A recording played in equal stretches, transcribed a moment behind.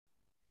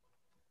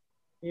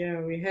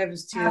Yeah, we have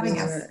still having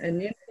us.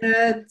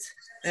 Aninat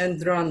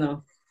and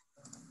Rana.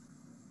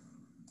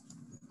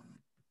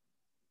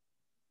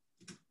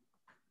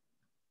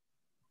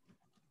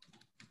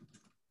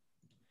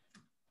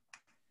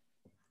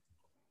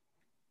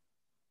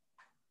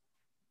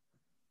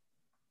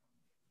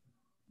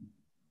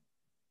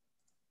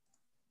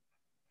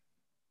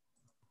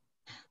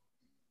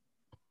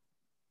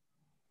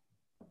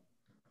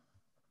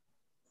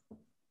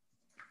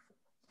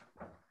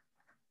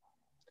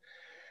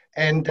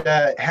 And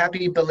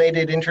happy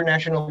belated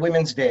International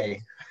Women's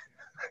Day.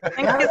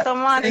 Thank you so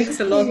much.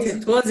 Thanks a lot.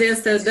 It was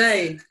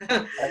yesterday.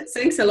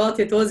 Thanks a lot.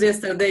 It was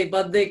yesterday,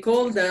 but they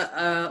called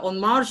on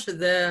March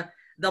the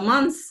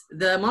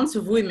month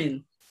of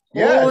women.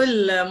 Yes.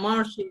 All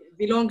March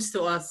belongs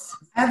to us.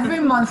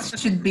 Every month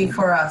should be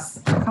for us.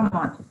 Come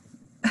on.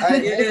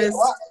 Yes,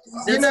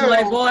 that's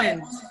my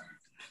point.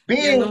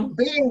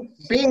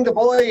 Being the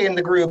boy in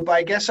the group,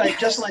 I guess I'd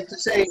just like to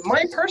say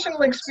my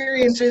personal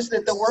experience is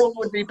that the world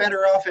would be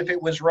better off if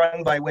it was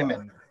run by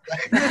women.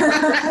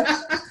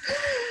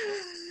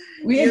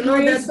 You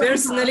know that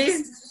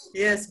personally,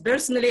 yes,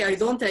 personally, I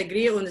don't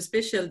agree on a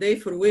special day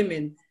for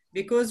women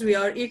because we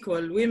are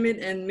equal, women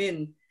and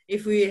men.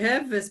 If we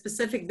have a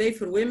specific day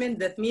for women,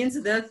 that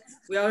means that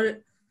we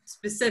are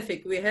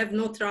specific. We have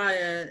no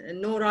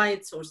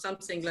rights or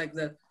something like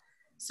that.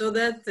 So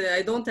that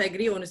I don't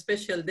agree on a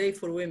special day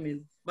for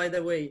women, by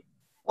the way.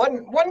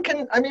 One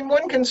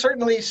can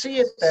certainly see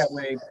it that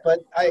way, but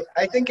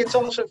I think it's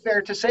also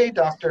fair to say,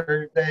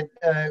 Doctor, that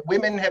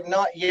women have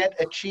not yet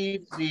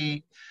achieved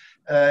the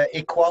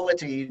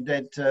equality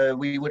that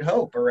we would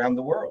hope around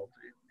the world.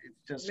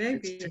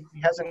 It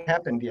hasn't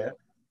happened yet.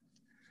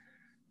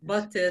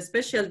 But a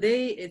special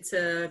day, it's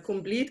a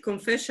complete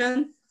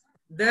confession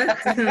that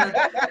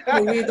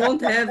we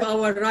don't have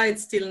our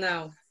rights till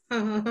now.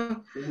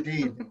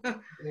 Indeed,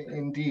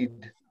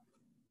 indeed.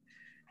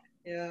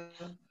 Yeah.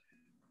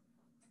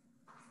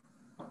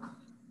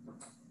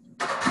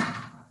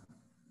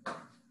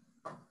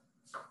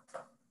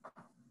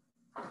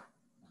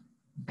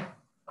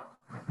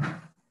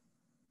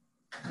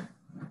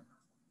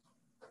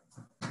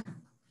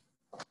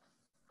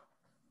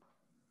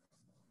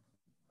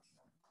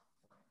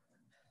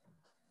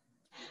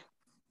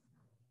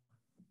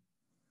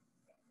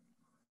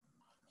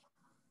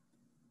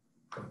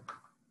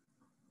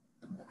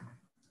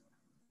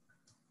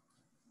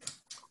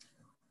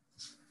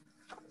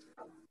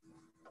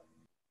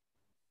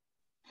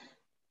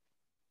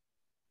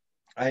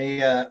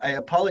 I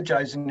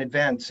apologize in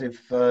advance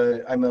if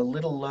I'm a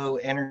little low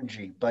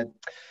energy, but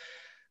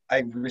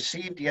I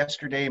received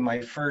yesterday my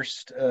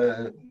first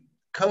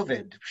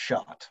COVID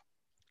shot,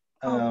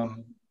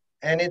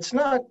 and it's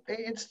not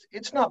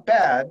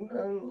bad.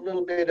 A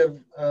little bit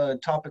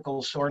of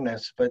topical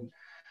soreness, but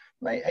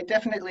I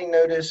definitely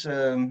notice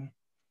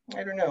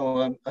I don't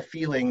know, a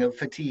feeling of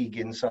fatigue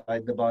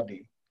inside the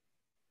body.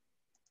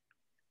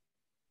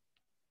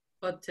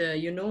 But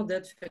you know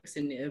that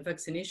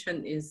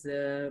vaccination is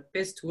the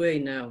best way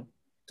now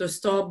to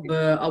stop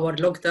our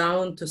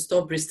lockdown, to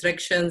stop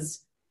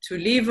restrictions, to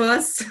leave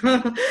us.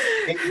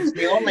 It's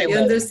the only way. You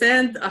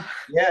understand?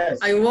 Yes.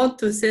 I want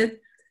to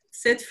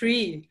set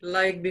free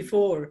like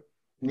before.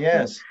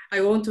 Yes.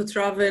 I want to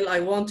travel. I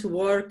want to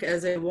work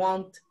as I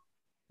want.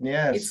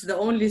 Yes. It's the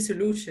only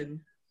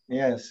solution.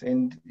 Yes,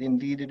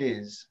 indeed it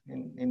is.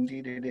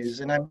 Indeed it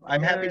is. And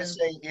I'm happy to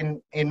say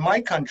in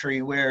my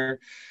country where,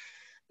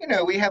 you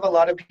know, we have a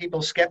lot of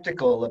people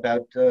skeptical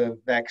about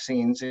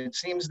vaccines. It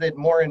seems that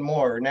more and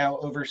more now,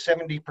 over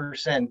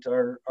 70%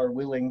 are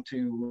willing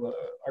to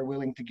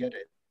get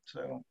it.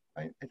 So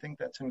I think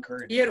that's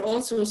encouraging. Here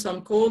also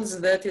some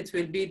calls that it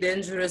will be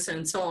dangerous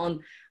and so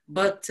on.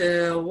 But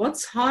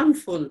what's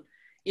harmful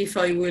if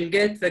I will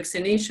get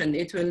vaccination?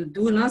 It will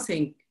do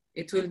nothing.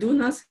 It will do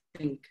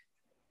nothing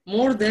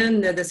more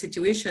than the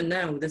situation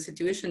now. The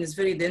situation is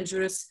very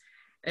dangerous.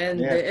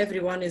 And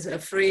everyone is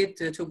afraid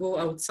to go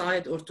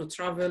outside or to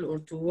travel or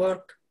to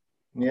work.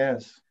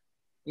 Yes.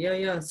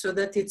 Yeah. So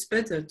that it's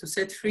better to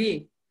set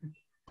free.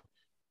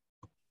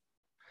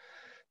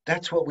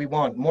 That's what we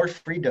want, more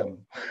freedom.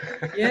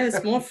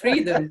 Yes, more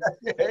freedom.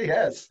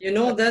 Yes. You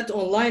know that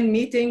online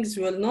meetings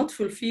will not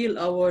fulfill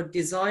our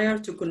desire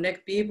to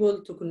connect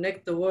people, to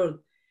connect the world.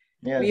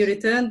 Yes. We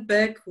returned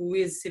back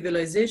with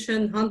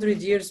civilization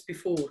 100 years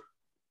before.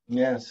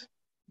 Yes,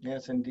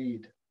 yes,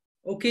 indeed.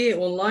 Okay,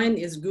 online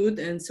is good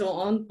and so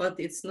on, but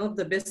it's not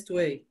the best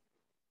way.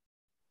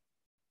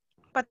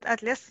 But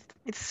at least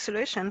it's a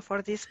solution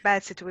for this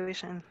bad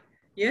situation.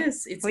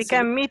 Yes, we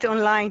can meet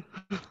online.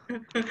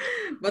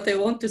 But I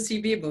want to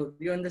see people,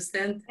 you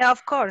understand? Yeah,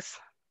 of course.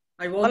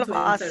 I want to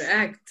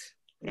interact.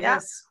 Yeah.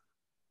 Yes.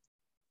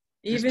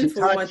 Even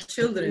for my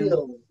children.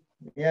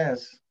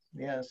 Yes,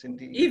 yes,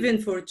 indeed. Even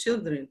for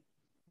children.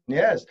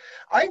 Yes,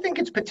 I think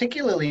it's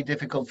particularly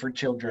difficult for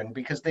children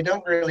because they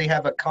don't really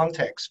have a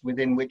context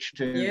within which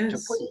to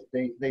put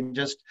it. They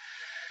just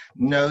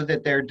know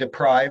that they're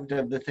deprived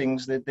of the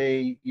things that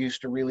they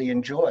used to really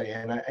enjoy.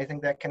 And I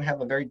think that can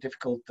have a very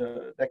difficult,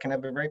 that can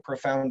have a very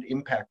profound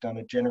impact on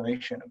a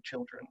generation of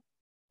children.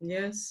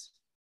 Yes,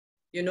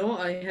 You know,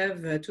 I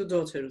have two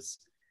daughters.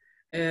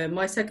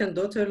 My second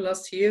daughter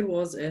last year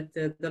was at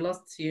the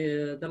last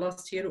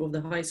year of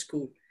the high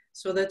school,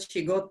 so that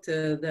she got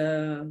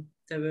the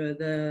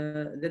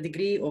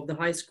degree of the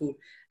high school.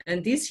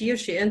 And this year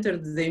she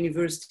entered the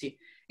university.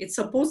 It's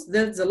supposed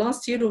that the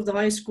last year of the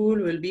high school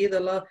would be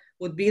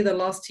the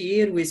last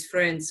year with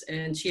friends,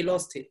 and she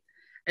lost it.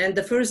 And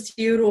the first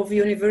year of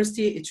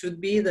university, it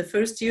should be the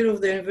first year of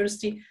the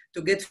university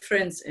to get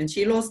friends, and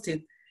she lost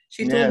it.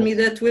 She told me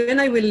that when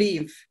I will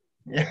leave.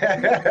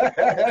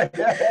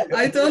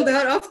 I told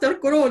her after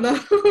Corona.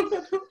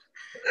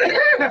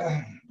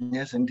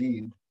 Yes,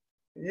 indeed.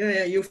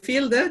 Yeah, you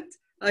feel that?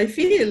 I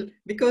feel,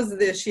 because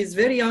she's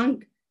very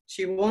young.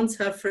 She wants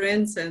her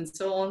friends and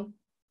so on.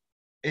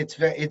 It's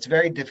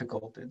very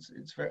difficult.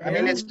 It's very, I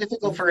mean, it's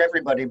difficult for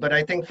everybody, but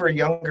I think for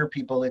younger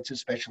people, it's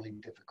especially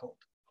difficult.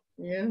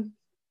 Yeah.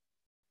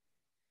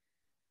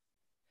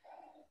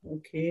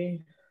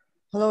 Okay.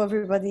 Hello,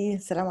 everybody.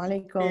 Assalamu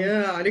alaikum.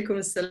 Yeah, alaikum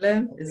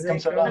assalam.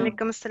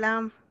 Alaikum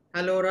assalam.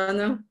 Hello,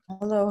 Rana.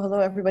 Hello,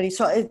 everybody.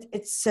 So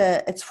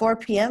it's 4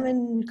 p.m.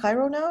 in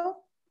Cairo now?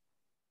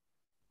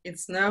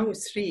 It's now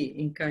 3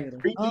 in Cairo.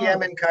 3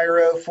 p.m. in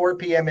Cairo, 4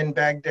 p.m. in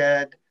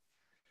Baghdad.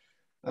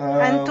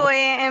 And 2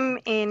 a.m.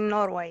 in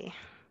Norway.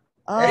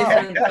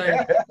 Different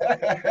time.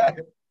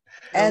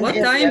 And what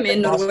time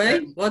in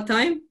Norway? What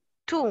time?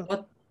 2.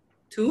 What?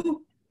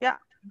 2?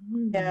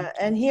 Yeah,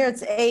 and here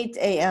it's 8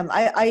 a.m.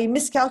 I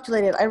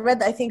miscalculated. I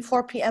read, I think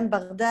 4 p.m.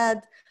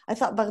 Baghdad. I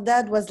thought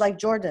Baghdad was like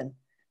Jordan.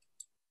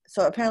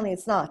 So apparently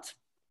it's not.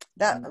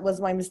 That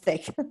was my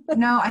mistake.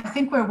 No, I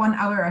think we're 1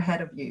 hour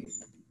ahead of you.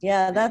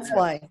 Yeah, that's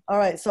why. All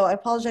right, so I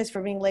apologize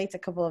for being late a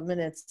couple of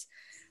minutes.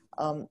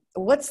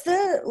 What's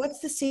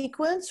the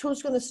sequence?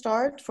 Who's going to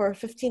start for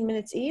 15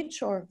 minutes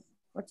each, or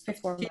what's the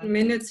 15 format?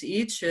 minutes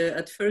each.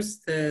 At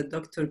first,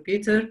 Dr.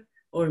 Peter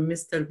or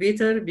Mr.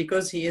 Peter,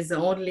 because he is the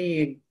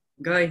only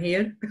guy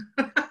here.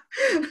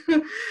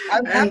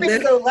 I'm happy to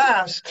go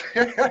last.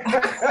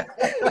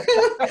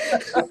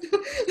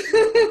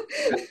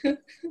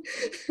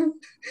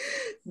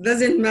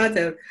 Doesn't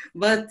matter,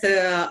 but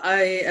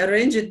I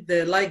arranged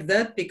it like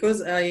that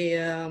because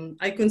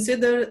I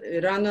consider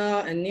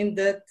Rana and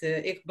Nindat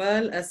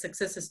Iqbal as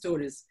success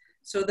stories,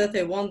 so that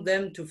I want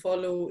them to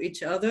follow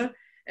each other,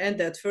 and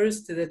at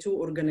first the two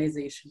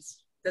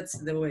organizations. That's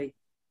the way.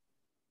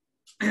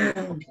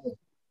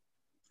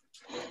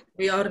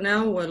 We are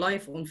now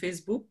live on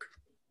Facebook.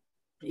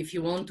 If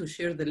you want to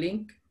share the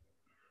link.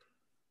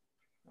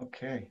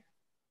 Okay.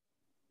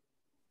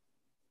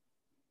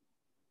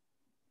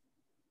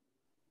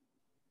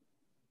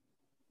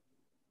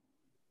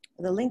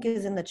 The link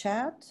is in the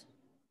chat.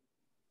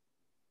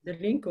 The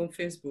link on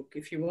Facebook,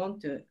 if you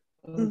want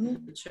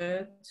on the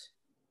chat.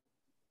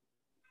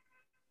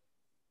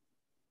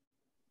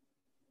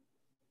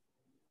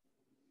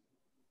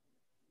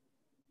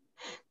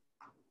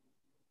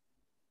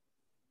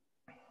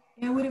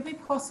 Yeah, would it be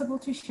possible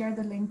to share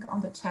the link on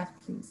the chat,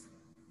 please?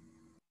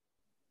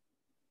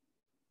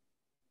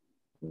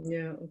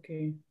 Yeah,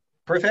 okay.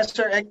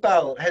 Professor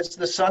Iqbal, has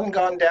the sun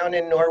gone down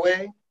in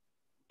Norway?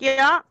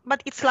 Yeah,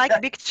 but it's like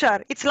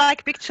picture. It's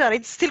like picture.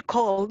 It's still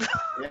cold.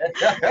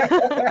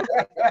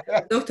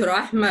 Dr.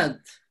 Ahmed,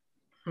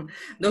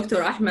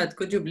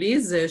 could you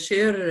please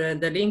share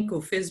the link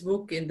of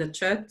Facebook in the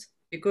chat,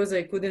 because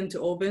I couldn't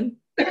open.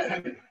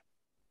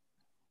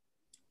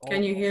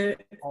 Can you hear?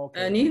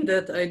 Okay. Annie,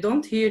 that I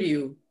don't hear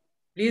you.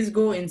 Please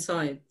go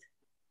inside.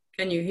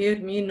 Can you hear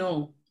me?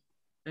 No.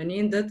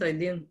 Annie, that I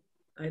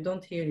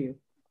don't hear you.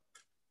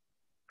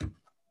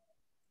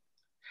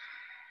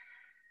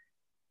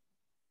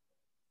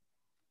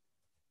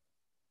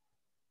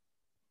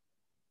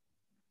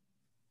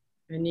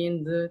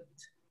 Annie, that.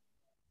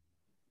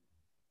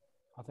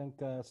 I think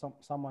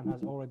someone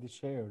has already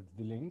shared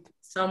the link.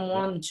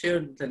 Someone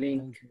shared the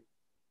link.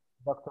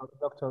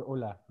 Dr.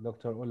 Ula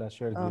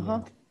shared the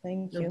link.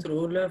 Thank you. Dr.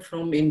 Ula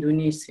from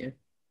Indonesia.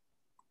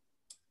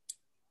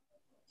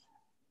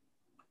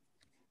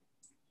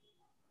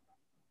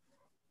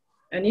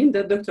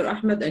 Anindat, Dr.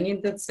 Ahmed,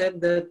 Anindat said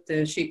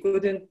that she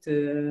couldn't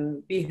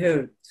be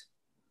heard.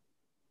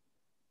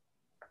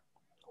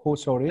 Who,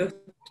 sorry?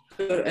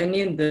 Dr.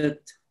 Anindat,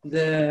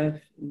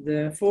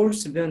 the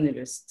fourth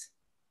panelist.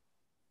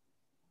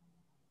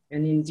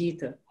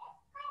 Anindita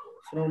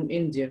from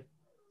India.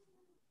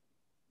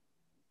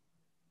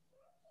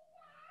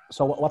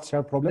 So what's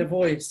her problem? The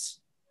voice.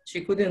 She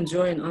couldn't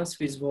join us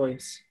with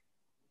voice.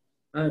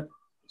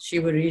 She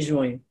will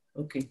rejoin.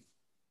 Okay.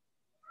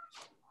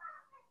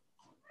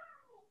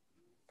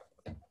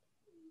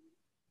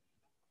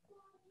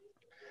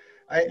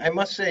 I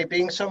must say,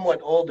 being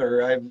somewhat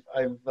older,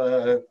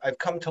 I've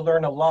come to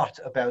learn a lot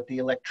about the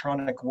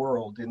electronic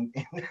world in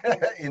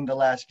the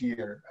last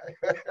year.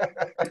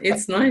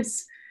 It's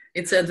nice.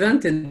 It's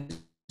advantage,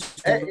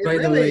 by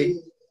the way.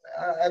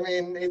 I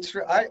mean,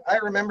 I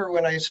remember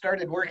when I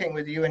started working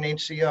with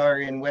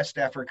UNHCR in West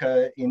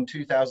Africa in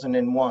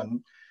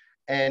 2001,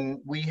 and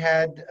we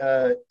had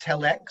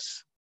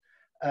telex,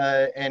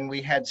 and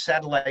we had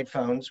satellite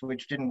phones,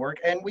 which didn't work,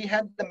 and we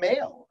had the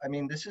mail. I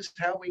mean, this is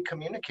how we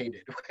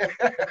communicated,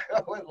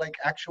 like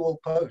actual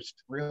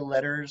post, real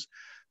letters,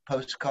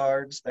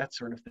 postcards, that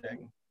sort of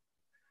thing.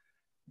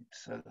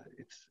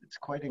 It's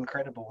quite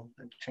incredible,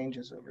 the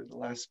changes over the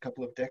last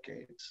couple of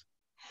decades.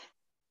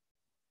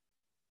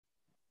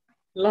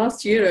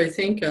 Last year, I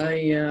think I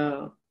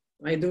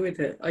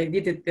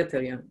did it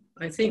better. Yeah,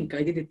 I think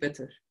I did it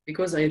better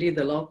because I read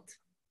a lot.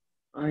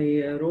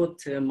 I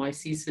wrote my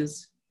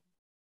thesis.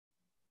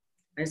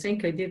 I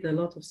think I did a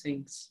lot of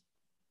things.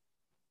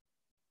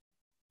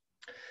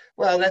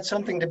 Well, that's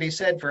something to be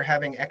said for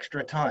having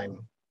extra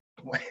time.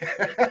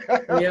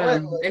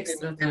 Yeah,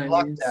 extra time. In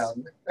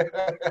lockdown.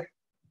 Yes.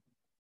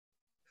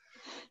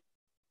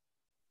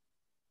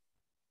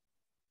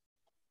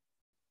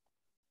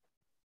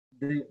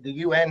 The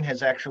UN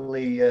has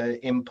actually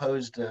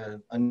imposed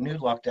a new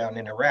lockdown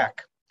in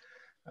Iraq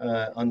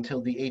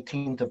until the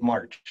 18th of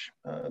March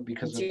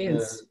because of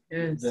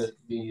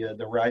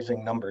the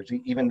rising numbers,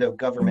 even though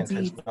government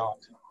has not.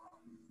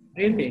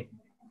 Really?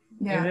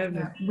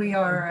 Yeah, we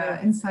are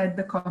inside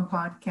the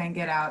compound, can't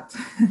get out.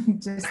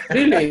 Just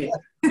really?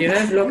 You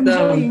have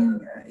lockdown?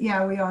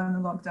 Yeah, we are in the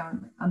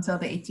lockdown until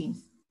the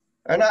 18th.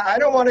 And I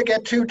don't want to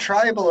get too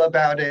tribal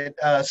about it,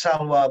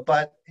 Salwa,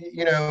 but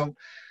you know,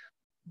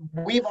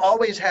 we've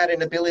always had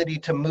an ability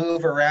to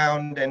move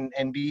around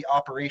and be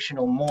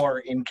operational more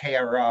in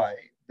KRI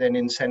than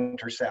in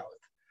Center-South.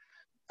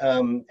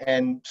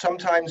 And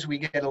sometimes we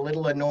get a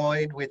little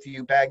annoyed with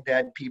you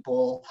Baghdad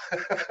people.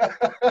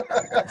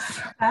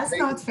 That's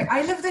not fair.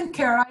 I lived in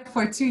KRI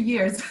for 2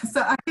 years,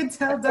 so I can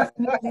tell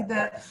definitely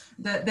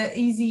the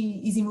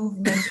easy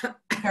movement in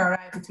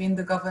KRI between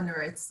the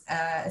governorates,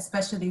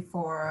 especially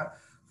for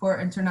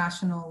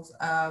internationals.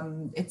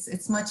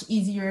 It's much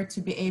easier to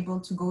be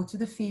able to go to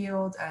the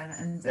field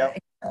and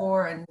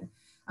explore, and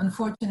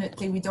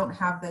unfortunately we don't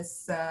have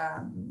this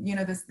you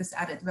know, this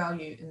added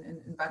value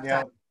in Baghdad.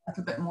 Yeah. A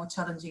little bit more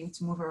challenging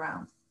to move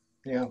around.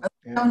 Yeah.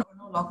 Lockdown or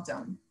no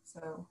lockdown.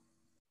 So.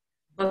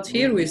 But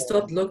here we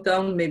stopped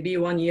lockdown maybe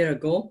 1 year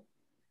ago,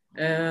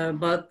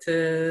 but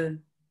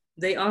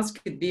they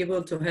asked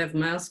people to have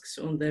masks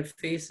on their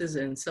faces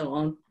and so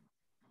on.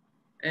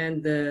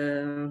 And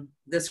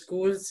the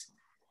schools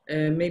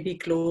may be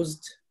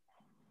closed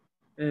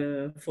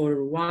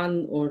for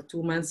 1 or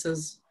 2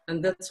 months,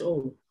 and that's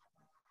all.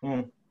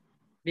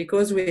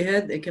 Because we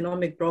had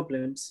economic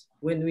problems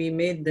when we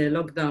made the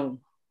lockdown.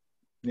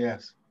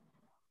 Yes.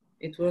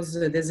 It was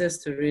a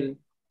disaster, really.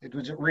 It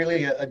was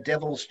really a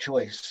devil's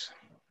choice.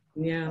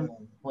 Yeah.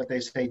 What they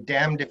say,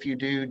 damned if you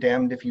do,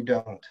 damned if you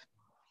don't.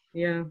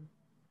 Yeah.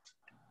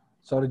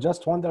 Sorry,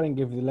 just wondering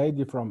if the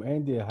lady from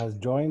India has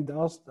joined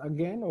us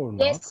again or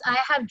not? Yes, I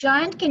have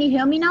joined. Can you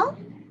hear me now?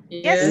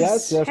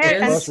 Yes, Here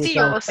and see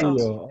you also.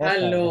 Okay.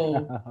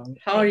 Hello.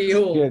 How are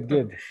you?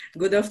 Good.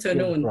 Good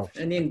afternoon, Good,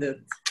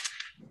 Anindit.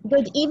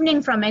 Good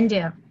evening from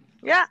India.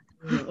 Yeah.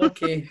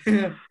 Okay.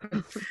 Good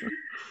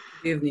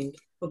evening.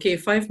 Okay,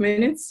 5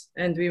 minutes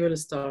and we will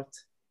start.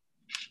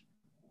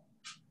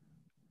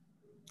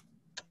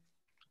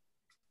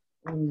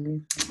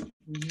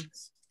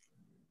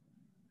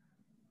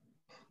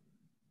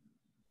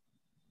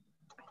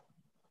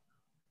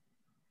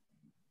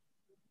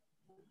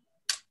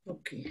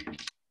 Okay.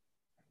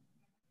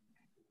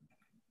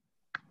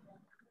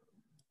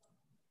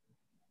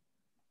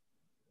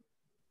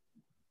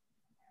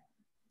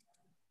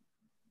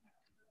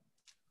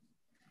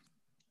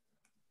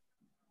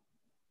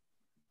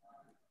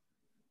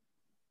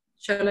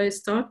 Shall I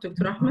start,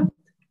 Dr. Ahmed?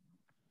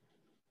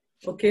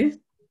 Okay.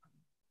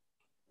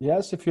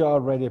 Yes, if you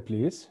are ready,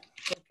 please.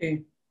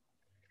 Okay.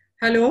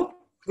 Hello,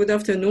 good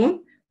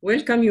afternoon.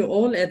 Welcome you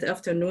all at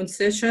afternoon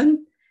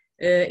session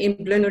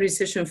in plenary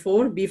session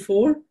 4,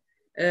 B4.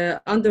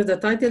 Under the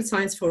title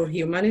Science for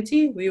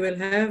Humanity, we will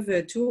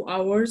have 2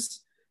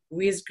 hours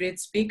with great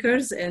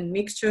speakers and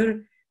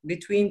mixture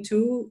between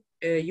 2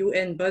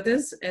 UN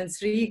bodies and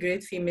 3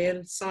 great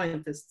female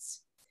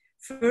scientists.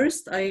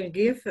 First, I'll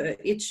give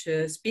each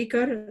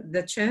speaker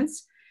the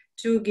chance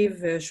to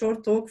give a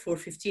short talk for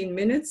 15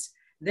 minutes.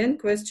 Then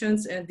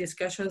questions and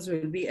discussions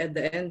will be at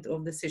the end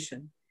of the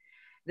session.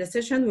 The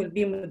session will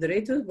be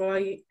moderated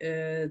by,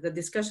 the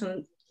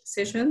discussion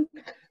session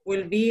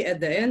will be at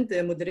the end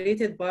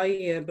moderated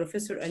by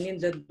Professor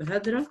Anindit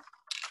Bhadra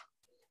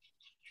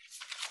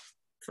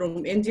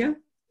from India.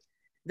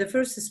 The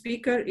first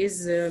speaker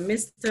is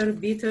Mr.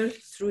 Peter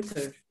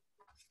Truter.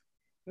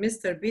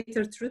 Mr.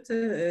 Peter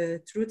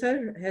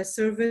Truter has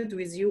served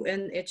with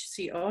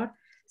UNHCR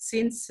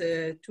since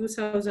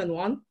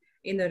 2001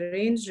 in a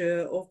range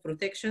of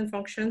protection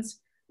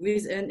functions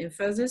with an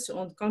emphasis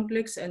on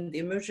complex and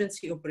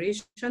emergency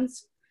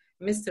operations.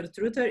 Mr.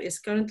 Truter is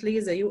currently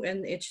the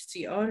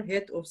UNHCR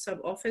head of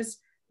sub-office,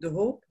 The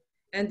Hope,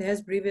 and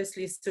has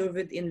previously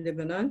served in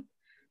Lebanon,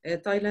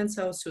 Thailand,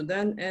 South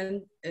Sudan,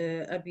 and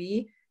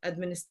Abiy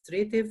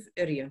administrative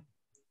area,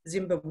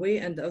 Zimbabwe,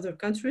 and other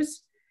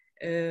countries.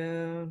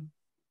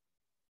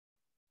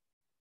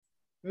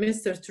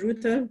 Mr.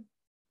 Truter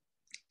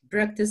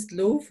practiced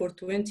law for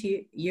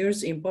 20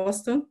 years in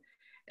Boston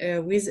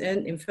with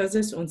an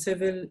emphasis on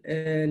civil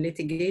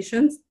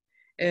litigations.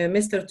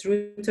 Mr.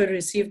 Truter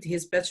received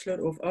his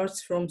Bachelor of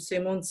Arts from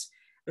Simmons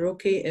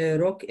Rock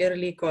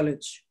Early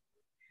College.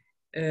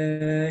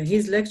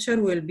 His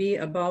lecture will be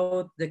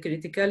about the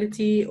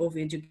criticality of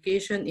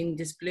education in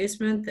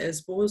displacement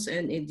as both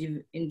an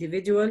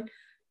individual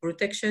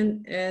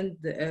protection and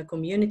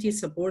community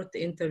support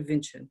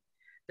intervention.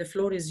 The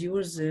floor is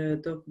yours,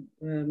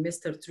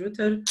 Mr.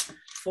 Truter,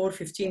 for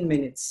 15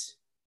 minutes.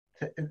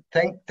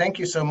 Thank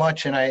you so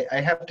much. And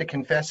I have to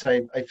confess,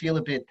 I feel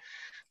a bit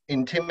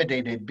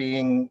intimidated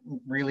being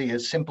really a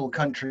simple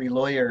country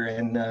lawyer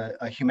and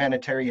a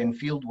humanitarian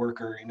field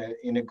worker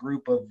in a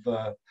group of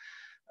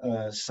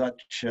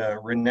such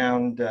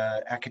renowned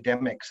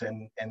academics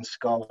and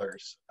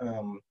scholars.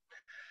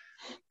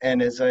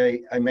 And as I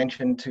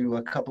mentioned to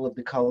a couple of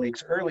the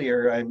colleagues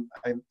earlier,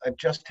 I've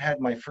just had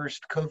my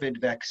first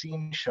COVID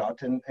vaccine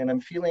shot, and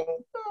I'm feeling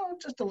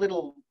just a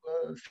little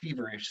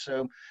feverish.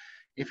 So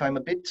if I'm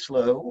a bit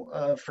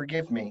slow,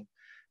 forgive me.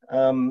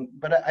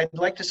 But I'd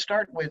like to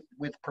start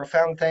with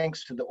profound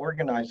thanks to the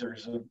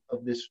organizers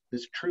of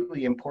this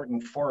truly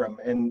important forum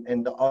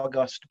and the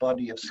august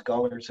body of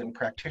scholars and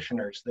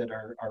practitioners that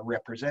are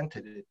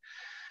represented.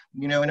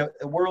 You know, in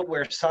a world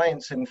where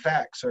science and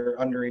facts are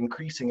under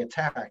increasing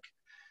attack,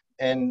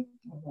 and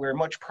where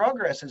much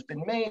progress has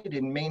been made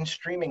in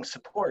mainstreaming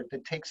support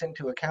that takes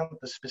into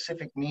account the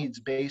specific needs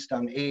based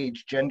on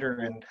age, gender,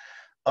 and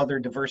other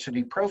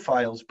diversity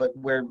profiles, but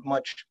where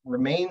much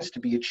remains to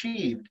be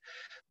achieved,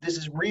 this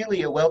is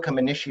really a welcome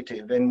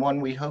initiative, and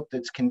one we hope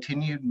that's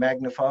continued,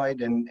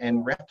 magnified, and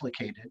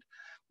replicated,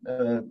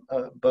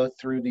 both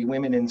through the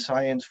Women in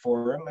Science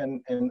Forum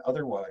and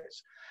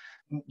otherwise.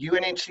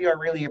 UNHCR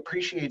really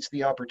appreciates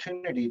the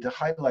opportunity to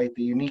highlight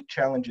the unique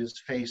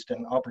challenges faced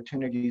and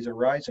opportunities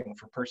arising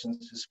for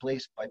persons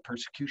displaced by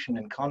persecution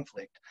and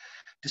conflict,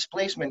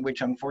 displacement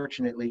which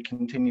unfortunately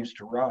continues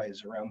to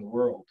rise around the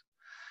world.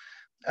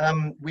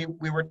 We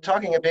were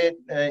talking a bit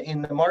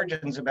in the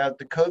margins about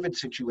the COVID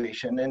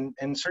situation,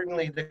 and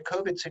certainly the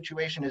COVID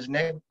situation has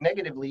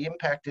negatively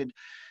impacted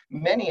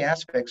many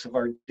aspects of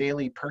our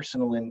daily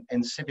personal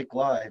and civic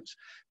lives,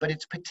 but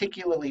it's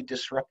particularly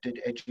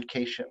disrupted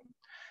education.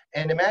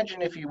 And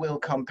imagine, if you will,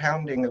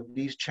 compounding of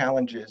these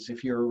challenges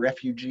if you're a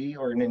refugee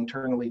or an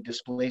internally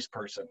displaced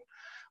person,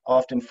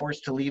 often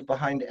forced to leave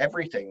behind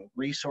everything,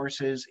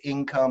 resources,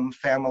 income,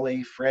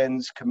 family,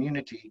 friends,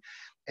 community,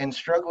 and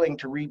struggling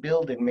to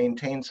rebuild and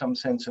maintain some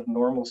sense of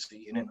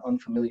normalcy in an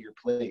unfamiliar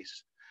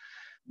place.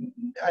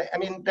 I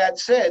mean, that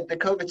said, the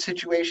COVID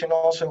situation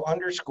also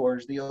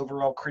underscores the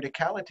overall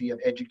criticality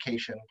of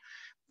education,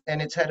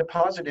 and it's had a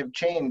positive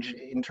change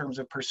in terms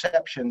of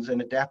perceptions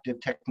and adaptive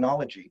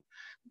technology.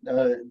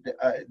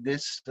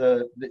 This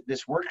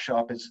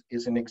workshop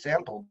is an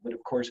example, but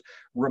of course,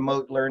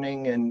 remote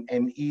learning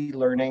and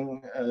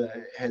e-learning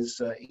has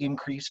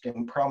increased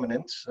in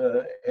prominence,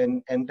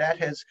 and that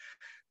has,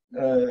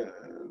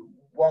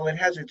 while it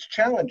has its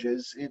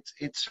challenges,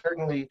 it's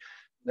certainly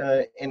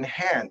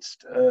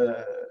enhanced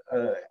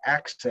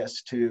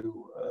access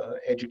to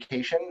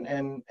education,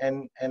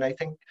 and I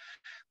think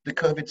the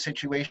COVID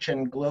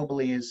situation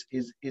globally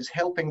is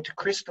helping to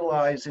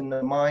crystallize in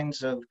the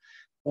minds of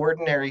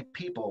ordinary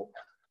people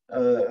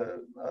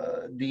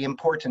the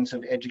importance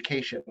of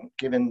education,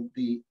 given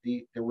the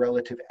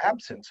relative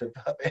absence of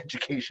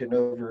education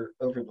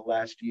over the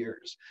last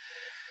years.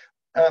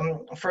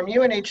 From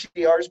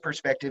UNHCR's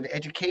perspective,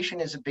 education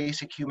is a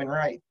basic human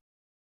right.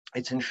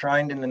 It's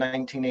enshrined in the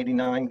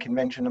 1989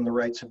 Convention on the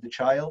Rights of the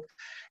Child,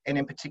 and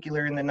in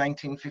particular in the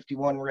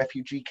 1951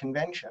 Refugee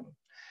Convention.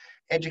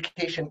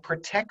 Education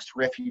protects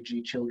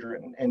refugee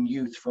children and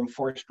youth from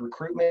forced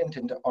recruitment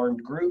into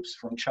armed groups,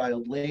 from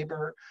child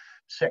labor,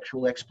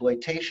 sexual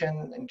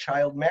exploitation, and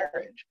child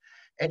marriage.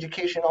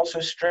 Education also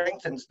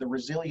strengthens the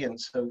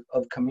resilience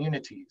of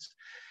communities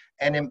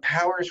and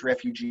empowers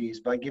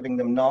refugees by giving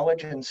them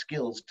knowledge and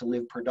skills to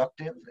live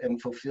productive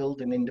and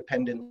fulfilled and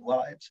independent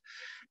lives.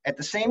 At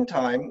the same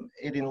time,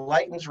 it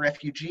enlightens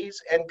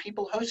refugees and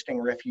people hosting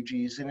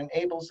refugees and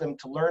enables them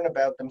to learn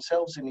about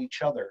themselves and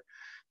each other.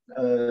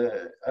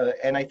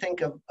 And I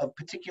think of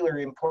particular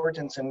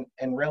importance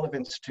and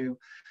relevance to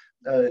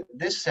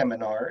this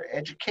seminar,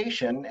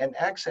 education and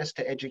access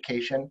to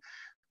education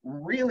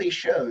really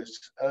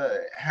shows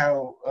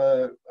how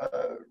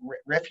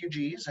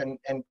refugees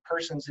and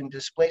persons in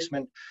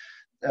displacement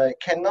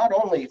can not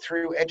only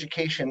through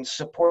education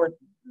support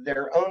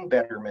their own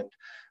betterment,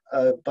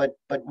 but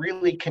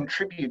really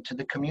contribute to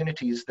the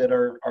communities that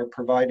are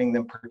providing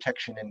them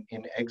protection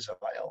in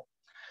exile.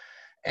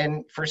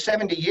 And for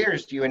 70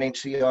 years,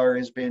 UNHCR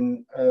has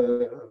been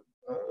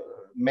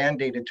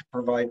mandated to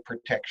provide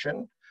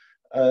protection.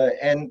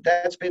 And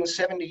that's been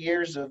 70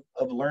 years of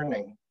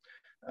learning.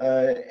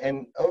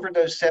 And over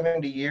those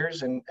 70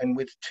 years, and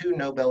with 2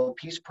 Nobel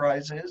Peace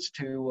Prizes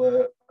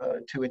to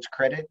its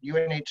credit,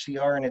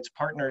 UNHCR and its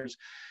partners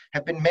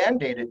have been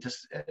mandated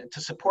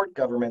to support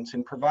governments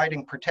in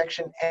providing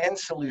protection and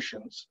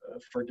solutions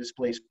for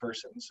displaced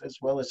persons, as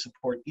well as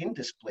support in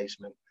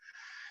displacement.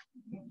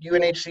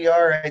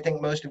 UNHCR, I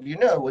think most of you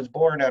know, was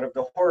born out of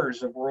the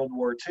horrors of World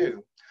War II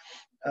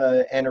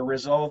and a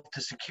resolve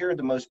to secure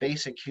the most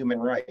basic human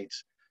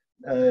rights.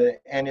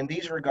 And in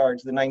these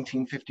regards, the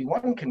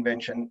 1951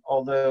 Convention,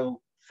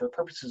 although for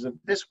purposes of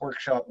this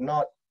workshop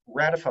not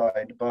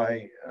ratified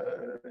by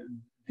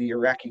the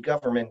Iraqi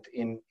government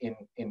in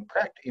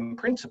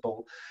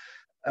principle,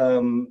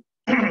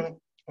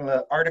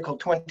 Article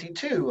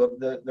 22 of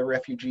the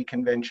Refugee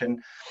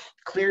Convention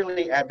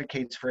clearly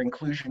advocates for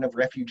inclusion of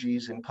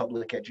refugees in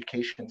public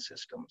education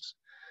systems.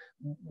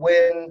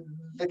 When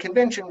the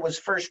convention was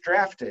first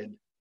drafted,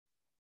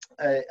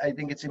 I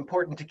think it's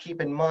important to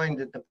keep in mind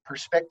that the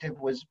perspective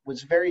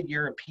was very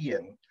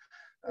European.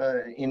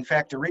 In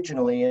fact,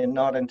 originally, and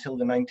not until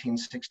the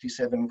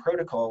 1967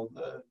 protocol,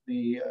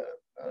 the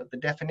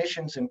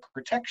definitions and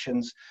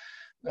protections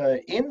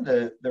in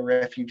the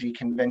Refugee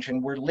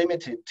Convention were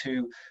limited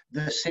to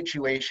the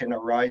situation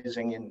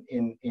arising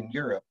in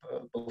Europe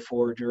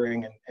before,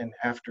 during, and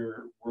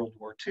after World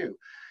War II.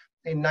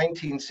 In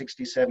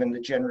 1967, the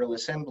General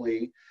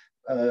Assembly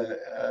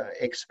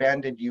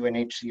expanded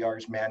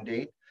UNHCR's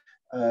mandate,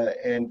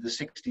 and the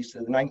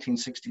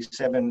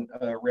 1967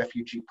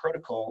 Refugee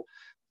Protocol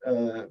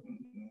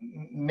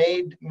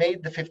made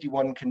the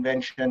 51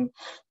 Convention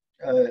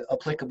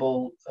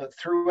applicable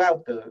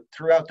throughout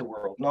the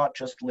world, not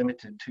just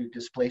limited to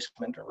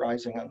displacement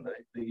arising on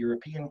the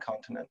European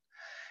continent.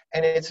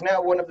 And it's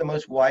now one of the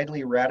most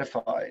widely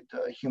ratified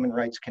human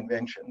rights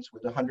conventions,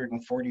 with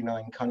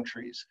 149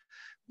 countries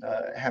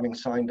having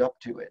signed up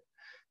to it.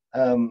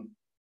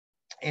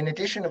 In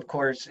addition, of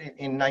course,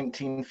 in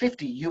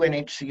 1950,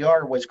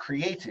 UNHCR was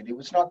created. It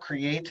was not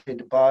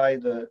created by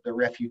the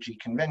Refugee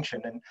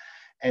Convention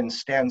and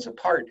stands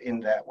apart in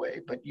that way.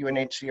 But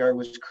UNHCR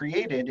was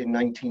created in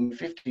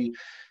 1950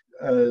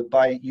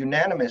 by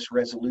unanimous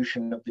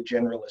resolution of the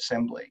General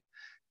Assembly.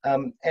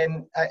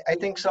 And I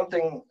think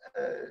something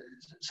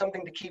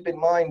to keep in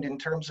mind in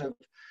terms of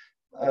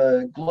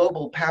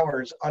global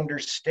powers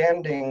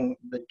understanding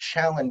the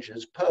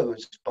challenges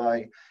posed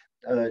by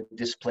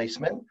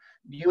displacement.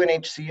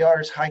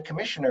 UNHCR's High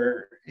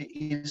Commissioner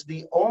is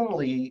the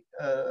only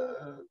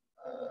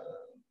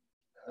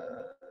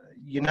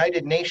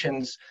United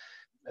Nations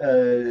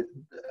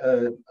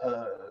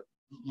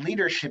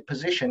leadership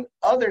position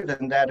other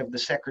than that of the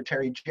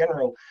Secretary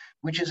General,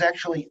 which is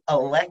actually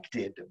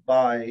elected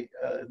by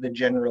the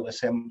General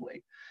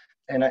Assembly.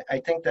 And I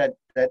think that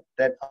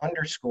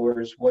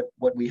underscores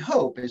what we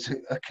hope is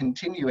a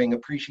continuing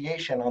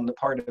appreciation on the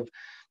part of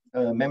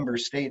member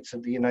states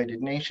of the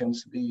United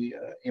Nations, the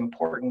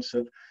importance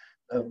of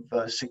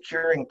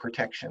securing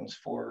protections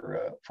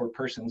for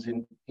persons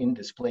in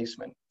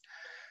displacement.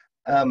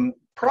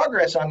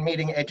 Progress on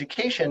meeting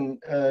education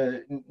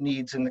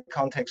needs in the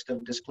context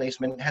of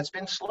displacement has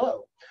been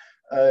slow.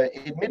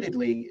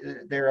 Admittedly,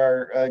 there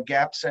are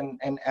gaps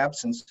and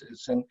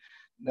absences. And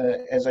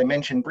as I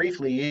mentioned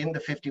briefly, in the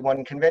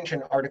 51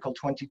 Convention, Article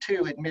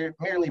 22, it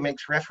merely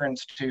makes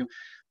reference to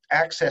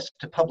access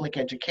to public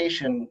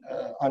education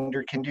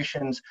under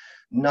conditions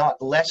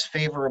not less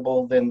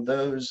favorable than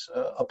those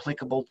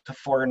applicable to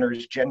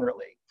foreigners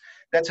generally.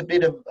 That's a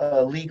bit of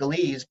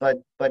legalese, but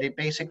it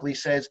basically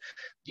says,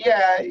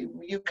 yeah,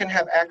 you can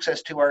have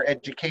access to our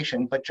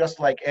education, but just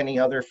like any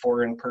other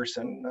foreign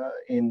person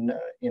in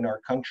our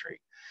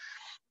country.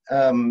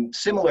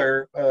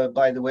 Similar,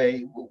 by the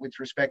way, with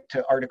respect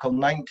to Article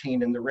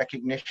 19 and the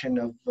recognition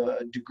of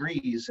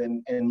degrees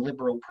and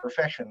liberal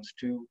professions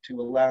to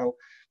allow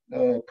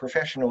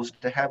professionals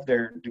to have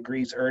their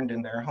degrees earned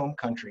in their home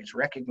countries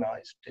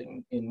recognized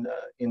in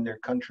their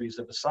countries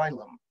of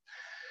asylum.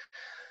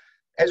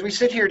 As we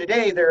sit here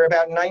today, there are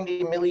about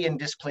 90 million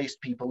displaced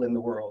people in the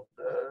world,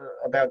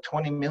 about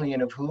 20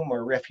 million of whom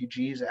are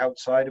refugees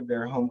outside of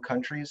their home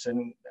countries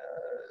and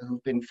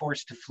who've been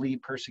forced to flee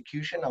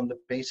persecution on the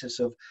basis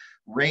of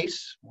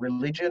race,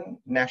 religion,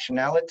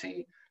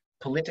 nationality,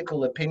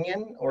 political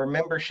opinion, or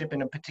membership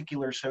in a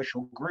particular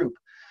social group.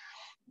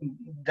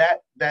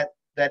 That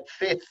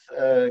fifth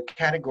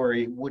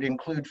category would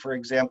include, for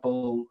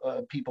example,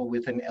 people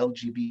with an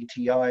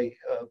LGBTI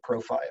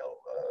profile,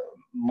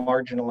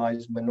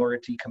 marginalized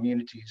minority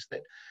communities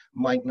that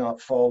might not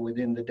fall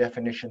within the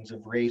definitions of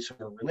race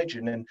or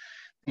religion. And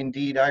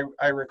indeed,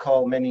 I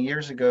recall many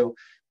years ago,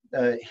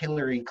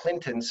 Hillary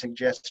Clinton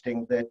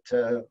suggesting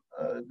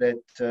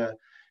that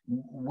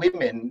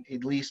women,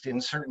 at least in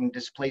certain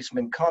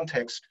displacement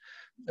contexts,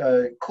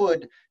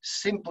 could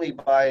simply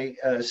by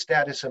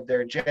status of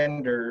their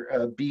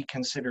gender be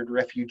considered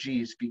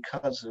refugees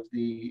because of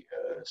the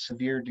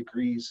severe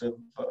degrees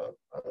of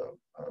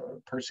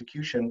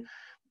persecution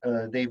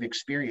they've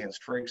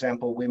experienced. For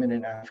example, women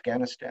in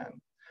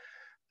Afghanistan.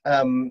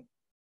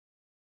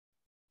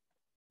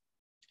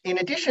 In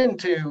addition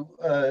to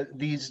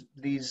these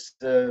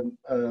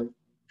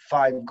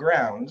 5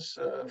 grounds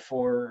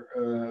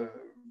for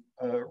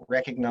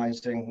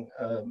recognizing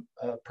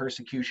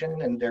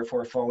persecution and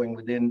therefore falling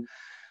within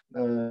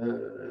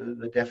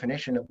the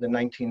definition of the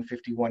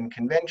 1951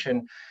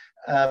 convention,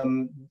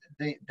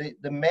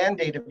 the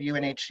mandate of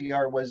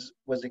UNHCR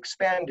was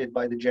expanded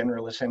by the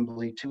General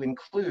Assembly to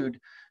include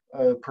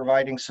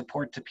providing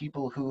support to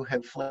people who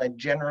have fled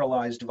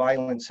generalized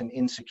violence and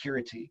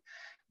insecurity.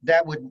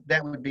 That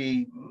would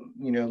be,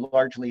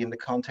 largely in the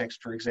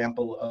context, for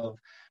example,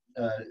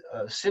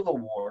 of civil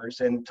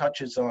wars, and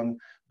touches on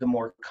the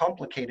more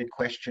complicated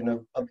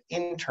question of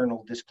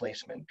internal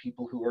displacement,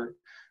 people who are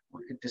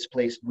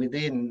displaced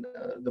within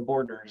the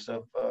borders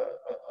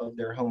of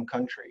their home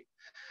country.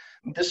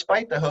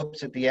 Despite the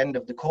hopes at the end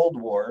of the Cold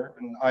War,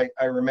 and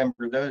I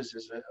remember those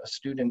as a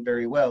student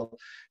very well,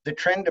 the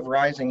trend of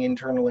rising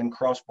internal and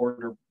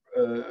cross-border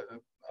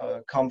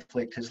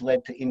conflict has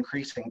led to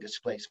increasing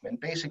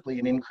displacement, basically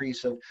an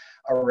increase of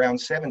around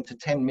 7 to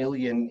 10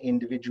 million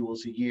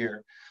individuals a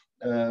year,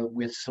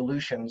 with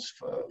solutions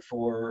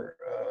for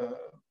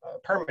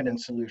permanent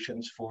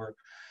solutions for,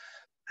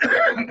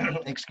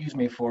 excuse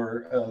me,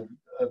 for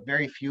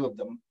very few of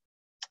them.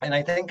 And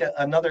I think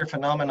another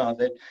phenomenon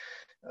that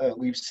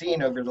we've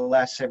seen over the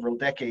last several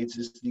decades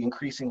is the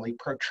increasingly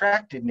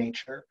protracted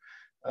nature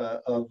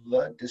of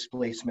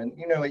displacement.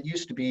 It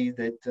used to be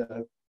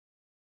that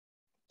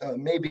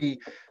maybe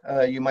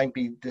you might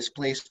be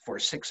displaced for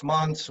 6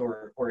 months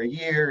or a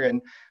year,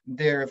 and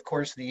there, of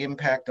course, the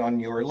impact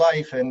on your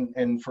life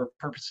and for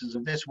purposes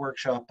of this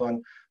workshop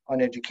on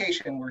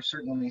education were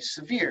certainly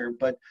severe.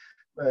 But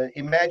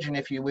imagine,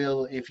 if you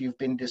will, if you've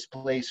been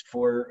displaced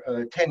for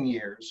 10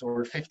 years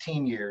or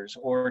 15 years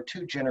or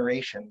 2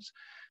 generations,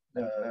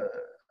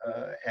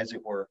 as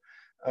it were.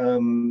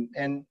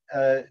 And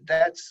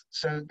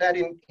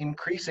that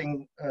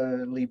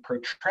increasingly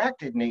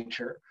protracted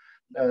nature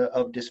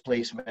of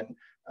displacement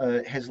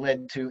has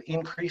led to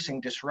increasing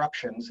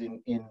disruptions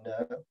in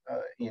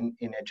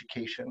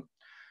education,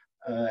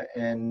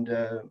 and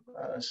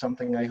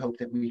something I hope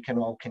that we can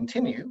all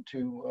continue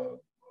to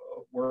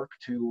work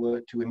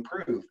to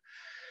improve.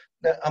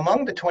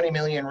 Among the 20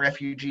 million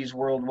refugees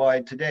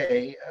worldwide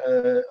today,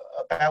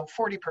 about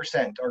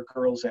 40% are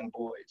girls and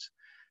boys.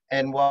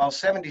 And while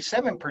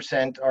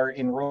 77% are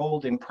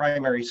enrolled in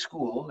primary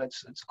school,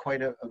 that's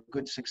quite a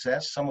good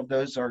success. Some of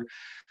those are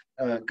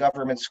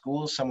government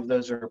schools, some of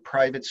those are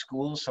private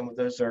schools, some of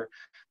those are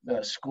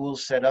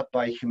schools set up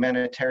by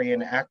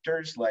humanitarian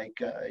actors like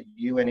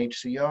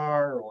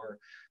UNHCR or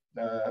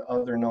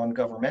other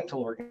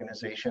non-governmental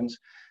organizations.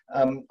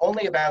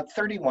 Only about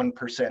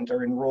 31%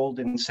 are enrolled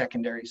in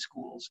secondary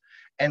schools,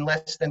 and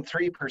less than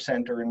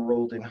 3% are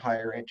enrolled in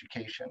higher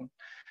education.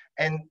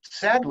 And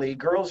sadly,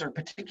 girls are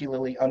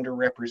particularly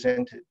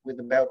underrepresented, with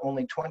about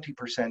only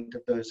 20%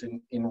 of those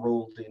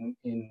enrolled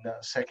in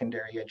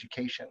secondary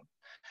education.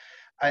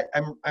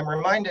 I'm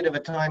reminded of a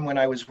time when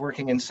I was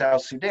working in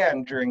South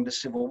Sudan during the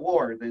civil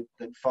war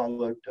that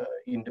followed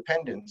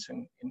independence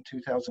in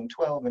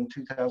 2012 and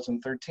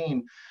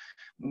 2013,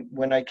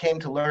 when I came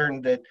to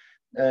learn that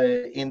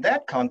in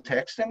that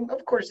context, and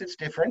of course it's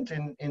different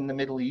in the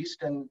Middle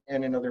East and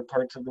in other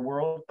parts of the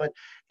world, but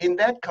in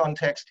that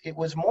context, it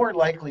was more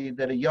likely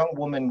that a young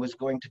woman was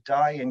going to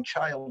die in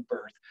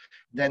childbirth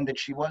than that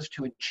she was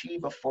to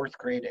achieve a 4th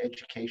grade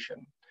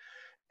education.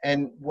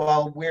 And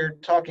while we're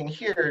talking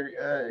here,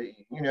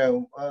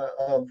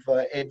 of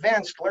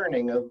advanced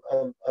learning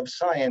of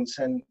science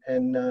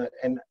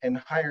and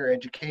higher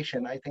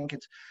education, I think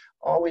it's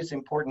always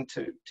important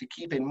to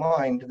keep in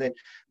mind that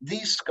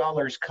these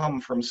scholars come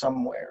from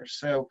somewhere.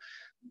 So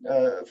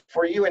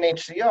for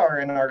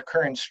UNHCR and our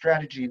current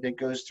strategy that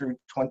goes through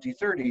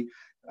 2030,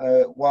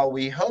 while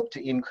we hope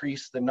to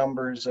increase the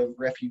numbers of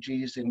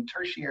refugees in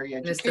tertiary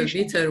education. Mr.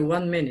 Peter,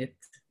 1 minute.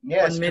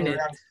 Yes, 1 minute.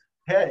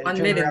 Around,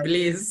 1 minute,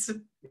 please.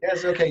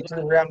 Yes, okay, to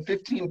around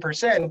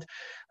 15%,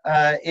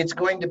 it's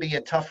going to be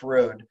a tough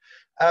road.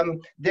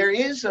 There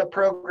is a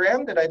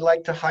program that I'd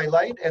like to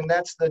highlight, and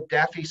that's the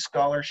DAFI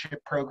Scholarship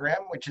Program,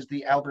 which is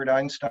the Albert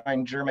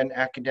Einstein German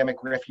Academic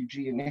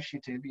Refugee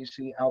Initiative. You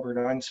see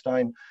Albert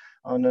Einstein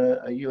on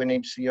a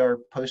UNHCR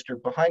poster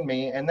behind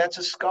me, and that's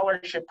a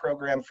scholarship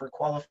program for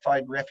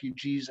qualified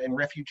refugees and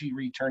refugee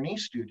returnee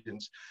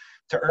students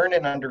to earn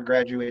an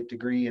undergraduate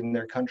degree in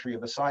their country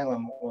of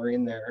asylum or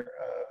in their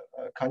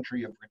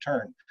country of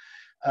return.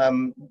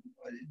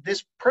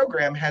 This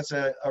program has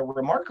a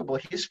remarkable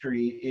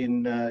history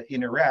in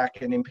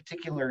Iraq, and in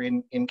particular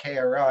in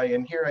KRI.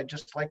 And here I'd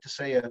just like to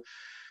say a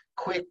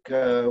quick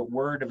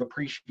word of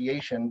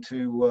appreciation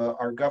to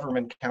our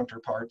government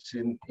counterparts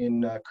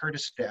in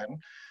Kurdistan,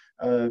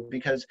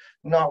 because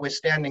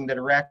notwithstanding that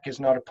Iraq is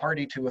not a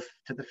party to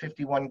the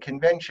 51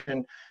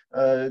 convention,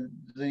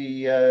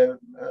 the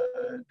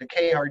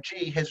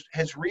KRG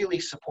has really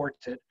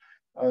supported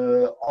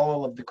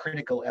all of the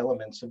critical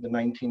elements of the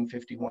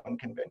 1951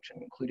 convention,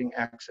 including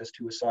access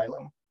to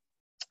asylum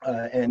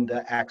and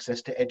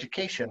access to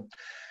education.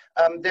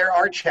 There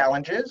are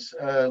challenges,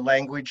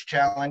 language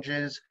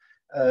challenges,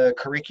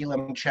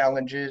 curriculum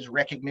challenges,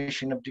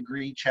 recognition of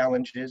degree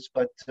challenges,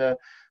 but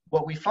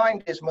what we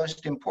find is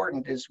most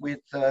important is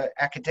with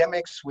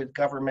academics, with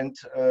government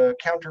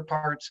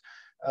counterparts,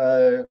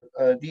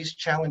 these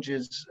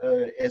challenges,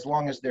 as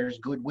long as there's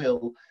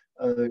goodwill,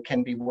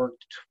 can be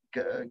worked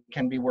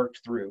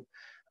through.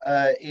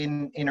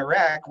 In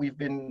Iraq, we've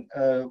been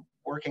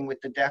working with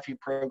the DAFI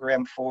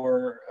program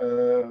for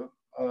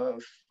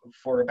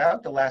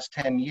about the last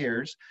 10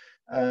 years.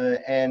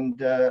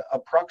 And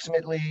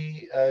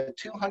approximately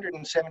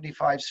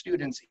 275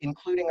 students,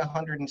 including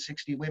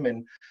 160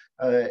 women,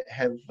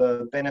 have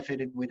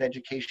benefited with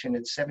education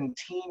at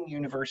 17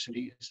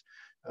 universities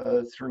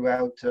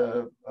throughout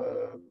the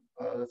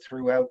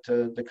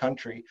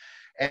country.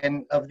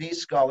 And of these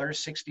scholars,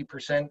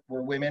 60%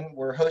 were women,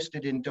 were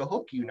hosted in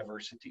Duhok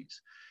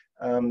universities.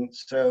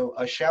 So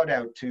a shout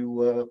out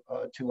to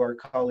our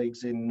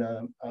colleagues in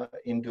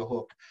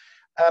Duhok.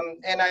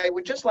 And I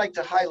would just like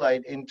to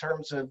highlight, in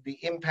terms of the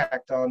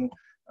impact on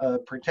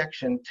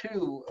protection,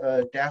 two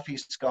DAFI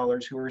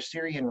scholars who are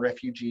Syrian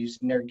refugees,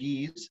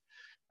 Nergiz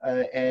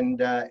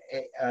and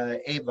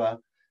Ava.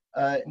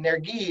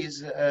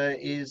 Nergiz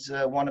is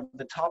one of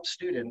the top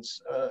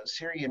students,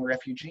 Syrian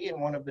refugee, and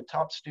one of the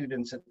top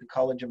students at the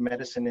College of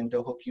Medicine in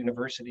Duhok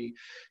University.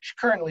 She's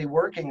currently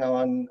working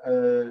on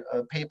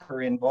a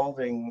paper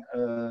involving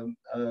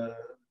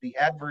the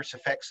adverse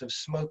effects of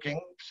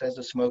smoking, says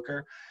a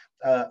smoker,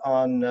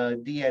 on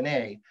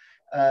DNA.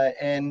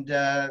 And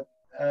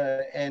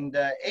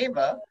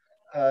Ava,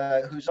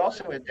 who's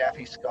also a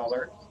DAFI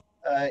scholar,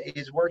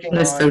 is working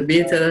on— Mr.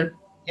 Peter,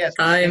 yes,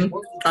 time.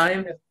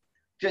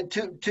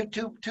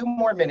 Two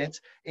more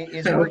minutes.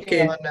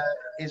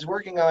 Is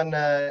working on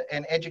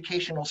an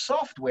educational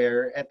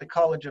software at the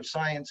College of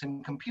Science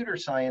and Computer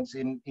Science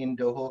in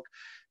Duhok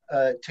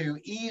to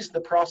ease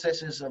the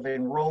processes of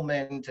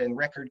enrollment and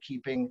record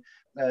keeping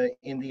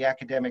in the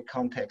academic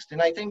context.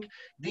 And I think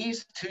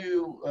these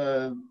two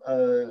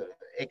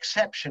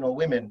exceptional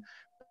women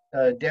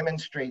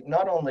demonstrate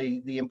not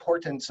only the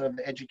importance of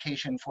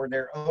education for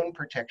their own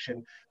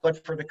protection,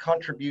 but for the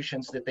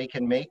contributions that they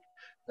can make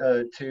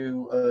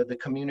to the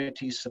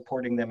communities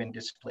supporting them in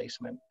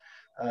displacement.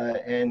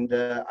 And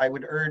I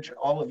would urge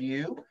all of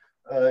you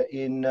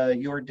in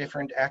your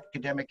different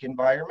academic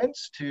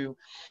environments to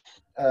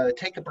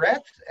take a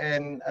breath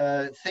and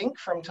think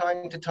from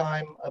time to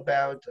time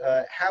about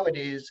how it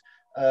is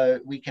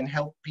we can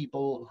help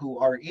people who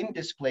are in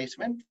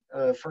displacement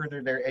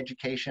further their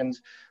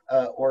educations,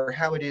 or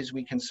how it is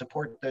we can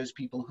support those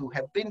people who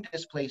have been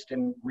displaced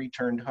and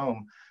returned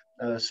home,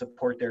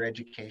 support their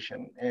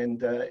education.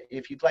 And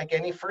if you'd like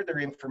any further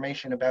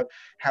information about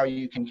how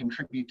you can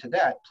contribute to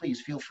that,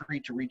 please feel free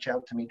to reach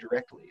out to me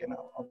directly, and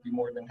I'll be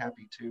more than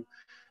happy to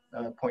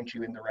point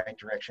you in the right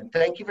direction.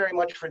 Thank you very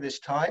much for this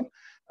time.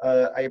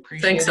 I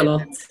appreciate Thanks a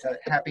lot. And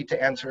happy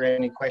to answer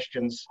any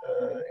questions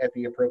at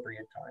the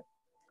appropriate time.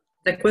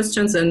 The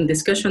questions and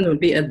discussion will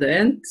be at the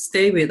end.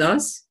 Stay with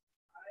us.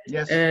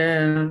 Yes.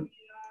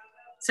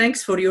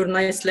 Thanks for your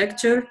nice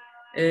lecture.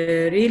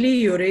 Really,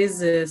 you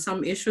raise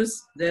some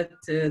issues that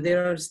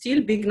there are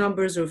still big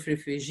numbers of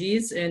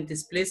refugees and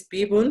displaced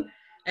people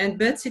and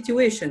bad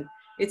situation.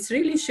 It's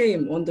really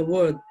shame on the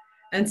world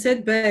and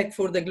setback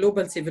for the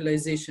global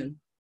civilization.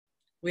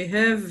 We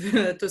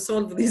have to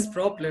solve this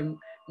problem,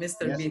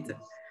 Mr. Yes, Bita.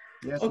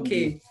 yes,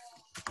 okay,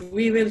 indeed.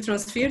 We will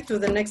transfer to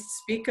the next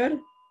speaker.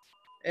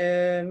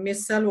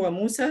 Ms. Salwa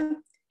Musa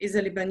is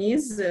a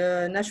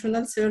Lebanese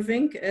national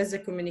serving as a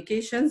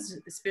communications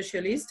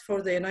specialist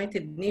for the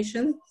United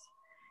Nations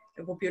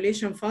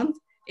Population Fund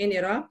in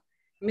Iraq.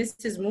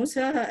 Mrs.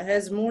 Musa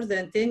has more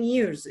than 10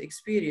 years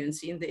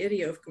experience in the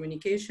area of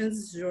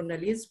communications,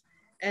 journalism,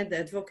 and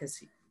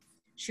advocacy.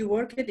 She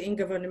worked in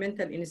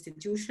governmental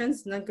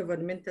institutions,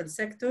 non-governmental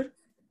sector.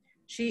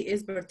 She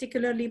is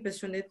particularly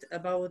passionate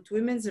about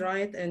women's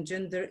rights and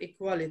gender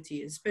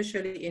equality,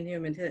 especially in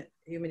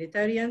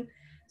humanitarian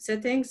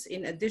settings.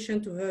 In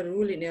addition to her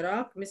role in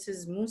Iraq,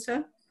 Mrs.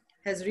 Musa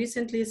has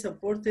recently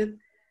supported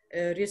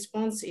a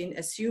response in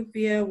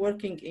Ethiopia,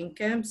 working in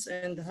camps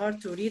and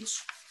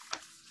hard-to-reach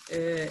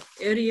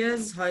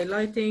areas,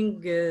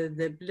 highlighting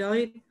the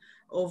plight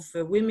of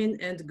women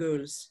and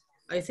girls.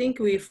 I think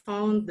we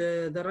found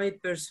the right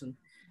person.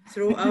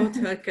 Throughout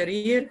her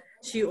career,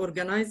 she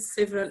organized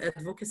several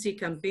advocacy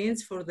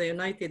campaigns for the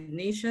United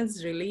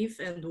Nations Relief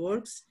and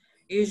Works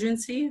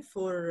Agency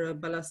for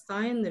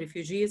Palestine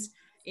refugees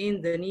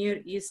in the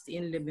Near East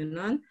in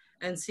Lebanon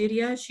and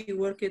Syria. She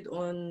worked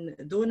on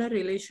donor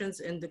relations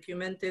and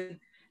documented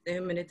the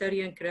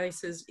humanitarian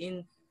crisis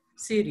in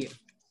Syria.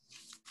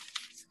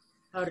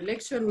 Our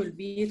lecture will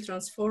be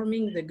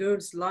Transforming the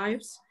Girls'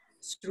 Lives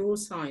Through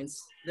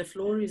Science. The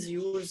floor is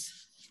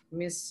yours,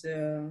 Ms.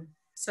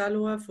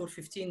 Salwa, for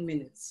 15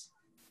 minutes.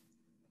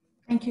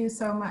 Thank you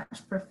so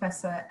much,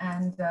 Professor.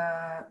 And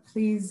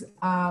please,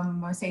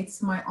 I say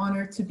it's my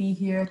honor to be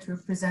here to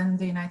represent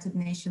the United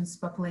Nations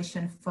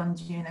Population Fund,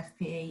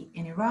 UNFPA,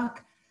 in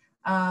Iraq.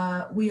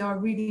 We are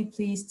really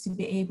pleased to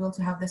be able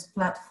to have this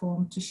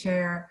platform to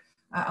share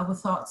our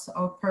thoughts,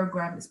 our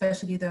program,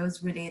 especially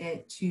those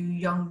related to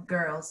young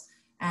girls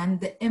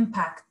and the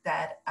impact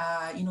that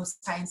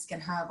science can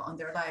have on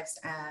their lives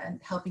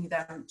and helping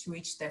them to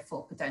reach their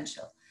full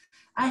potential.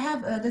 I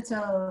have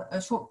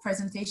a short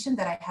presentation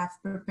that I have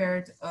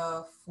prepared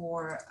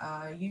for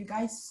you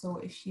guys. So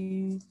if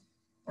you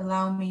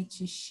allow me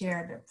to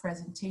share the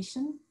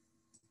presentation.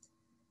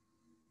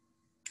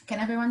 Can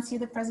everyone see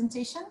the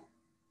presentation?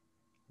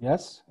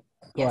 Yes,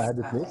 go ahead,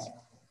 please.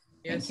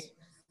 Yes. Thank you.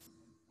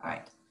 All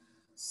right.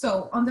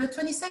 So on the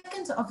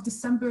 22nd of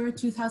December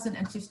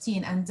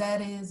 2015, and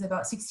that is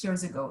about 6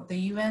 years ago, the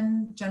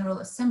UN General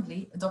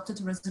Assembly adopted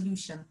a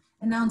resolution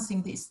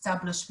announcing the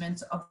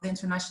establishment of the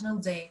International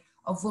Day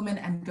of Women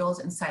and Girls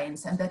in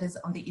Science, and that is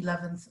on the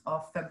 11th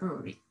of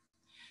February.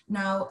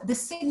 Now,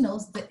 this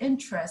signals the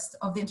interest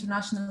of the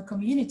international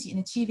community in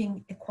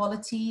achieving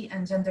equality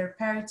and gender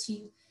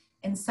parity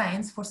in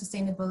science for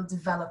sustainable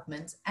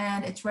development,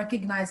 and it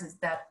recognizes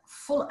that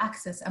full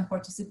access and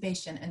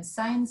participation in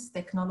science,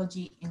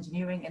 technology,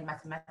 engineering, and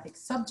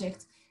mathematics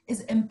subjects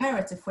is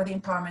imperative for the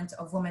empowerment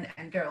of women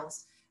and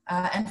girls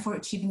and for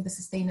achieving the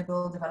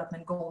Sustainable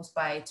Development Goals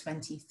by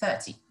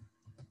 2030.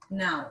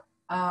 Now,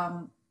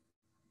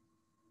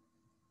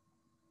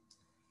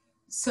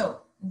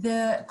 so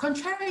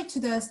contrary to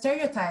the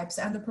stereotypes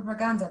and the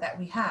propaganda that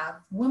we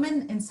have,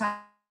 women in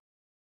science,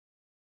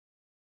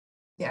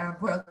 the Arab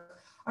world,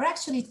 are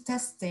actually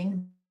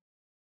testing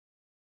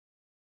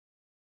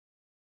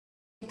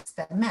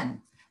than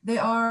men. They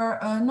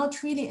are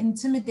not really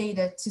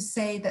intimidated to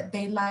say that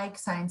they like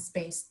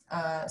science-based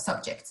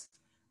subjects.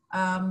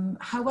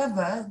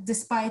 However,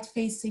 despite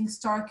facing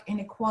stark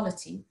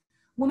inequality,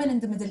 women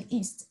in the Middle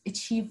East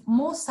achieve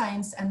more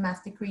science and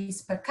math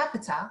degrees per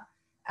capita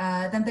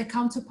than their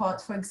counterpart,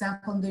 for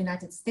example, in the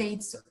United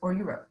States or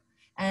Europe.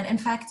 And in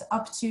fact,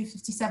 up to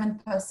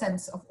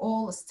 57% of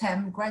all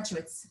STEM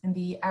graduates in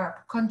the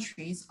Arab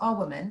countries are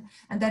women,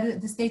 and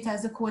that this data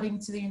is according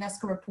to the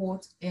UNESCO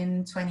report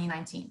in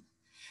 2019.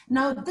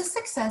 Now, this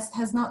success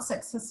has not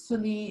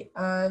successfully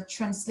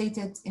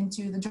translated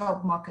into the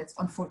job market,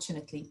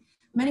 unfortunately.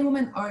 Many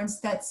women are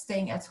instead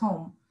staying at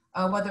home,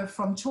 whether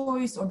from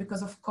choice or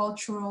because of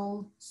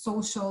cultural,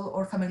 social,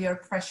 or familiar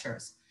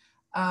pressures.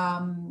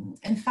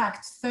 In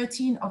fact,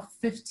 13 of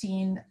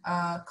 15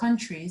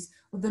 countries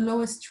with the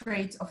lowest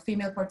rate of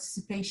female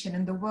participation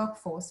in the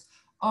workforce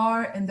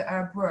are in the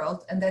Arab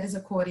world, and that is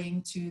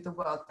according to the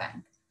World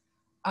Bank.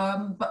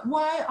 But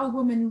why are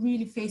women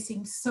really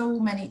facing so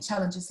many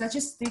challenges? Let's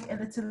just dig a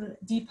little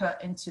deeper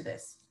into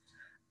this.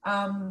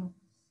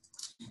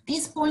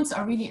 These points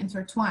are really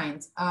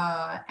intertwined,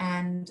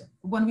 and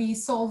when we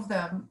solve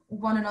them,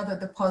 one another,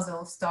 the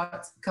puzzle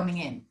starts coming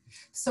in.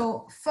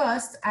 So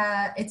first,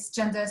 it's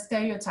gender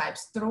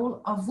stereotypes. The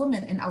role of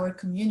women in our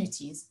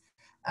communities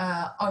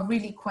are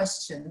really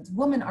questioned.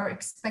 Women are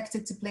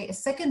expected to play a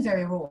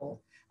secondary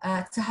role,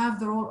 to have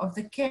the role of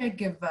the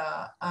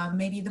caregiver,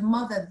 maybe the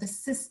mother, the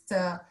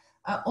sister,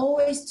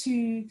 always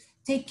to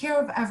take care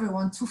of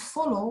everyone, to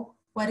follow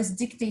what is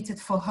dictated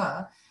for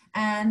her.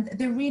 And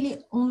they're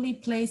really only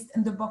placed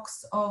in the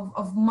box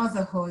of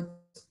motherhood,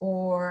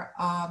 or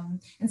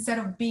instead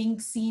of being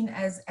seen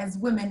as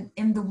women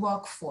in the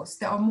workforce,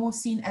 they are more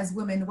seen as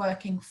women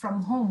working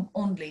from home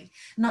only,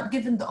 not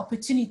given the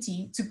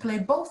opportunity to play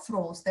both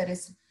roles, that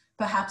is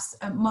perhaps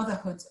a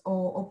motherhood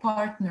or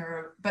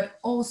partner, but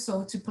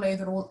also to play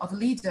the role of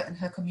leader in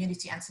her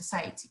community and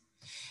society.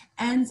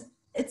 And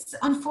it's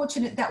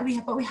unfortunate that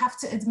but we have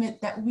to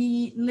admit that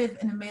we live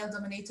in a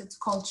male-dominated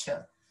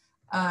culture.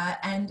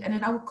 And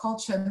in our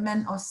culture,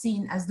 men are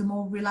seen as the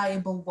more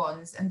reliable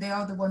ones, and they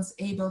are the ones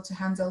able to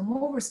handle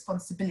more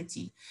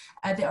responsibility.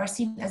 They are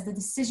seen as the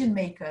decision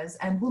makers,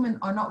 and women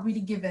are not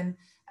really given,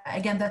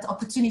 again, that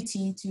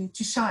opportunity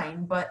to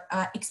shine. But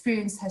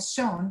experience has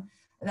shown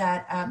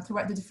that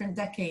throughout the different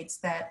decades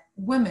that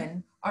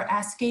women are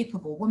as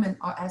capable, women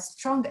are as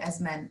strong as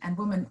men, and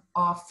women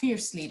are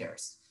fierce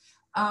leaders.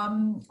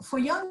 For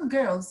young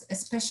girls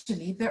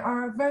especially, there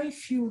are very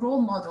few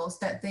role models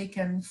that they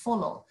can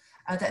follow,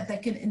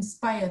 that can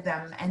inspire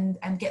them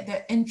and get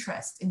their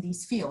interest in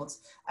these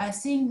fields.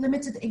 Seeing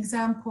limited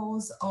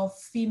examples of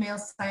female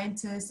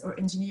scientists or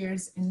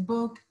engineers in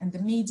book, in the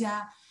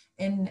media,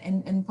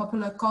 in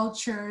popular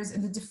cultures,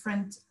 in the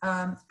different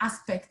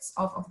aspects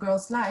of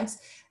girls' lives,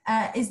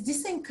 is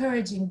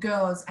disencouraging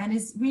girls and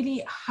is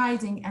really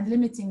hiding and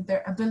limiting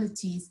their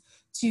abilities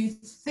to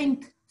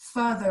think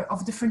further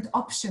of different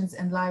options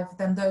in life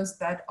than those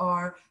that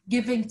are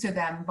given to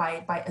them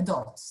by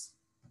adults.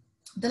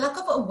 The lack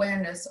of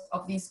awareness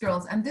of these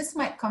girls, and this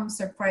might come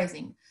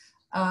surprising,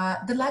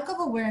 the lack of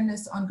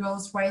awareness on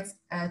girls' rights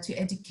to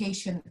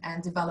education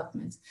and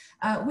development.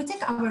 We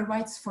take our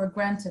rights for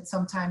granted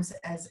sometimes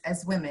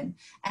as women,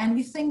 and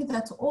we think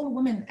that all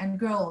women and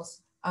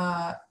girls,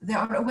 they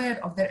are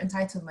aware of their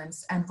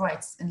entitlements and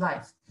rights in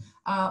life,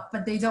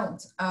 but they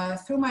don't.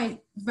 Through my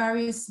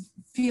various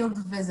field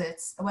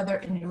visits, whether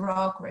in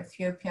Iraq or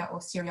Ethiopia or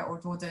Syria or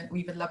Jordan or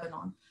even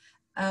Lebanon,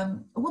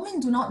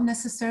 women do not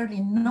necessarily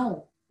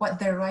know what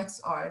their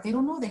rights are. They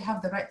don't know they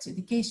have the right to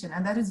education,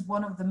 and that is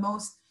one of the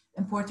most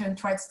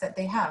important rights that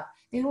they have.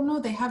 They don't know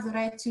they have the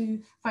right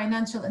to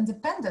financial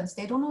independence.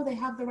 They don't know they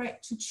have the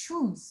right to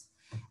choose.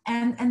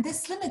 And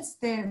this limits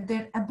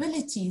their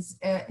abilities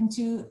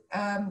into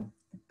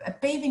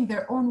paving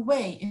their own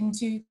way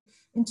into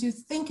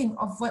thinking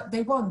of what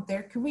they want,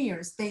 their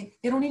careers. They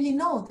don't really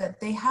know that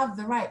they have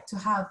the right to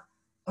have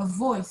a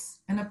voice,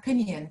 an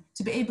opinion,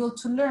 to be able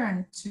to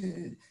learn,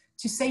 to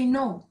say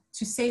no,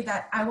 to say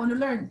that I want to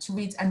learn to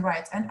read and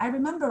write. And I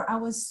remember I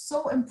was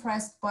so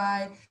impressed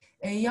by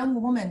a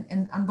young woman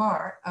in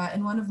Anbar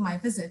in one of my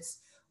visits,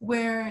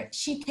 where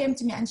she came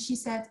to me and she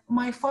said,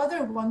 my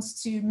father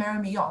wants to marry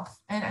me off.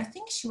 And I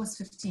think she was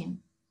 15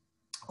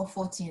 or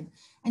 14.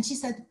 And she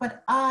said,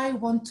 but I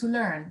want to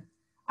learn.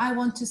 I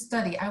want to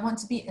study. I want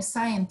to be a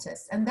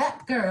scientist. And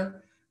that girl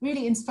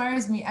really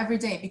inspires me every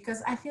day,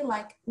 because I feel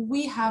like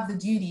we have the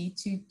duty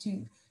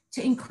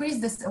to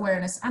increase this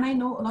awareness. And I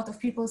know a lot of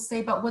people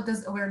say, but what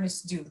does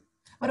awareness do?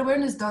 But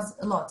awareness does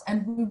a lot.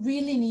 And we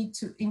really need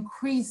to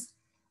increase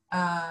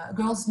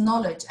girls'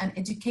 knowledge and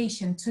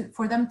education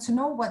for them to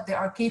know what they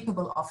are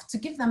capable of, to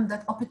give them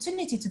that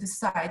opportunity to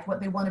decide what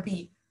they want to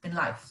be in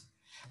life.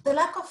 The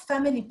lack of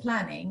family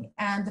planning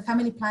and the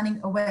family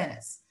planning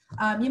awareness.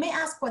 You may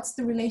ask, what's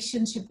the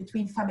relationship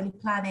between family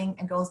planning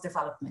and girls'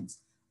 development?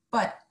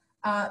 But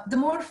the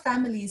more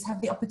families have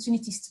the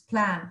opportunities to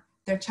plan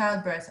their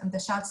childbirth and the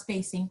child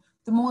spacing,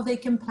 the more they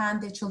can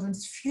plan their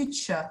children's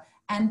future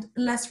and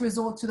less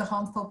resort to the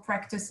harmful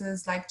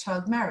practices like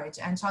child marriage.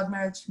 And child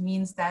marriage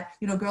means that,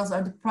 you know, girls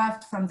are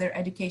deprived from their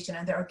education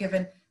and they are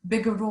given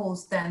bigger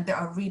roles than they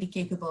are really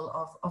capable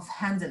of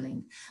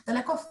handling. The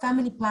lack of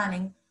family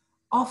planning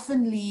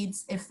often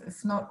leads, if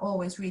not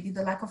always really,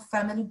 the lack of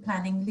family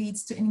planning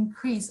leads to an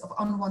increase of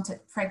unwanted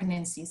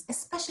pregnancies,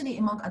 especially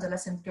among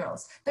adolescent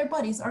girls. Their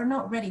bodies are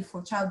not ready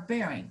for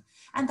childbearing,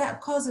 and that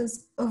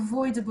causes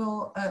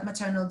avoidable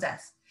maternal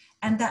death.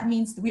 And that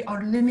means that we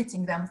are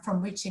limiting them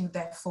from reaching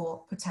their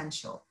full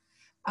potential.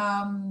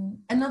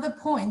 Another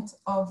point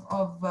of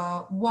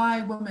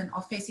why women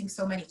are facing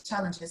so many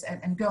challenges,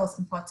 and girls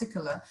in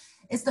particular,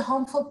 is the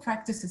harmful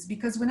practices,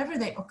 because whenever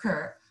they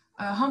occur,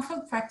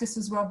 harmful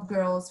practices rob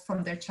girls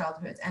from their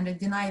childhood and they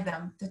deny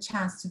them the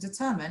chance to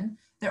determine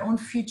their own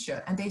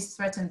future, and they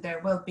threaten their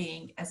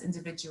well-being as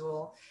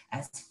individuals,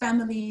 as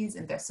families,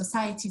 and their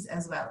societies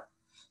as well.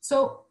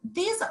 So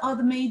these are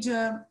the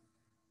major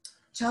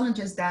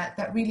challenges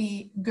that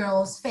really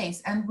girls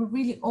face, and we're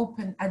really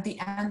open at the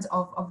end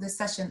of this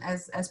session,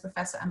 as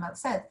Professor Amal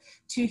said,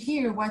 to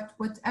hear what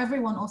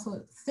everyone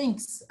also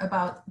thinks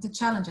about the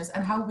challenges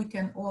and how we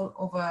can all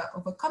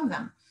overcome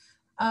them.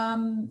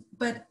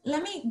 But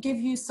let me give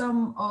you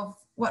some of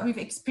what we've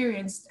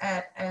experienced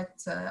at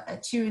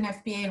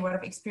UNFPA and what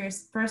I've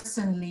experienced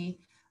personally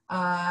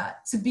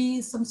to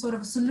be some sort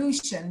of a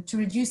solution to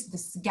reduce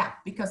this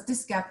gap, because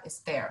this gap is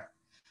there.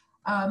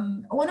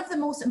 One of the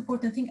most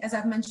important things, as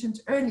I've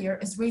mentioned earlier,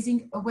 is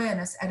raising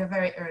awareness at a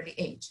very early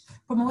age,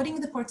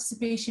 promoting the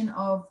participation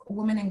of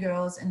women and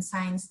girls in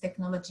science,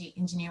 technology,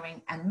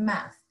 engineering, and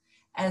math,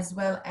 as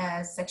well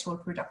as sexual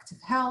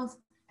reproductive health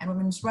and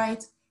women's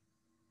rights,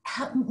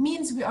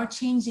 means we are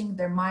changing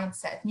their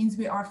mindset, means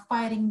we are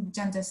fighting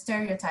gender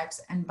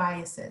stereotypes and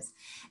biases.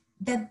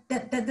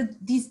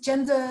 These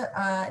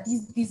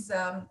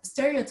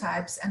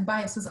stereotypes and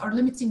biases are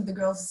limiting the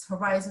girls'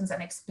 horizons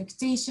and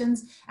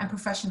expectations and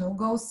professional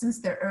goals since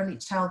their early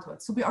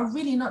childhood. So we are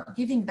really not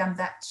giving them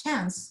that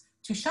chance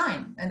to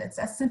shine, and it's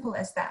as simple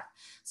as that.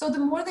 So the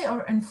more they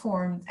are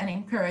informed and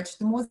encouraged,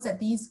 the more that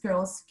these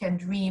girls can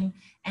dream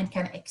and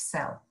can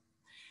excel.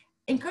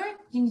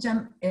 Encouraging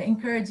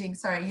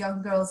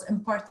young girls in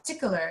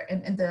particular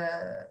in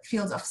the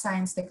fields of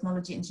science,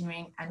 technology,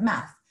 engineering, and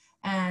math.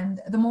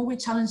 And the more we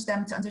challenge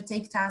them to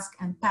undertake tasks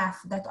and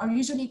paths that are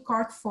usually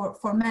carved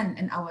for men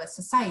in our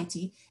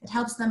society, it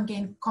helps them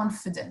gain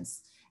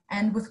confidence.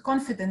 And with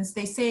confidence,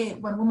 they say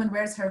when a woman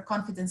wears her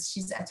confidence,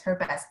 she's at her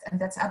best. And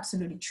that's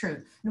absolutely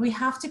true. And we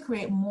have to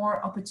create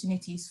more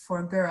opportunities for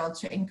a girl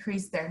to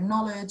increase their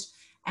knowledge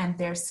and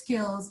their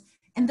skills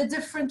in the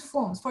different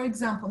forms. For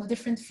example, the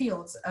different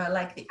fields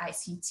like the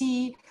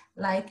ICT,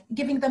 like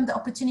giving them the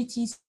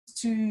opportunities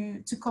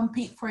to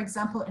compete, for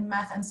example, in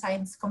math and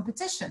science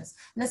competitions.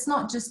 Let's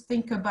not just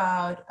think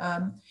about,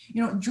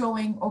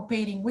 drawing or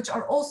painting, which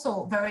are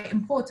also very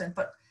important,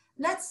 but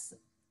let's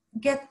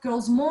get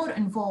girls more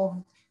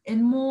involved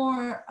in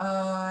more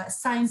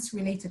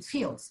science-related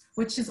fields,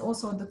 which is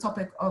also the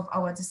topic of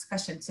our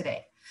discussion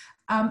today.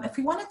 If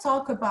we want to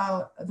talk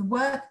about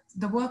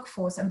the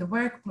workforce and the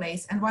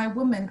workplace and why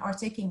women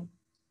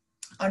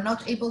are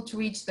not able to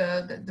reach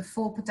the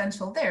full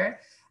potential there,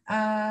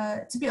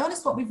 to be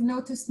honest, what we've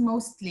noticed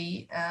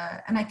mostly,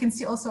 and I can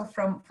see also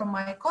from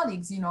my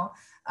colleagues,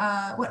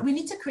 what we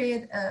need to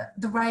create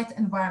the right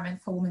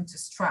environment for women to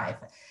strive.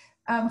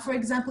 For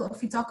example,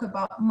 if we talk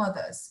about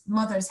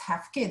mothers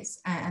have kids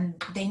and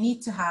they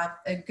need to have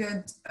a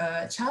good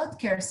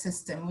childcare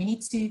system. We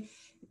need to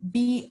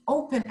be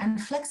open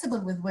and flexible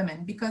with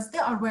women because they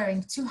are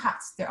wearing two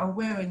hats. They are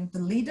wearing the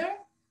leader,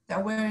 they're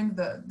wearing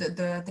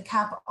the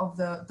cap of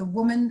the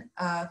woman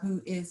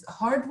who is a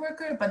hard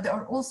worker, but they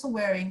are also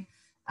wearing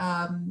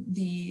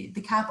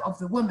the cap of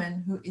the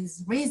woman who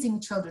is raising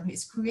children, who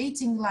is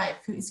creating life,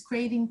 who is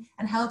creating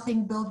and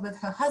helping build with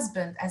her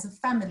husband as a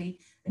family,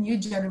 a new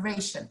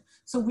generation.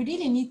 So we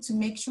really need to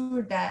make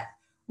sure that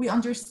we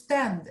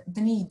understand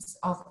the needs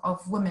of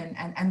women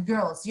and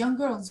girls, young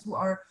girls who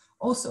are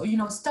also, you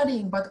know,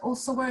 studying, but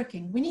also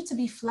working. We need to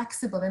be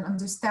flexible in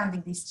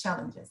understanding these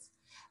challenges.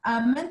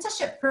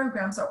 Mentorship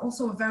programs are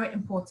also very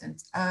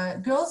important.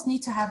 Girls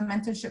need to have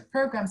mentorship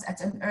programs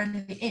at an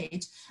early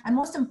age, and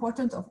most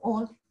important of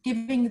all,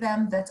 giving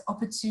them that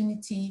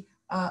opportunity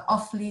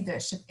of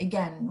leadership,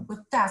 again,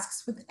 with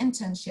tasks, with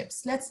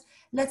internships.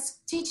 Let's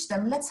teach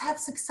them, let's have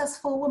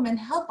successful women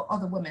help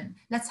other women.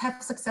 Let's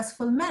have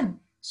successful men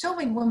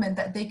showing women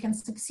that they can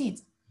succeed.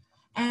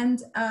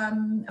 And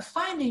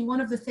finally, one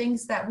of the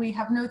things that we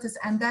have noticed,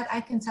 and that I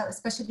can tell,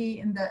 especially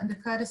in the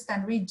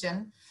Kurdistan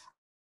region,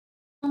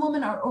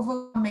 women are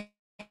overcoming,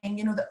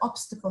 you know, the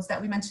obstacles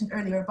that we mentioned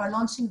earlier by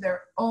launching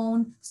their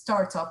own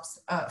startups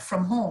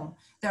from home.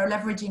 They're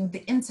leveraging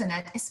the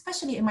internet,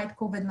 especially amid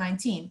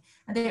COVID-19,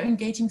 and they're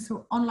engaging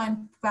through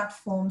online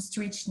platforms to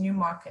reach new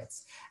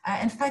markets.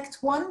 In fact,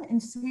 1 in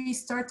 3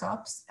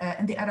 startups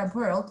in the Arab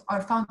world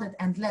are founded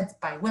and led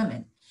by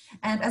women.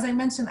 And as I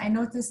mentioned, I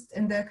noticed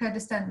in the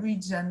Kurdistan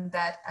region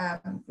that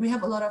we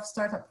have a lot of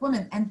startup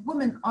women, and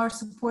women are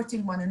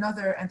supporting one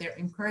another, and they're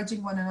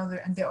encouraging one another,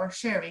 and they are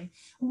sharing.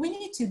 We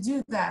need to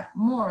do that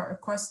more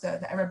across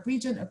the Arab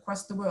region,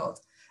 across the world,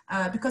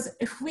 because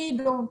if we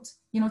don't,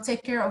 you know,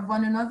 take care of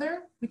one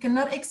another, we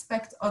cannot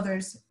expect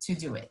others to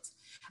do it.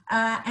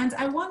 And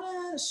I want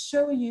to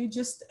show you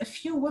just a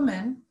few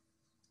women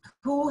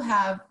who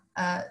have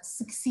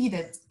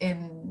succeeded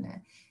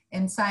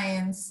in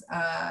science,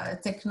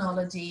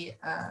 technology,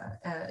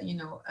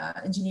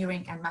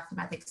 engineering and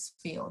mathematics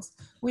fields.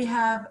 We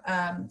have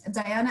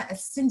Diana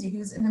Al-Sindi,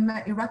 who's an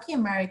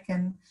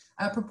Iraqi-American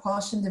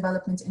propulsion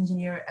development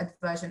engineer at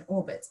Virgin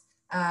Orbit.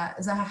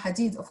 Zaha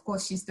Hadid, of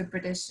course, she's the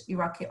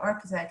British-Iraqi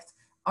architect,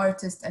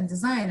 artist and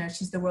designer.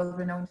 She's the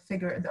world-renowned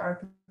figure in the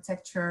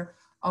architecture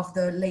of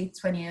the late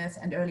 20th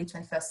and early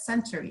 21st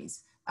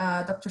centuries.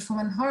 Dr.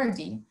 Shuman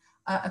Hardy,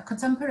 a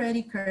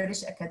contemporary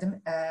Kurdish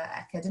academician,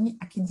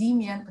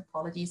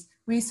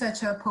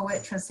 researcher,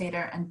 poet,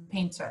 translator, and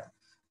painter.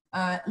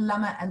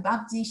 Lama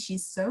Al-Babdi,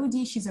 she's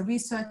Saudi. She's a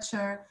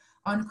researcher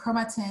on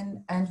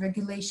chromatin and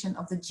regulation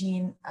of the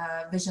gene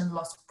vision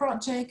loss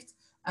project.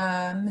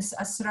 Ms.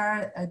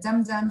 Asrar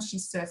Damdam,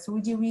 she's a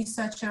Saudi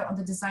researcher on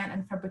the design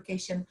and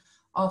fabrication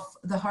of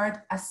the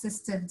heart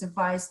assistive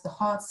device, the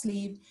heart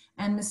sleeve.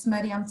 And Ms.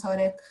 Mariam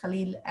Tariq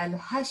Khalil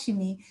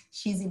Al-Hashimi,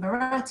 she's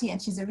Emirati, and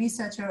she's a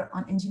researcher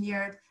on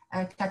engineered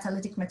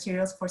catalytic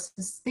materials for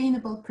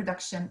sustainable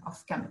production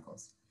of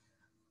chemicals.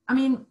 I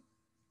mean,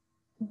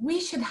 we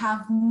should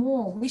have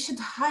more, we should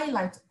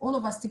highlight, all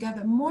of us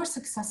together, more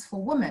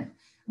successful women.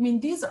 I mean,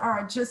 these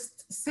are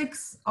just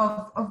 6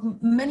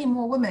 of many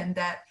more women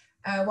that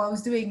while I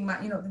was doing my,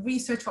 the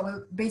research, while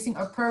we're basing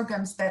our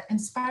programs, that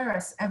inspire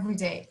us every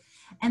day.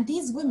 And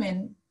these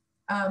women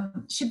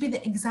should be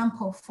the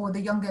example for the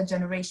younger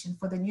generation,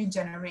 for the new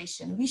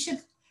generation. We should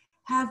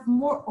have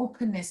more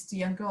openness to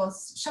young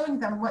girls, showing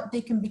them what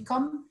they can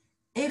become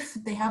if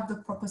they have the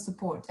proper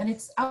support. And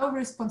it's our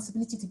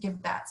responsibility to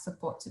give that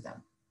support to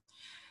them.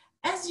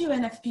 As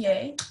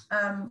UNFPA,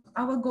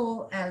 our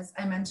goal, as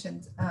I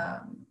mentioned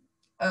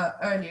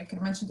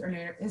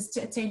earlier, is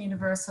to attain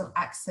universal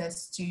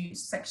access to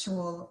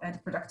sexual and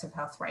reproductive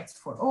health rights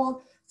for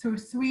all through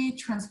 3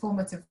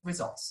 transformative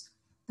results.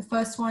 The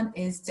first one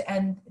is to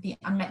end the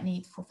unmet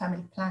need for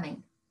family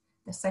planning.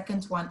 The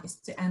second one is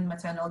to end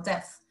maternal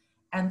death.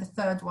 And the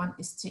third one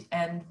is to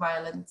end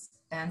violence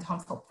and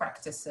harmful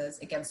practices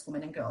against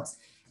women and girls.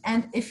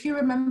 And if you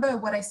remember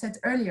what I said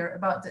earlier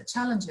about the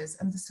challenges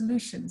and the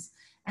solutions,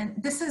 and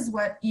this is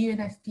what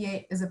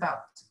UNFPA is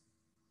about.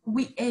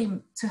 We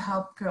aim to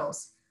help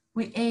girls.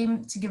 We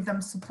aim to give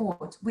them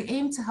support. We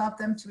aim to help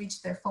them to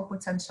reach their full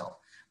potential.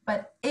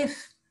 But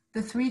if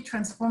the 3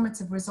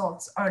 transformative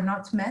results are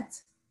not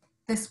met,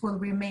 this will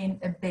remain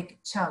a big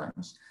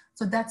challenge.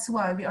 So that's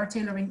why we are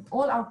tailoring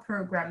all our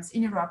programs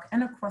in Iraq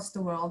and across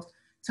the world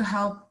to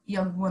help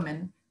young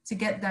women, to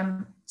get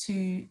them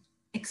to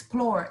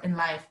explore in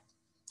life.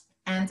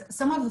 And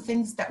some of the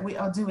things that we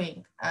are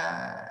doing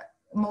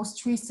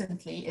most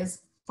recently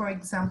is, for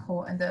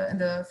example, in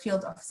the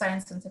field of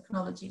science and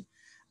technology.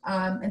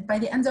 And by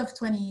the end of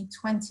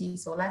 2020,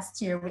 so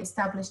last year, we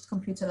established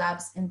computer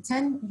labs in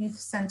 10 youth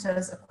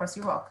centers across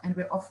Iraq, and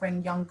we're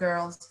offering young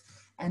girls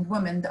and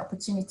women the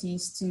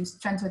opportunities to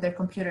strengthen their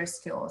computer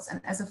skills. And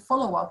as a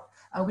follow-up,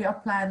 we are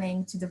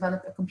planning to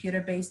develop a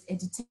computer-based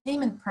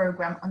edutainment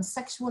program on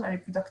sexual and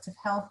reproductive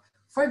health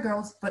for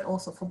girls, but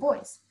also for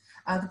boys.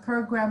 The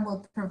program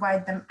will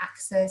provide them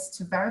access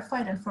to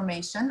verified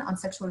information on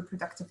sexual and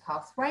reproductive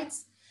health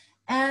rights,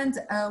 and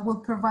will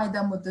provide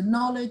them with the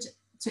knowledge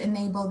to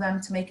enable them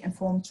to make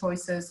informed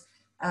choices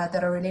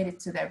that are related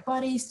to their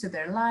bodies, to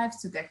their lives,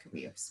 to their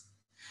careers.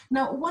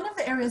 Now, one of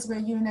the areas where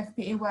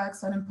UNFPA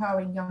works on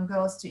empowering young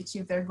girls to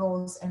achieve their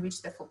goals and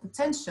reach their full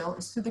potential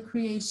is through the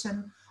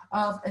creation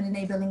of an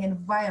enabling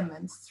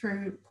environment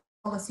through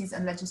policies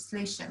and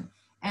legislation.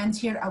 And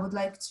here I would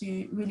like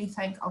to really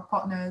thank our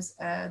partners,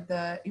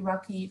 the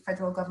Iraqi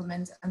federal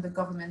government and the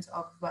government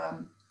of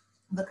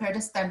the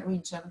Kurdistan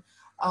region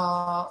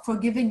for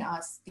giving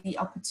us the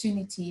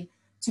opportunity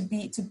to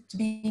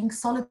being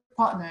solid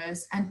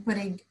partners and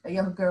putting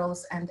young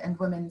girls and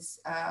women's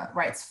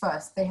rights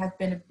first. They have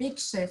been a big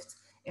shift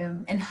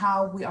in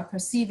how we are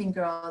perceiving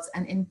girls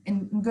and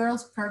in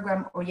girls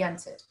program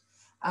oriented.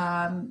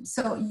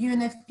 So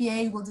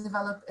UNFPA will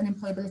develop an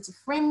employability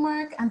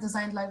framework and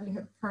design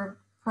livelihood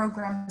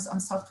programs on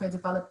software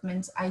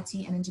development, IT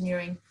and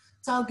engineering,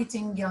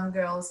 targeting young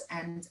girls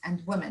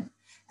and women.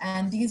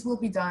 And these will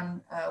be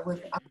done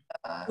with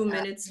 2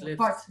 minutes left.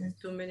 Partners.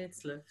 2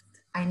 minutes left.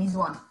 I need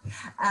one.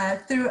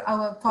 Through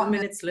our partners. 2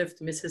 minutes left,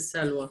 Mrs.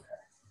 Salwa.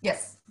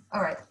 Yes,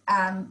 all right.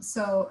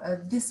 So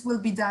this will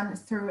be done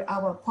through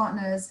our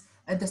partners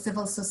at the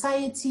civil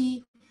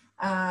society,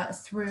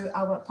 through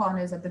our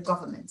partners at the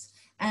government.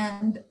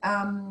 And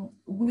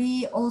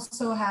we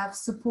also have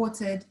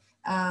supported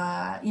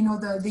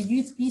the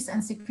Youth Peace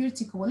and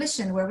Security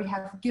Coalition, where we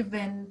have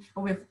given,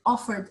 or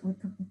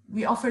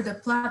we offered a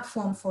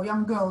platform for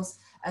young girls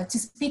to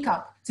speak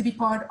up, to be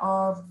part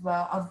of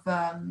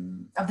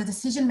the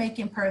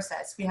decision-making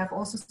process. We have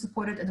also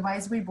supported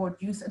advisory board,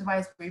 youth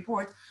advisory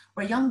board,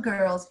 where young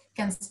girls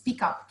can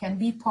speak up, can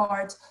be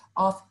part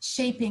of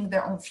shaping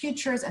their own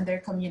futures and their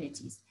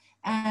communities.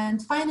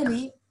 And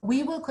finally,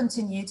 we will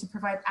continue to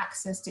provide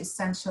access to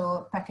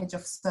essential package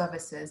of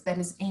services that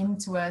is aimed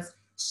towards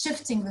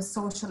shifting the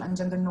social and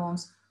gender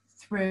norms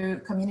through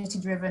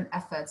community-driven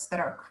efforts that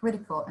are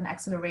critical in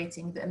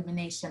accelerating the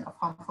elimination of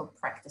harmful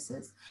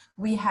practices.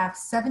 We have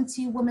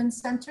 70 women's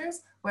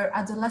centers where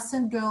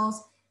adolescent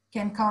girls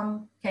can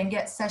come, can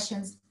get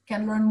sessions,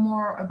 can learn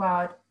more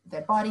about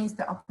their bodies,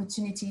 their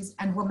opportunities,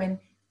 and women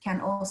can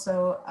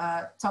also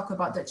talk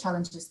about the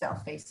challenges they are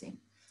facing.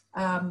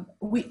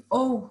 We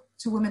owe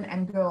to women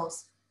and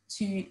girls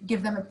to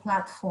give them a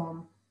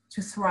platform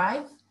to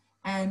thrive,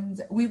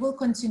 and we will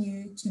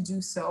continue to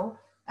do so.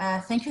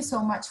 Thank you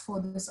so much for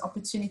this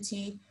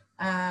opportunity.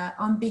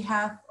 On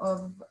behalf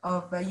of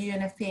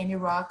UNFPA in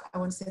Iraq, I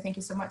want to say thank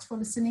you so much for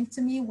listening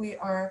to me. We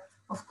are,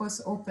 of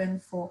course, open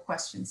for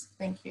questions.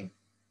 Thank you.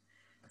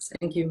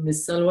 Thank you,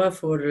 Ms. Salwa,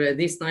 for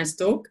this nice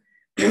talk.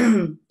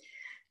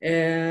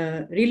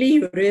 Really,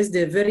 you raised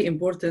very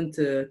important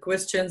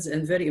questions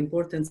and very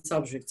important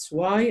subjects.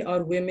 Why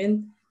are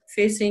women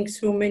facing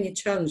so many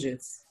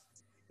challenges?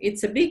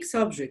 It's a big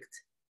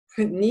subject.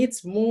 It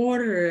needs more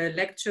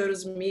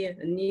lectures,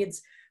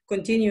 needs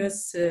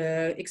continuous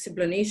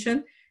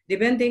explanation,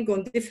 depending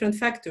on different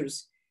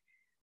factors.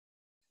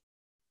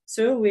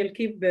 So we'll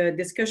keep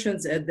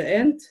discussions at the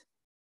end.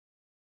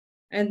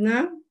 And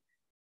now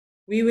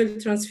we will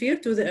transfer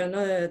to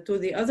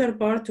the other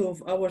part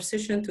of our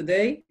session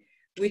today,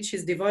 which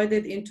is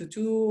divided into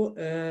two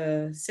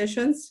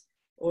sessions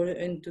or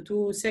into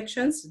two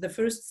sections. The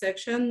first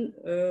section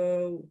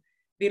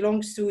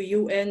belongs to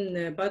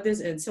UN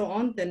bodies and so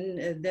on.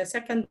 Then the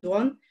second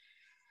one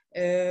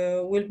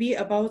will be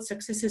about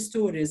success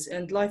stories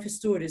and life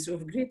stories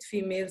of great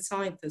female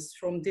scientists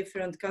from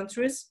different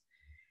countries,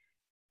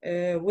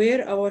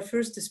 where our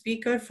first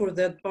speaker for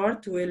that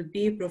part will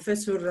be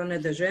Professor Rana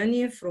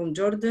Dajani from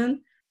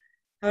Jordan.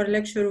 Her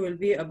lecture will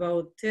be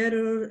about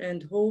terror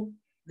and hope,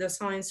 the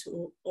science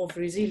of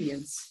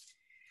resilience.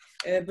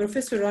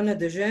 Professor Rana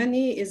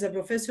Dajani is a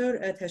professor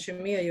at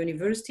Hashemia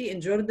University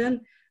in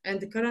Jordan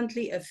and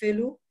currently a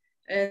fellow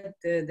at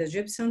the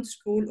Gibson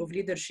School of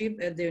Leadership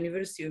at the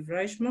University of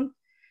Richmond.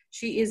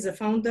 She is the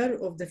founder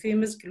of the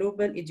famous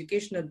global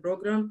educational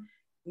program,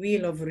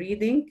 Wheel of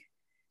Reading.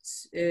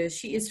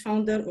 She is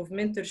founder of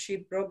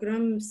mentorship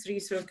program, 3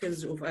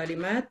 Circles of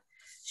Alimat.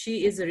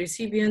 She is a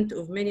recipient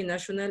of many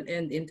national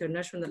and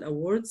international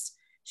awards.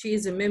 She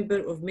is a member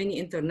of many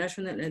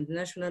international and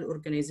national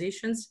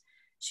organizations.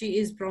 She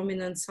is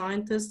prominent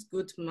scientist,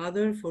 good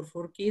mother for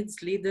 4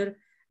 kids, leader,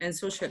 and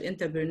social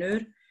entrepreneur.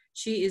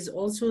 She is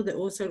also the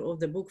author of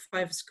the book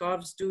 5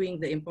 Scarves, Doing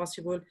the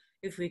Impossible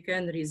If We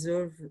Can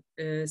Reserve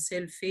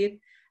Self-Faith.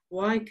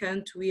 Why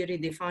can't we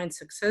redefine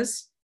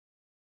success?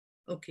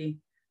 Okay,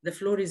 the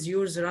floor is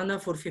yours, Rana,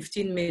 for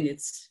 15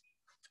 minutes.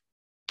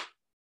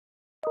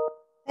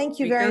 Thank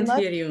you very much. We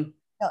can't hear you.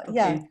 Okay.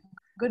 Yeah.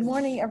 Good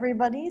morning,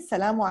 everybody.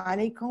 Assalamu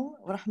alaikum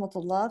wa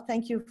rahmatullah.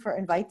 Thank you for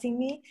inviting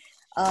me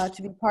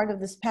to be part of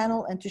this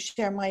panel and to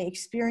share my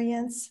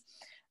experience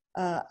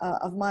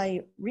of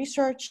my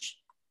research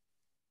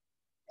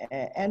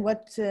and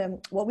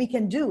what we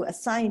can do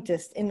as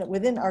scientists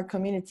within our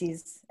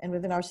communities and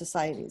within our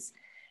societies.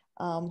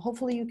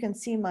 Hopefully you can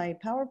see my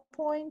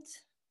PowerPoint,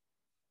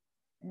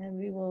 and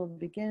we will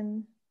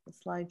begin the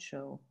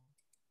slideshow.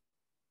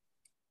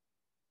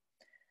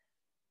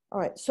 All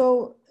right,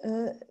 so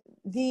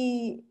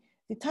the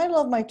title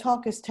of my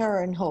talk is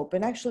Terror and Hope,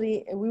 and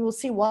actually we will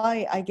see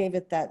why I gave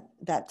it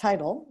that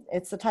title.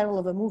 It's the title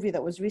of a movie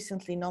that was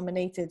recently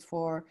nominated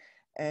for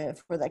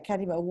the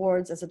Academy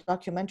Awards as a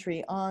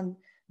documentary on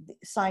the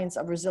science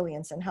of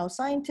resilience and how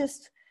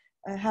scientists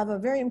have a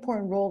very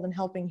important role in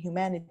helping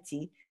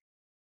humanity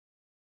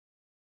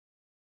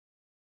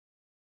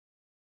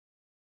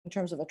in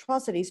terms of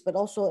atrocities, but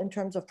also in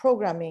terms of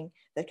programming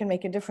that can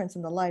make a difference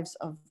in the lives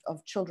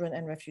of children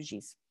and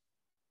refugees.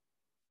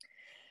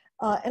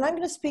 And I'm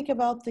going to speak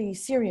about the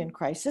Syrian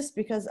crisis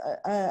because,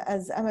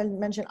 as Amal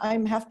mentioned,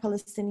 I'm half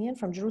Palestinian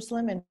from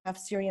Jerusalem and half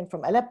Syrian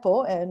from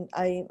Aleppo, and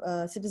I'm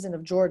a citizen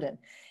of Jordan.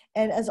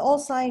 And as all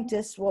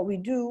scientists, what we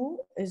do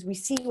is we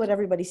see what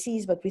everybody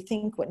sees, but we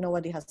think what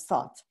nobody has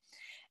thought.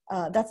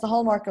 That's the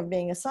hallmark of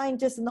being a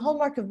scientist and the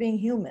hallmark of being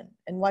human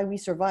and why we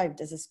survived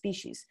as a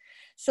species.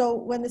 So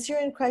when the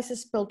Syrian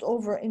crisis spilled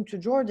over into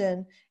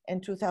Jordan in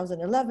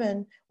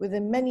 2011,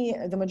 within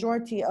the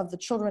majority of the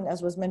children,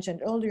 as was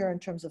mentioned earlier in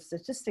terms of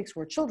statistics,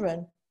 were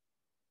children,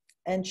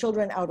 and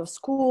children out of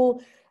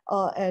school,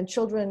 and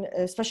children,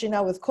 especially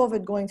now with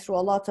COVID, going through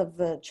a lot of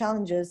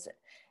challenges,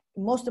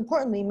 most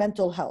importantly,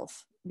 mental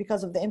health,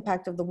 because of the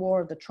impact of the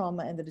war, the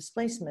trauma, and the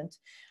displacement.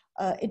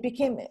 It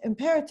became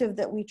imperative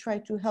that we try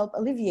to help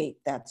alleviate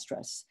that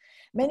stress.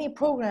 Many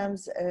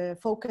programs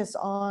focus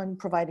on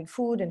providing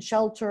food and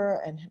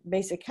shelter and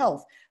basic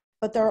health,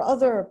 but there are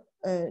other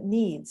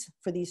needs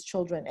for these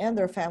children and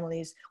their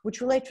families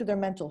which relate to their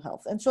mental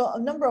health. And so a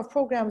number of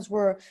programs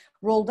were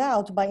rolled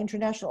out by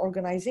international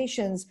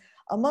organizations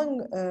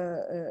among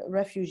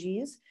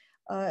refugees.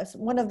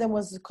 One of them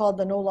was called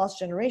the No Lost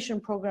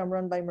Generation program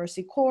run by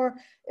Mercy Corps.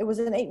 It was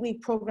an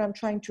 8-week program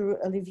trying to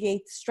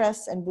alleviate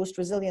stress and boost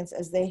resilience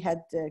as they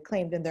had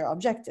claimed in their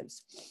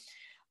objectives.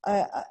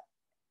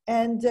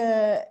 And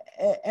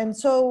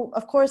so,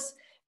 of course,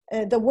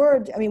 the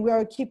word, I mean,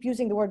 keep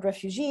using the word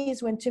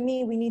refugees when to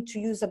me, we need to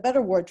use a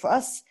better word for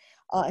us,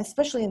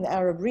 especially in the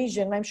Arab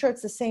region. I'm sure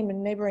it's the same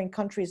in neighboring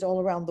countries all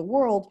around the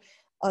world.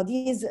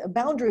 These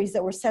boundaries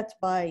that were set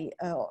by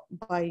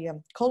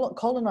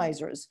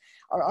colonizers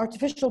are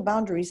artificial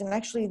boundaries, and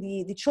actually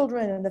the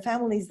children and the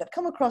families that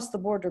come across the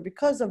border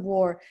because of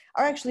war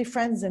are actually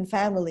friends and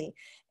family.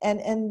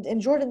 And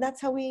in Jordan, that's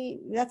how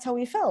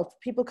we felt.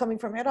 People coming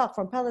from Iraq,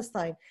 from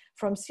Palestine,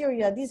 from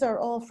Syria, these are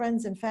all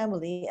friends and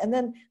family. And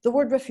then the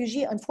word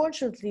refugee,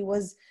 unfortunately,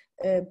 was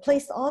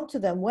placed onto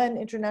them when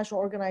international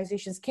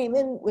organizations came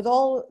in with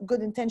all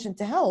good intention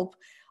to help,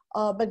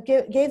 but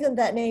gave them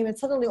that name, and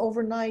suddenly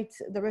overnight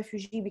the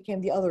refugee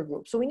became the other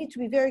group. So we need to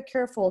be very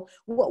careful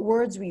what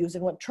words we use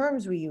and what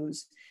terms we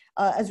use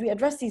as we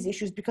address these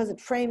issues, because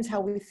it frames how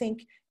we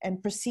think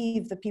and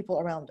perceive the people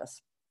around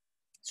us.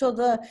 So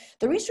the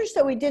research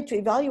that we did to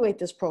evaluate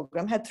this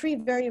program had 3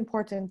 very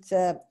important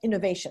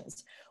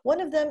innovations.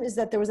 One of them is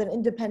that there was an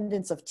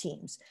independence of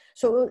teams.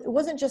 So it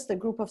wasn't just a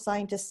group of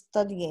scientists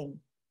studying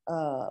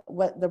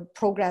what the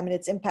program and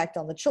its impact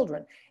on the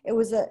children. It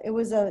was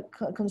a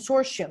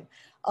consortium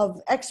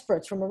of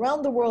experts from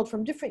around the world,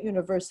 from different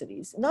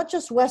universities, not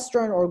just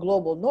Western or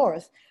Global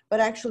North, but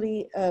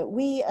actually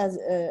we as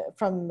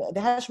from the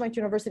Hashemite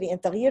University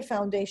and Tahrir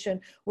Foundation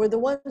were the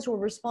ones who were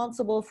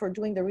responsible for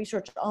doing the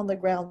research on the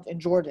ground in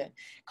Jordan,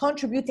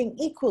 contributing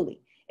equally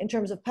in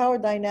terms of power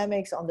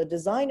dynamics on the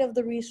design of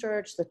the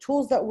research, the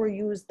tools that were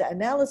used, the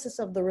analysis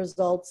of the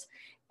results,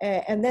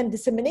 and then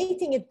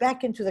disseminating it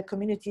back into the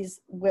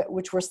communities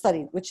which were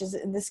studied, which is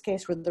in this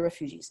case were the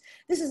refugees.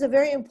 This is a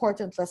very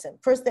important lesson.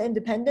 First, the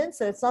independence,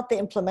 so it's not the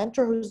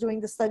implementer who's doing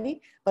the study,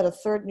 but a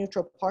third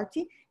neutral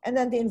party, and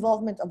then the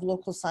involvement of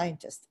local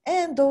scientists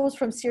and those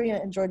from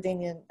Syrian and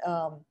Jordanian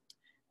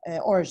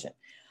origin.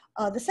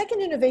 The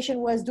second innovation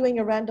was doing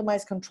a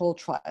randomized control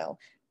trial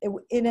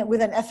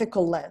with an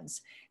ethical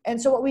lens.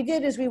 And so what we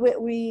did is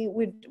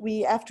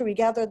we after we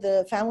gathered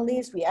the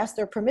families, we asked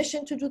their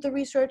permission to do the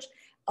research.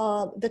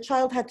 The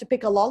child had to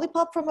pick a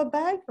lollipop from a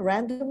bag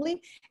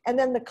randomly, and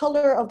then the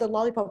color of the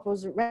lollipop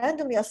was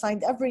randomly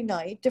assigned every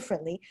night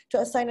differently to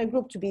assign a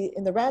group to be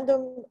in the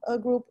random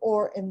group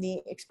or in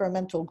the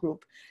experimental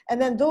group. And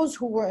then those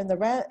who were in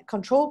the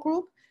control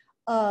group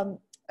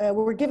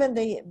were given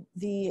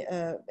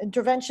the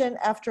intervention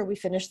after we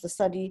finished the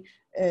study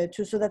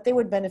so that they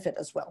would benefit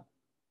as well.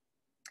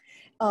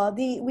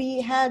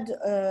 We had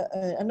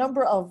a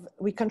number of,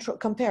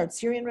 compared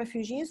Syrian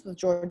refugees with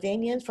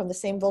Jordanians from the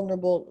same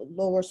vulnerable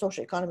lower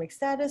socioeconomic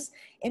status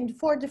in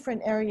 4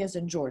 different areas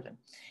in Jordan.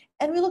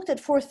 And we looked at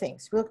 4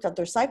 things. We looked at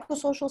their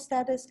psychosocial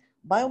status,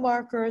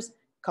 biomarkers,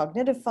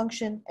 cognitive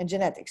function, and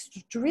genetics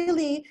to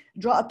really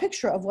draw a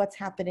picture of what's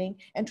happening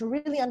and to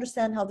really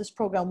understand how this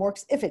program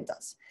works, if it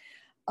does.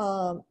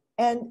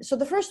 And so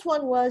the first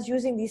one was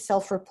using these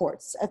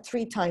self-reports at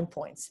 3 time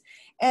points.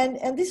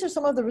 And these are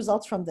some of the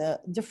results from the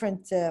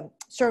different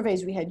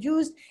surveys we had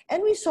used.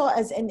 And we saw,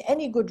 as in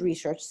any good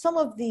research, some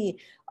of the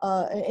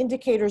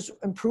indicators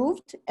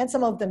improved and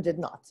some of them did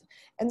not.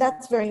 And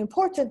that's very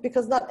important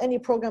because not any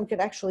program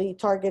could actually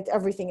target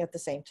everything at the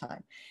same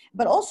time.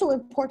 But also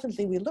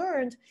importantly, we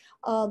learned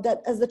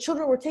that as the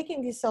children were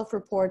taking these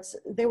self-reports,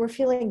 they were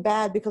feeling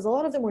bad because a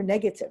lot of them were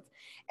negative.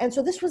 And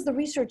so this was the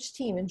research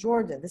team in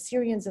Jordan, the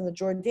Syrians and the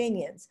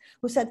Jordanians,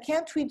 who said,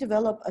 can't we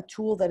develop a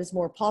tool that is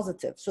more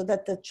positive so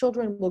that the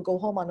children will go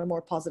home on a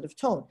more positive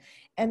tone?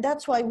 And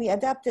that's why we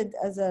adapted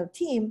as a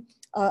team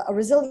a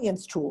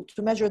resilience tool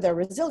to measure their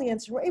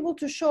resilience. We're able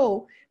to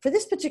show for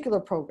this particular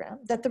program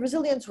that the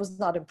resilience was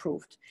not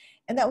improved.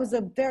 And that was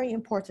a very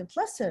important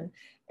lesson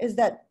is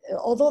that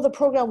although the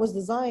program was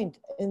designed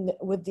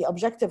with the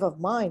objective of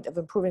mind of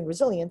improving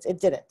resilience,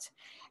 it didn't.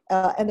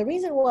 And the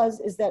reason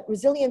is that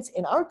resilience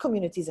in our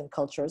communities and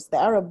cultures, the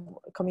Arab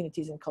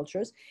communities and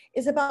cultures,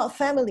 is about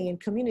family and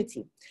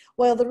community.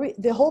 While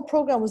the whole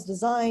program was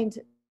designed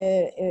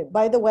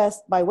by the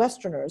West, by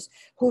Westerners,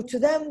 who to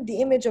them,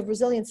 the image of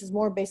resilience is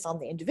more based on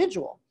the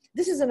individual.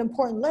 This is an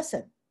important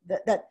lesson,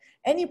 that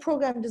any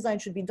program design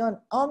should be done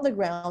on the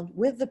ground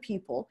with the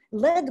people,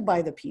 led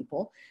by the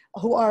people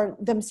who are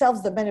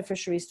themselves the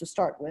beneficiaries to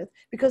start with,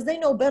 because they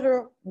know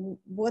better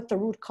what the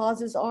root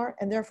causes are,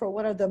 and therefore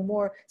what are the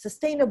more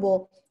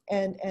sustainable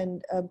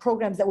and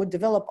programs that would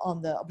develop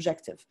on the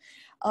objective.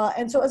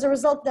 And so as a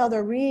result, now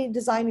they're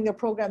redesigning the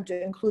program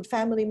to include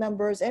family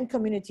members and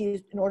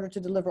communities in order to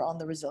deliver on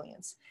the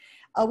resilience.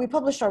 We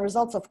published our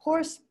results, of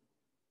course,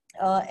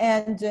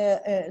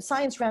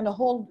 Science ran a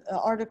whole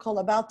article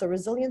about the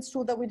resilience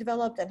tool that we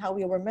developed and how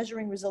we were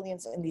measuring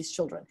resilience in these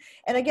children.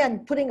 And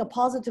again, putting a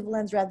positive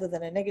lens rather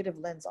than a negative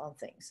lens on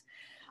things.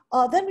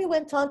 Then we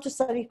went on to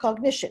study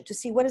cognition, to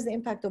see what is the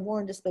impact of war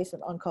and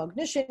displacement on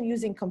cognition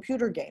using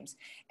computer games.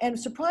 And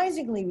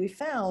surprisingly, we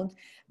found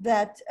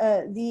that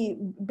the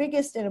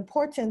biggest and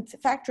important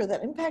factor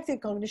that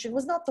impacted cognition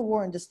was not the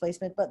war and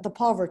displacement, but the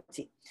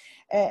poverty.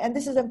 And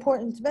this is an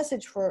important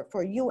message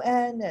for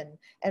UN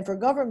and for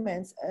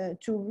governments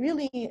to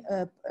really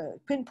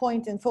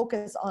pinpoint and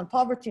focus on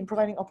poverty and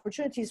providing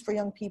opportunities for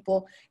young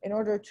people in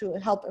order to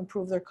help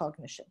improve their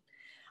cognition.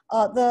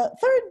 The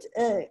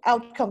third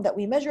outcome that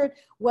we measured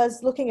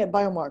was looking at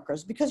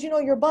biomarkers, because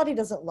your body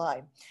doesn't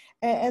lie.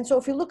 And so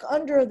if we look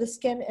under the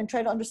skin and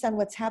try to understand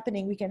what's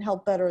happening, we can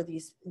help better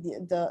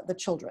the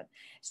children.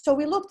 So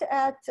we looked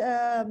at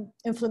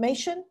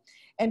inflammation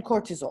and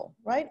cortisol,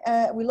 right?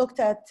 We looked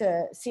at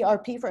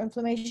CRP for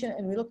inflammation,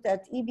 and we looked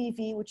at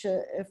EBV, which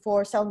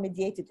for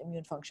cell-mediated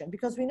immune function,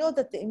 because we know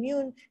that the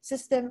immune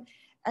system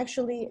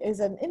actually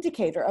is an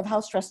indicator of how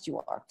stressed you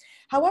are.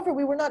 However,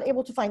 we were not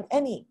able to find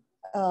any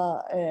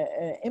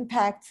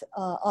impact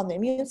on the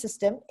immune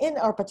system in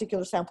our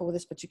particular sample with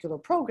this particular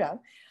program.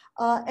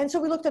 And so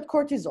we looked at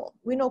cortisol.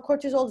 We know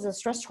cortisol is a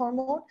stress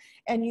hormone,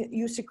 and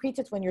you secrete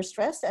it when you're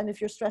stressed. And if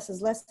your stress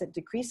is less, it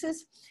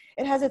decreases.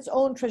 It has its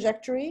own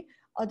trajectory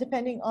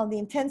depending on the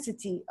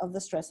intensity of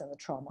the stress and the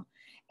trauma.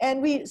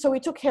 And so we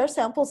took hair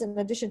samples in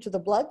addition to the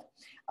blood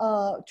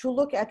to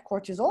look at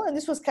cortisol. And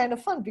this was kind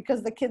of fun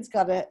because the kids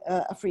got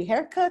a free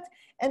haircut.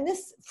 And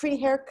this free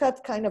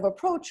haircut kind of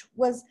approach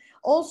was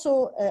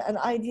also an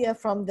idea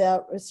from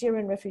the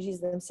Syrian refugees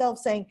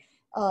themselves, saying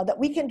that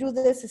we can do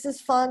this is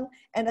fun.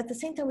 And at the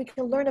same time, we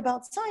can learn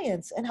about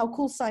science and how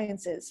cool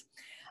science is.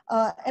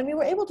 And we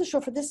were able to show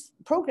for this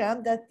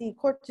program that the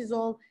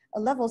cortisol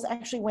levels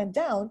actually went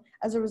down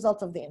as a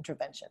result of the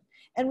intervention.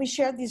 And we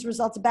shared these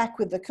results back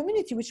with the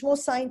community, which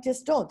most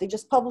scientists don't. They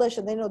just publish,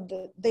 and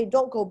they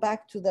don't go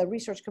back to the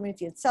research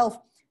community itself,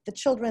 the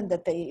children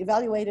that they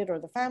evaluated or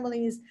the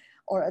families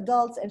or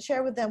adults, and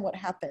share with them what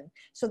happened,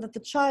 so that the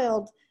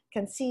child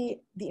can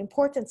see the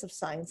importance of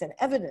science and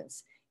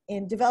evidence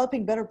in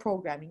developing better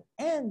programming.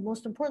 And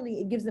most importantly,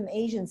 it gives them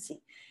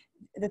agency,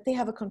 that they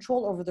have a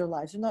control over their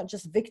lives. They're not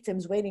just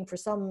victims waiting for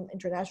some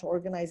international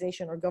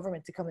organization or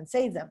government to come and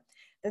save them,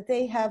 that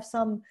they have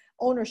some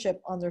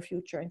ownership on their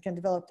future and can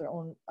develop their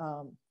own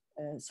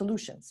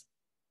solutions.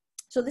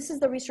 So this is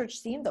the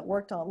research team that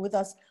worked with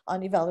us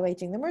on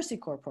evaluating the Mercy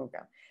Corps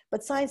program.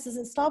 But science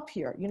doesn't stop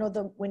here.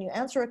 When you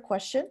answer a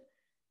question,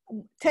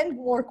 10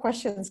 more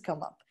questions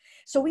come up.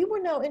 So we were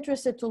now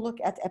interested to look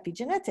at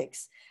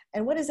epigenetics.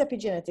 And what is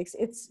epigenetics?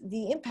 It's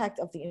the impact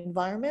of the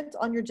environment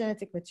on your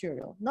genetic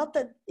material. Not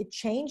that it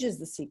changes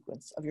the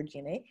sequence of your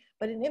DNA,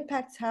 but it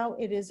impacts how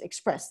it is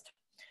expressed,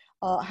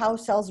 how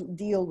cells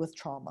deal with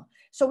trauma.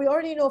 So we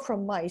already know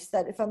from mice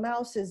that if a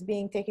mouse is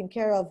being taken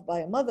care of by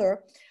a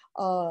mother,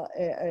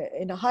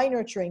 in a high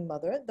nurturing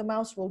mother, the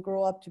mouse will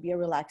grow up to be a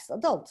relaxed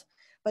adult.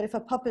 But if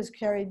a pup is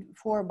cared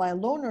for by a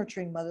low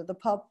nurturing mother, the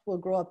pup will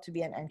grow up to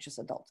be an anxious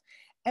adult.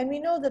 And we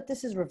know that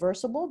this is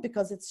reversible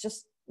because it's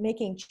just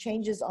making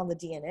changes on the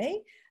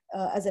DNA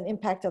as an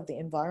impact of the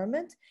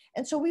environment.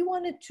 And so we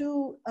wanted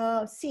to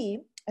see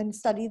and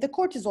study the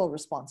cortisol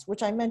response,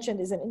 which I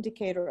mentioned is an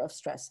indicator of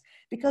stress,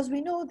 because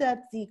we know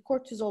that the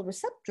cortisol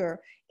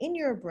receptor in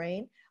your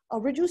brain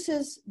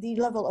reduces the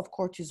level of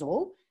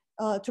cortisol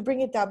to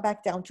bring it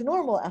back down to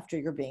normal after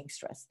you're being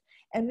stressed.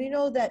 And we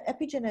know that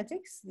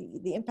epigenetics,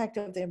 the impact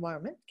of the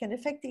environment, can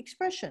affect the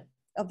expression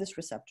of this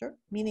receptor,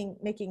 meaning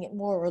making it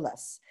more or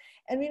less.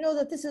 And we know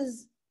that this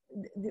is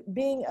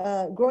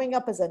growing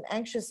up as an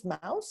anxious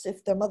mouse,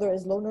 if the mother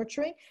is low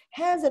nurturing,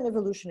 has an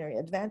evolutionary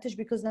advantage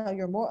because now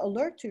you're more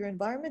alert to your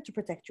environment to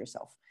protect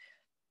yourself.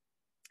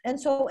 And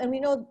we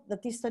know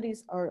that these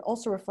studies are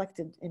also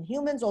reflected in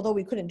humans, although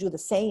we couldn't do the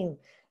same,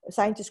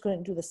 scientists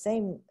couldn't do the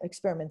same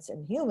experiments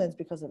in humans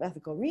because of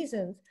ethical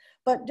reasons,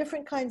 but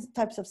different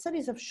types of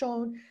studies have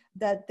shown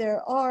that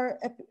there are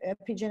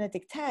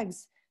epigenetic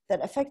tags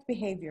that affect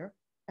behavior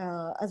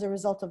as a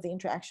result of the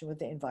interaction with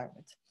the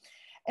environment.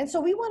 And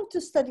so we wanted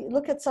to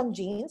look at some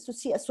genes to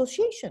see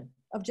association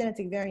of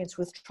genetic variants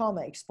with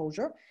trauma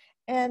exposure.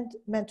 and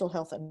mental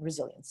health and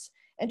resilience,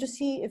 and to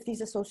see if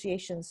these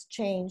associations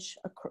change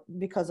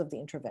because of the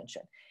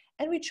intervention.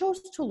 And we chose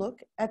to look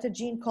at a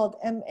gene called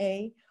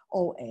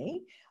MAOA,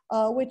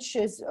 which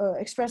is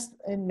expressed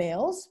in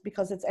males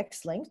because it's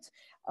X-linked,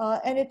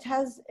 and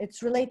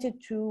it's related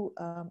to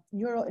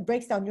it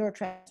breaks down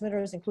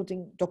neurotransmitters, including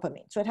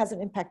dopamine. So it has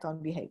an impact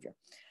on behavior.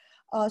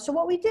 So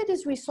what we did is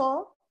we saw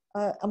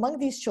among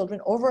these children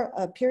over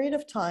a period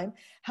of time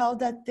how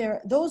that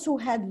those who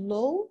had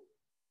low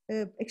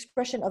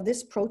expression of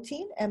this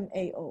protein,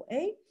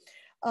 MAOA,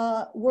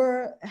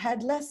 had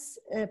less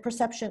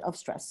perception of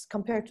stress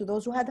compared to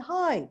those who had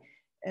high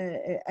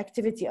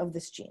activity of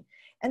this gene.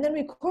 And then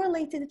we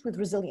correlated it with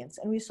resilience.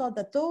 And we saw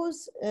that those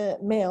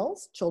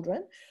males,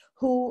 children,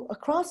 who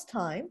across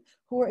time,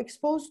 who were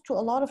exposed to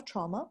a lot of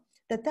trauma,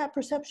 that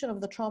perception of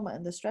the trauma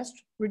and the stress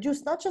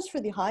reduced not just for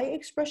the high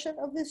expression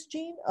of this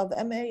gene of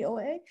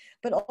MAOA,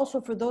 but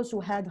also for those who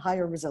had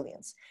higher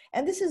resilience.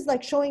 And this is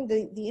like showing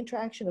the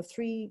interaction of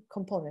three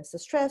components: the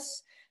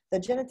stress, the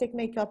genetic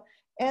makeup,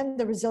 and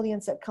the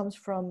resilience that comes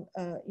from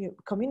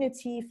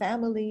community,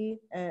 family,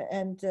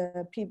 and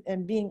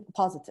being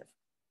positive.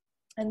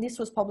 And this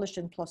was published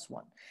in PLOS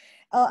ONE.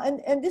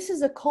 And this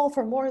is a call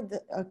for more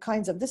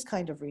this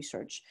kind of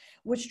research,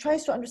 which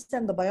tries to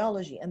understand the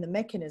biology and the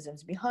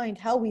mechanisms behind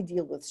how we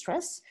deal with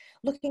stress,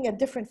 looking at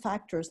different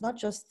factors, not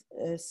just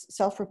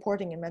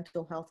self-reporting in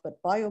mental health,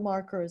 but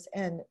biomarkers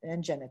and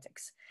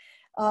genetics.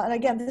 And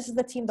again, this is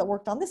the team that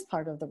worked on this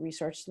part of the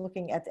research,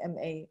 looking at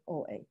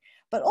MAOA.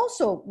 But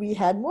also, we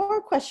had more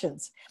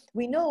questions.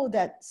 We know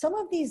that some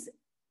of these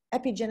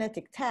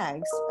epigenetic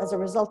tags, as a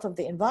result of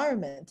the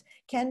environment,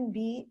 can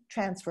be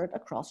transferred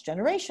across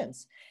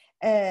generations.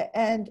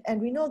 And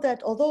we know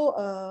that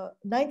although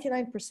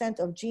 99%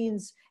 of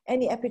genes,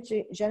 any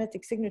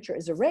epigenetic signature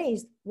is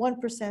erased,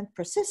 1%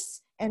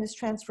 persists and is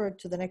transferred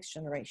to the next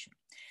generation.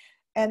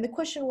 And the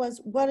question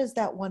was, what is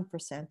that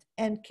 1%?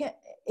 And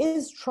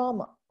is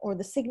trauma or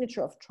the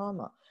signature of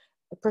trauma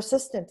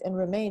persistent and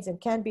remains and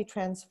can be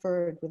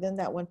transferred within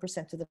that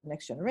 1% to the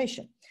next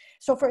generation?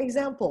 So for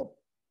example,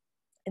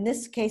 in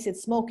this case,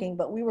 it's smoking,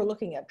 but we were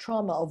looking at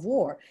trauma of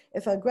war.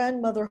 If a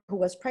grandmother who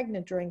was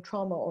pregnant during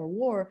trauma or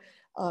war,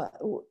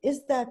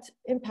 is that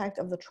impact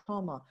of the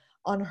trauma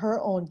on her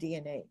own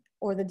DNA,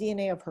 or the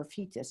DNA of her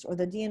fetus, or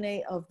the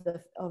DNA of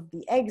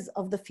the eggs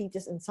of the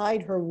fetus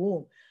inside her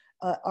womb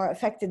are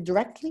affected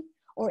directly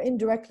or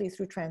indirectly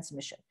through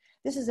transmission?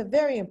 This is a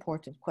very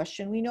important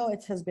question. We know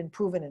it has been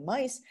proven in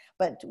mice,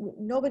 but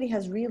nobody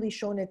has really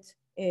shown it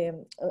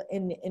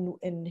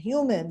in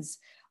humans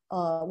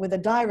with a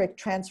direct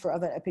transfer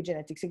of an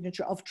epigenetic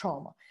signature of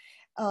trauma.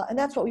 And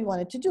that's what we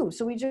wanted to do.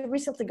 So we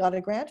recently got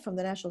a grant from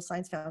the National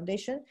Science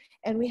Foundation,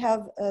 and we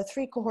have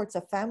 3 cohorts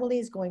of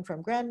families going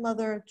from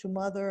grandmother to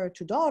mother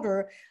to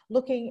daughter,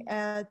 looking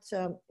at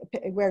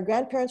where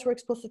grandparents were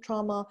exposed to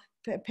trauma,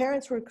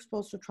 parents were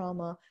exposed to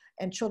trauma,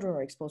 and children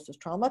were exposed to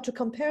trauma, to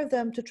compare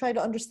them to try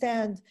to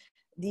understand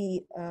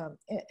the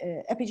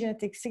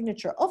epigenetic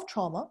signature of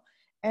trauma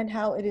and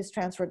how it is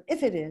transferred,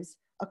 if it is,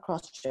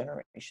 across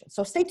generations.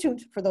 So stay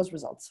tuned for those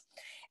results.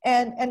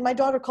 And my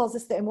daughter calls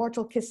this the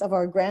immortal kiss of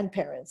our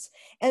grandparents.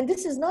 And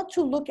this is not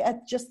to look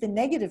at just the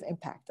negative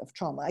impact of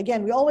trauma.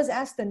 Again, we always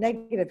ask the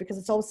negative because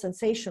it's always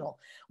sensational.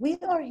 We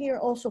are here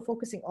also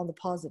focusing on the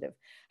positive.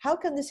 How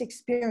can this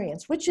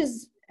experience, which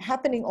is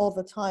happening all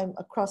the time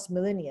across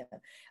millennia,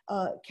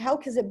 how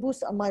can it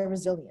boost my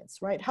resilience,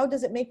 right? How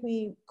does it make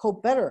me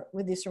cope better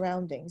with the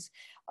surroundings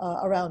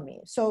around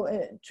me? So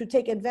to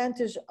take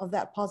advantage of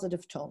that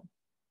positive tone.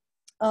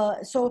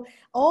 So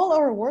all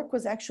our work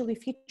was actually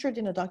featured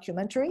in a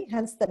documentary,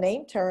 hence the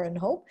name, Terror and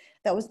Hope,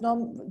 that was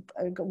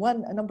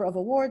won a number of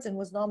awards and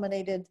was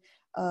nominated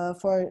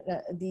for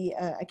the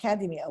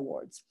Academy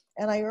Awards.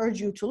 And I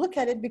urge you to look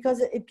at it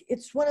because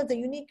it's one of the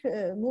unique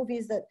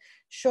movies that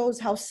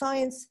shows how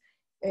science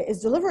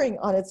is delivering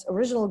on its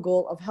original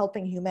goal of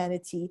helping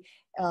humanity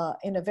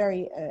in a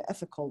very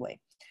ethical way.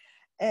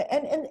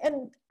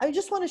 And I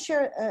just want to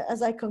share,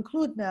 as I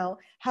conclude now,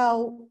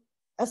 how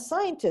as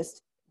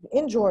scientists,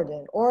 in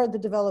Jordan or the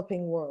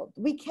developing world,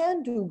 we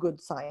can do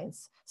good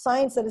science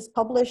that is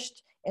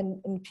published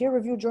in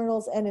peer-reviewed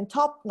journals and in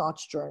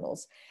top-notch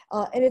journals.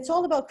 And it's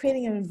all about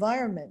creating an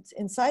environment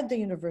inside the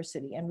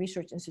university and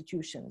research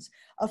institutions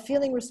of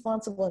feeling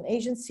responsible and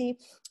agency,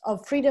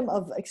 of freedom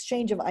of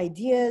exchange of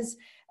ideas,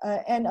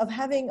 and of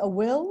having a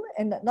will,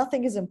 and that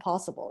nothing is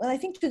impossible. And I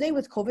think today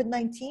with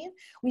COVID-19,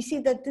 we see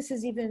that this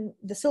is even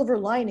the silver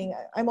lining.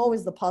 I'm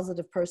always the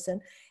positive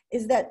person,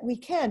 is that we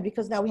can,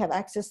 because now we have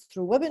access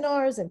through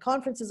webinars and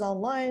conferences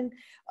online.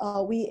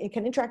 We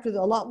can interact with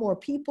a lot more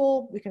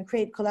people. We can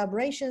create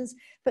collaborations.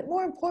 But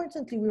more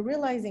importantly, we're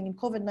realizing in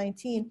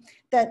COVID-19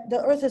 that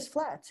the earth is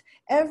flat.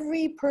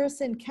 Every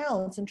person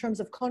counts in terms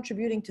of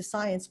contributing to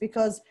science,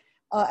 because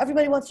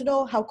everybody wants to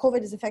know how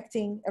COVID is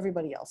affecting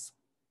everybody else.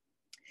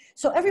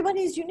 So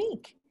everybody is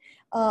unique.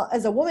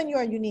 As a woman, you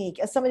are unique.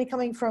 As somebody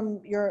coming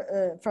from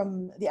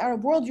from the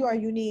Arab world, you are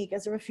unique.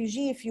 As a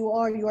refugee, if you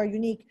are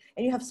unique,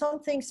 and you have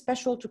something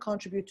special to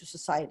contribute to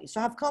society. So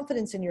have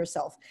confidence in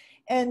yourself,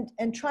 and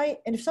try.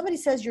 And if somebody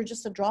says you're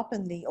just a drop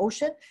in the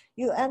ocean,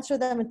 you answer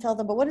them and tell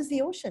them, but what is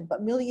the ocean?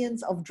 But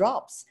millions of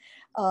drops.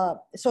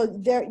 So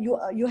there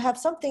you have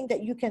something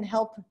that you can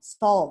help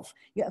solve.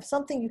 You have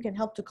something you can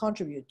help to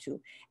contribute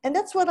to, and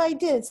that's what I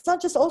did. It's not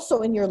just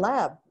also in your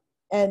lab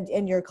and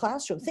in your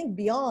classroom. Think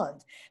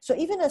beyond. So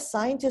even a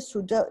scientist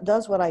who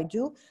does what I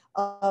do,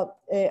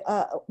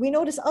 we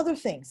notice other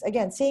things.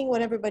 Again, seeing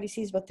what everybody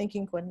sees, but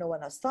thinking what no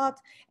one has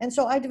thought. And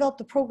so I developed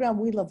the program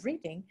We Love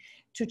Reading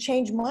to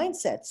change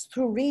mindsets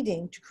through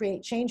reading to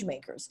create change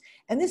makers.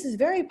 And this is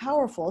very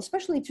powerful,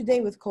 especially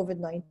today with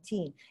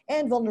COVID-19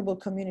 and vulnerable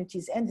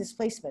communities and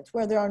displacement,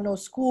 where there are no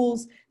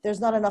schools, there's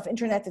not enough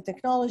internet and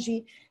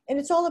technology. And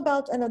it's all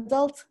about an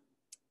adult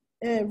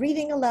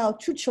reading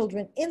aloud to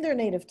children in their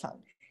native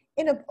tongue,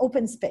 in an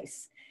open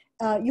space.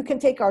 You can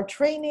take our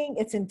training,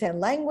 it's in 10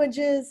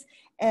 languages,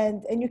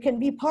 and you can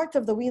be part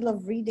of the We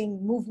Love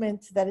Reading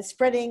movement that is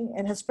spreading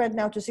and has spread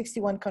now to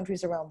 61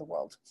 countries around the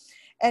world.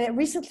 And it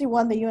recently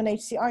won the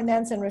UNHCR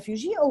Nansen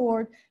Refugee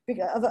Award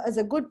as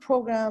a good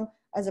program,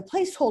 as a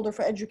placeholder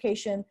for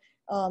education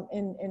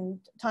in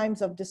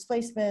times of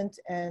displacement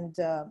and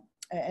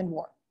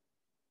war.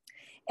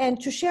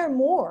 And to share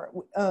more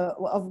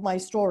of my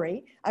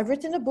story, I've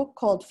written a book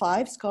called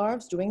 5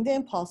 Scarves Doing the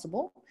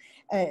Impossible.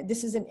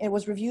 It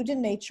was reviewed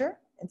in Nature.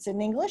 It's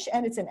in English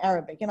and it's in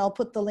Arabic, and I'll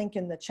put the link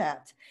in the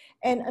chat.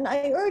 And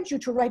I urge you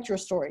to write your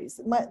stories.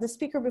 The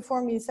speaker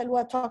before me,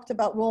 Salwa, talked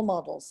about role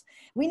models.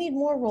 We need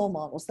more role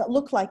models that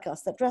look like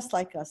us, that dress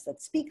like us,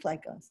 that speak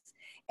like us.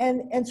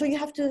 And so you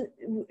have to,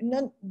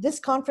 this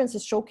conference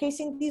is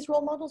showcasing these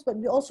role models, but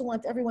we also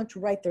want everyone to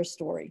write their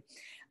story.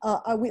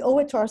 We owe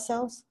it to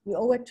ourselves, we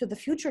owe it to the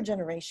future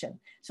generation,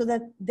 so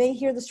that they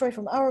hear the story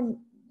from our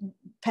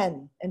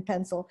pen and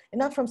pencil and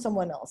not from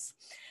someone else.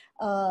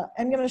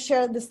 I'm going to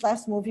share this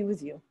last movie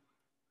with you.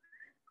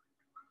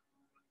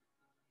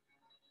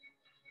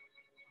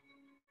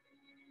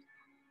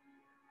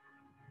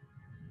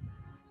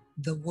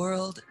 The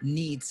world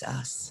needs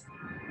us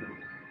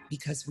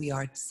because we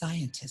are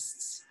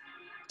scientists,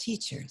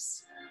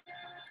 teachers,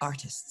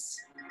 artists.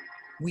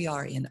 We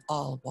are in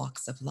all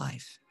walks of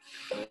life.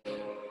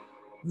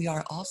 We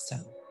are also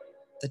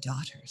the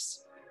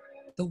daughters,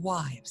 the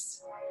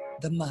wives,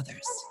 the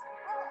mothers,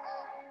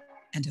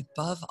 and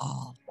above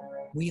all,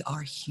 we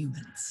are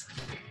humans.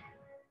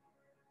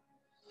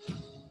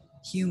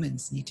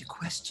 Humans need to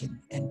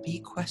question and be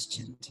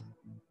questioned,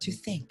 to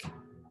think,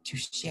 to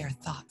share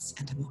thoughts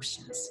and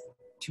emotions,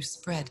 to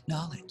spread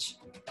knowledge.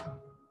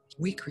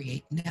 We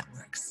create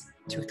networks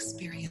to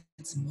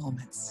experience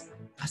moments,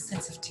 a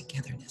sense of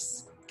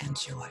togetherness and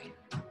joy.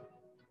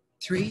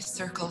 3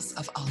 Circles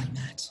of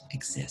Alimat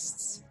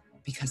exists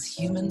because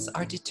humans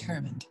are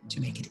determined to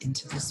make it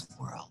into this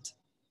world.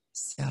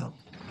 So,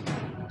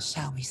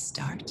 shall we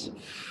start?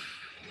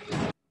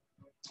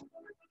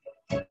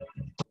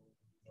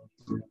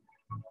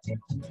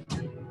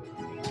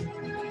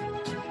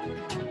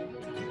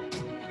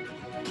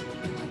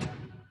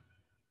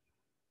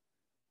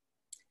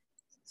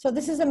 So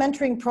this is a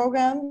mentoring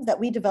program that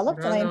we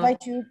developed, and I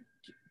invite you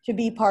to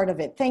be part of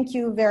it. Thank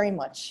you very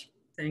much.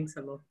 Thanks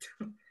a lot.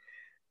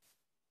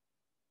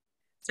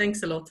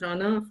 Thanks a lot,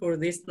 Rana, for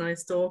this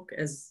nice talk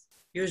as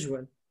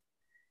usual.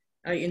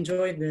 I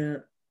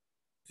enjoyed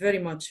very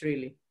much,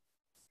 really.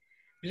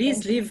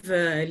 Please leave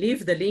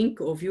the link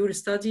of your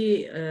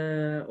study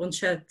on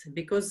chat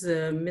because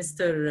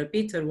Mr.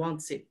 Peter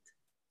wants it.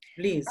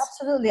 Please.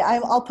 Absolutely.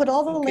 I'll put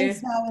all the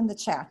links now in the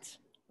chat.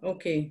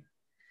 Okay.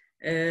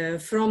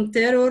 From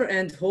terror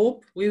and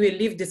hope, we will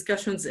leave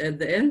discussions at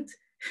the end.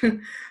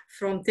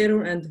 From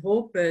terror and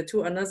hope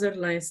to another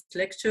nice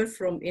lecture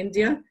from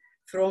India,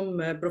 from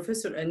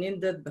Professor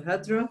Anindad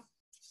Bahadra.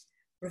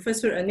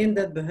 Professor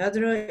Anindad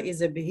Bahadra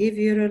is a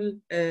behavioral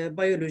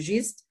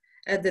biologist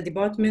at the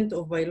Department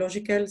of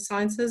Biological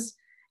Sciences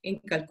in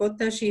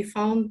Calcutta. She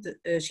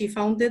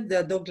founded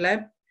the Dog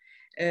Lab,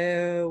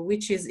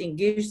 which is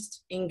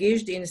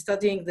engaged in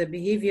studying the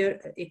behavior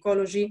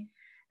ecology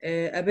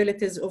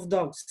abilities of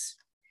dogs.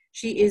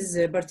 She is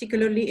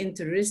particularly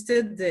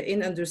interested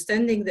in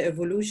understanding the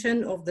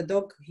evolution of the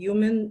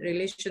dog-human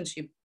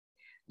relationship.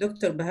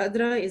 Dr.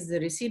 Bahadra is the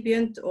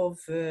recipient of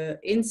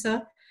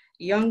INSA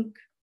Young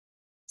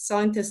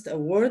Scientist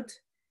Award,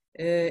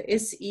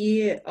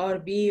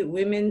 SERB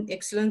Women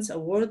Excellence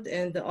Award,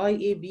 and the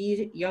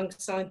IAB Young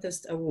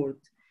Scientist Award.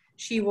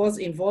 She was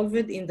involved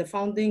in the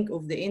founding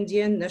of the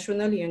Indian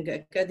National Young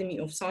Academy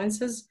of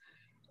Sciences.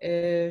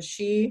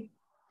 She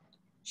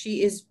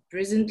is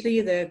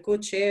presently the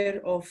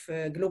co-chair of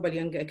Global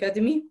Young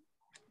Academy,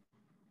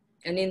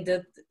 and in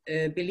that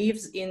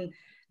believes in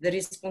the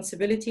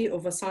responsibility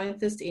of a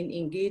scientist in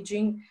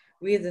engaging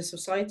with the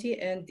society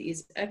and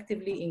is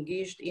actively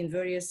engaged in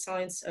various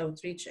science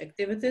outreach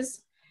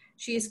activities.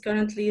 She is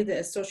currently the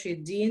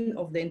Associate Dean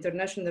of the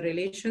International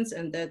Relations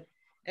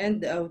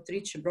and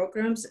Outreach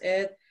Programs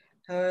at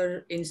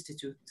her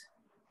institute.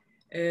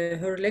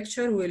 Her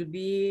lecture will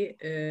be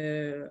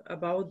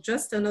about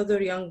just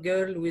another young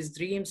girl with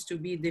dreams to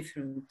be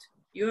different.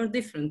 You are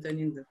different,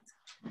 Anindat.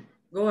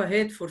 Go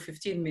ahead for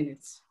 15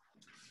 minutes.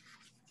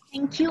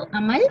 Thank you,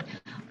 Amal.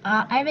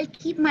 I will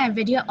keep my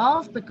video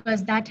off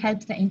because that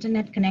helps the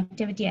internet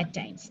connectivity at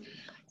times.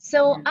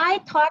 So I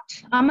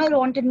thought Amal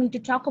wanted me to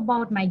talk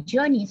about my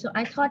journey. So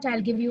I thought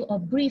I'll give you a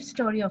brief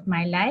story of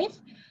my life.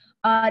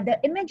 The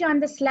image on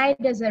the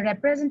slide is a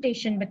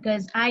representation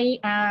because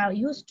I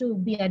used to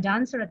be a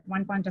dancer at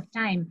one point of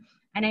time,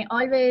 and I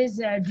always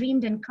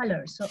dreamed in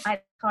color. So I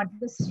thought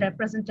this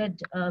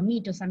represented me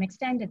to some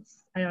extent.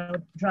 It's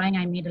a drawing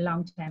I made a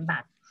long time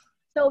back.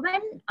 So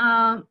when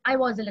I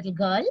was a little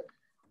girl,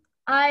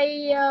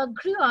 I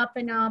grew up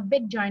in a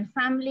big joint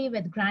family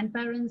with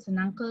grandparents and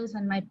uncles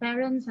and my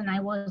parents, and I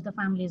was the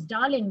family's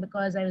darling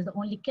because I was the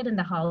only kid in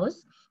the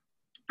house.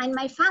 And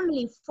my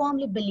family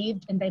firmly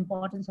believed in the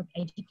importance of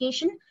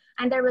education,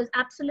 and there was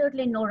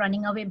absolutely no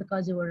running away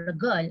because you were a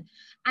girl.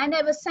 And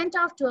I was sent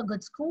off to a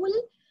good school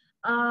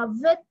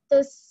with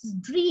this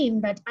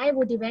dream that I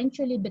would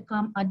eventually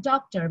become a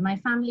doctor. My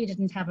family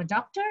didn't have a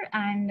doctor,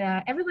 and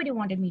everybody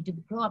wanted me to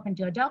grow up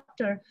into a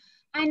doctor.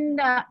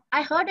 And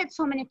I heard it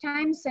so many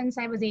times since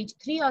I was age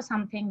 3 or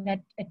something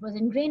that it was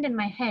ingrained in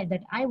my head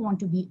that I want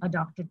to be a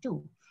doctor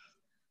too.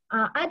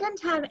 I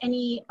didn't have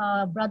any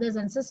brothers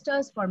and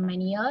sisters for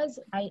many years.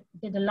 I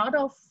did a lot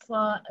of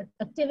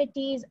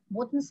activities,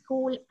 both in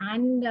school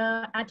and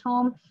at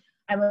home.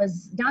 I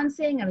was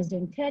dancing, I was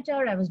doing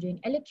theater, I was doing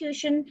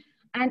elocution,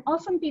 and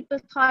often people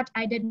thought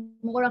I did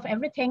more of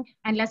everything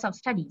and less of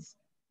studies.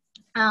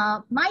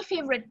 My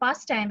favorite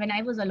pastime when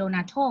I was alone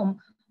at home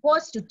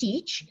was to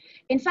teach.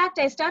 In fact,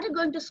 I started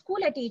going to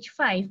school at age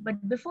 5,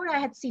 but before I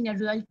had seen a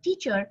real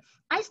teacher,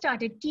 I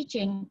started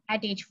teaching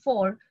at age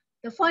 4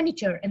 the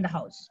furniture in the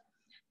house.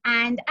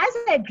 And as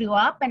I grew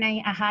up and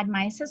I had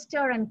my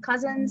sister and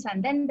cousins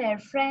and then their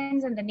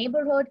friends in the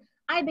neighborhood,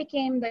 I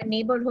became the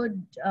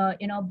neighborhood,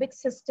 big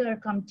sister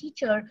come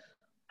teacher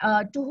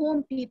to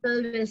whom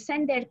people will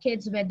send their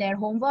kids with their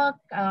homework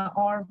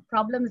or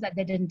problems that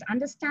they didn't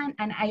understand.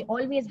 And I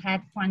always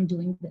had fun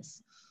doing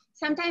this.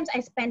 Sometimes I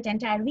spent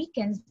entire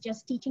weekends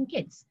just teaching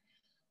kids.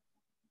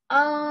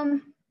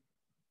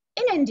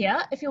 In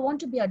India, if you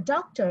want to be a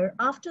doctor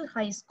after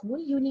high school,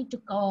 you need to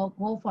go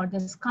for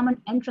this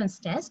common entrance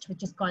test,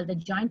 which is called the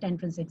joint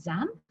entrance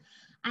exam.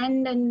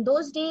 And in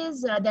those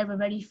days, there were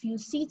very few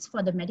seats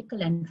for the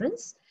medical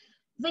entrance,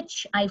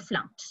 which I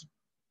flunked.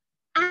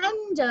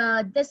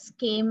 And this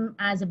came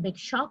as a big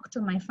shock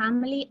to my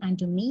family and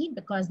to me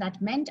because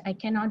that meant I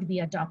cannot be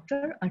a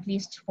doctor, at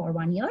least for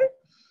 1 year.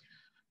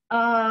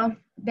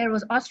 There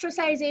was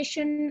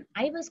ostracization.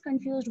 I was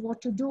confused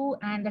what to do,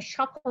 and the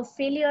shock of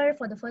failure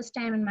for the first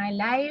time in my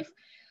life,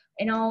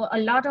 a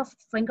lot of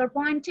finger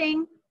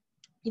pointing.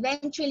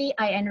 Eventually,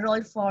 I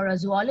enrolled for a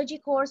zoology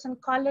course in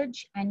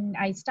college, and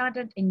I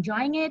started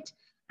enjoying it.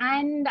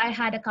 And I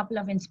had a couple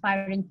of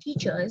inspiring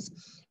teachers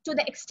to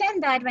the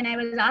extent that when I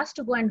was asked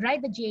to go and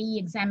write the JEE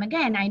exam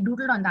again, I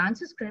doodled on the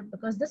answer script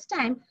because this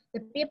time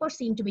the paper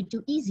seemed to be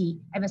too easy.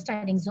 I was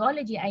studying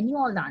zoology, I knew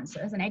all the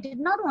answers, and I did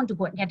not want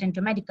to get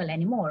into medical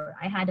anymore.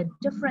 I had a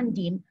different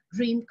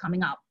dream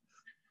coming up.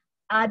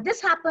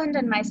 This happened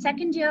in my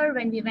second year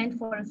when we went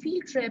for a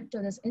field trip to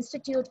this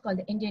institute called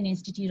the Indian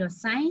Institute of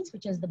Science,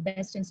 which is the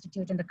best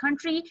institute in the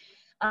country,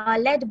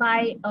 led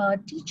by a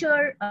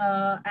teacher.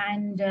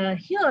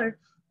 Here,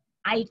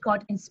 I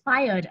got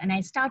inspired and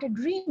I started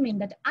dreaming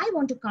that I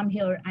want to come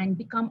here and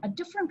become a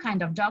different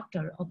kind of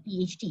doctor or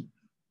PhD.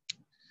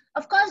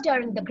 Of course,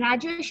 during the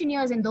graduation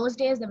years in those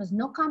days, there was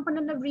no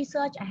component of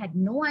research. I had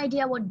no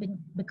idea what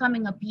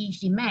becoming a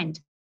PhD meant,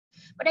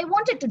 but I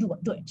wanted to do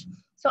it.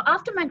 So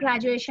after my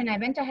graduation, I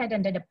went ahead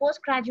and did a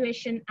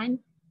post-graduation and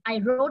I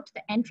wrote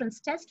the entrance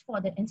test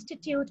for the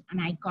institute and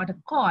I got a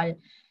call.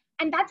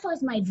 And that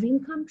was my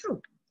dream come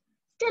true.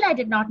 Still, I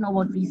did not know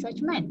what research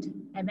meant.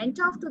 I went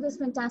off to this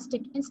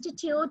fantastic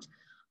institute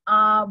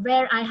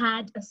where I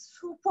had a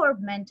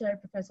superb mentor,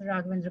 Professor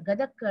Raghavendra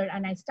Gadadkar,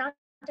 and I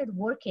started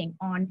working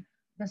on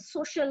the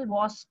social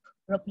wasp,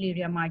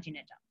 Rhopliria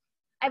marginata.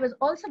 I was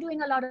also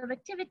doing a lot of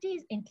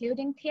activities,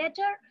 including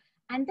theater,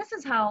 and this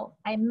is how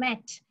I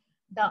met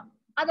the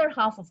other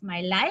half of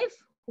my life,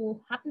 who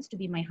happens to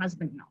be my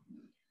husband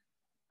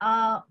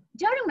now.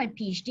 During my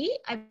PhD,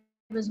 I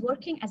was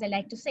working, as I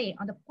like to say,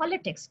 on the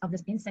politics of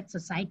this insect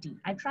society.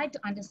 I tried to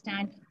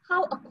understand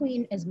how a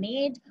queen is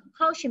made,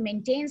 how she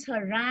maintains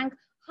her rank,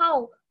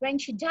 how when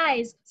she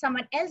dies,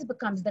 someone else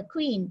becomes the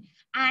queen.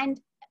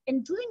 And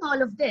in doing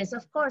all of this,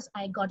 of course,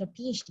 I got a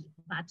PhD,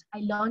 but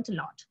I learned a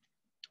lot.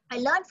 I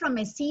learned from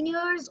my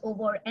seniors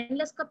over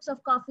endless cups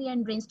of coffee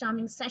and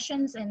brainstorming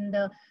sessions in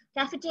the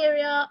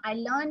cafeteria. I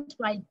learned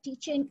while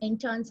teaching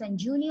interns and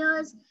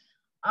juniors.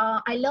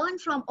 I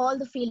learned from all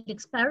the field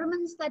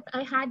experiments that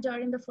I had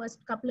during the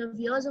first couple of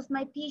years of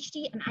my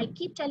PhD. And I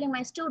keep telling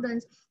my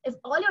students, if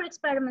all your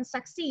experiments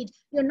succeed,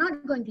 you're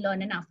not going to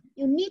learn enough.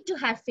 You need to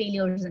have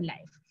failures in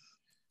life.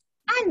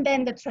 And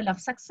then the thrill of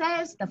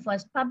success, the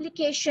first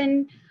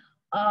publication.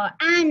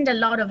 and a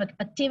lot of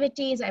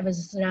activities. I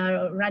was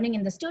running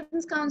in the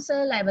Students'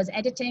 Council. I was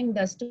editing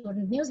the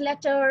student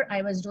newsletter.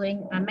 I was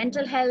doing a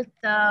mental health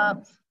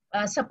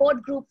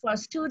support group for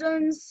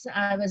students.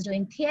 I was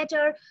doing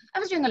theater. I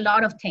was doing a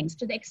lot of things,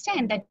 to the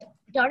extent that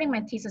during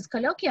my thesis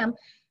colloquium,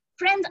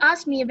 friends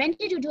asked me, when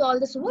did you do all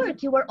this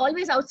work? You were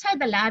always outside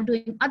the lab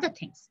doing other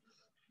things.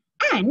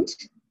 And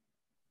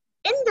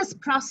in this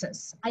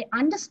process, I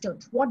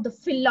understood what the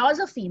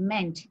philosophy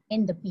meant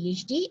in the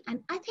PhD.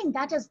 And I think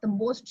that is the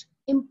most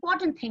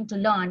important thing to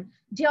learn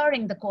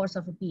during the course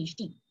of a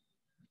PhD.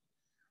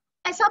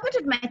 I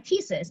submitted my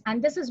thesis,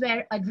 and this is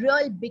where a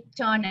real big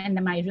turn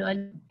in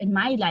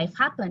my life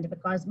happened,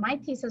 because my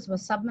thesis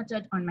was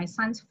submitted on my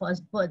son's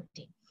first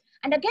birthday.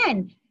 And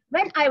again,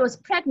 when I was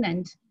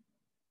pregnant,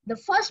 the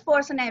first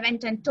person I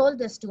went and told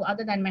this to,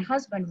 other than my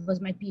husband,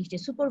 was my PhD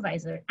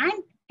supervisor.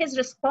 And his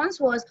response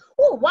was,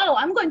 oh, wow,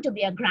 I'm going to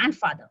be a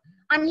grandfather.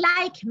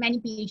 Unlike many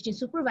PhD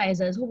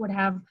supervisors who would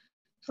have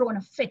thrown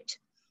a fit.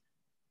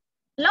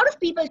 A lot of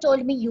people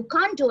told me, you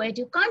can't do it.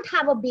 You can't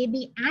have a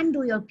baby and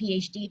do your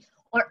PhD.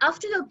 Or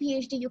after your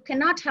PhD, you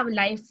cannot have a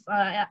life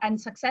and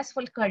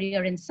successful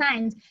career in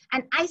science.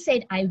 And I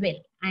said, I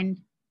will. And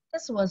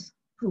this was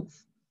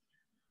proof.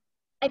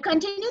 I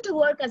continued to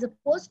work as a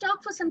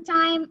postdoc for some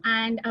time,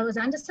 and I was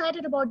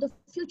undecided about the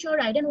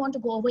future. I didn't want to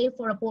go away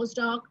for a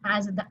postdoc,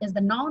 as is the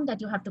norm that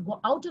you have to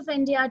go out of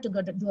India to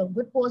go to do a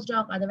good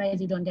postdoc,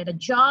 otherwise you don't get a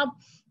job.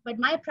 But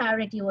my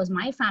priority was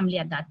my family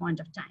at that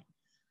point of time.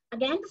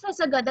 Again,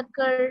 Professor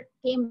Gadakar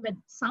came with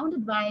sound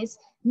advice.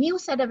 New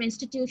set of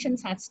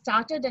institutions had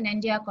started in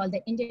India called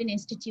the Indian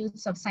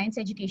Institutes of Science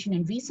Education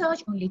and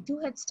Research. Only 2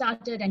 had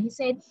started, and he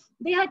said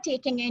they are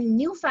taking in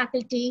new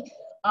faculty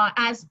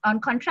as on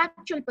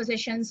contractual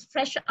positions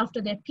fresh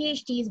after their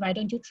PhDs. Why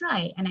don't you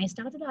try? And I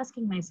started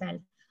asking myself,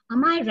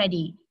 am I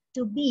ready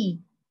to be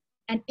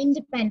an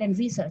independent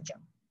researcher?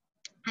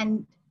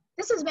 And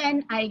this is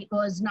when I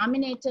was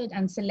nominated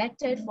and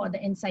selected for the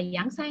INSAI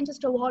Young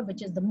Scientist Award,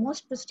 which is the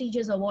most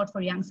prestigious award for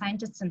young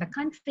scientists in the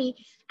country.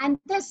 And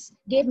this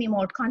gave me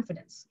more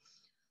confidence.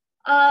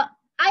 I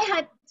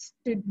had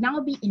to now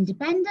be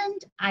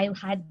independent. I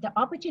had the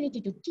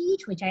opportunity to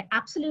teach, which I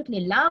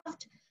absolutely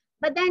loved.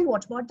 But then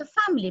what about the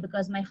family?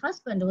 Because my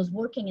husband was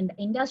working in the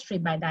industry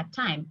by that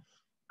time.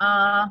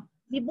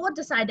 We both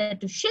decided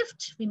to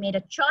shift. We made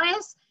a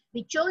choice.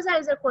 We chose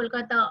IISER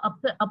Kolkata,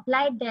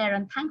 applied there,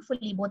 and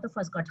thankfully both of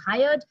us got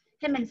hired,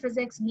 him in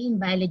physics, me in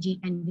biology,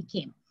 and we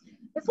came.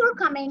 Before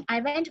coming, I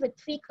went with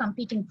 3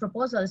 competing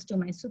proposals to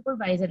my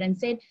supervisor and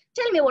said,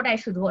 tell me what I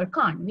should work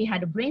on. We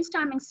had a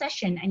brainstorming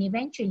session, and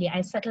eventually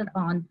I settled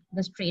on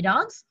the stray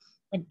dogs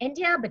in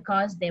India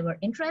because they were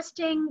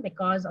interesting,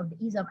 because of the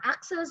ease of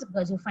access,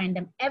 because you find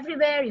them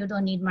everywhere. You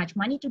don't need much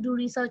money to do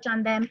research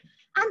on them,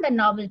 and the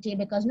novelty,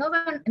 because no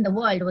one in the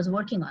world was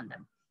working on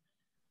them.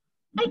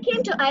 I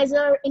came to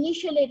IISER.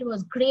 Initially, it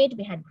was great.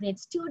 We had great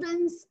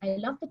students. I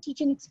loved the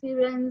teaching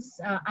experience.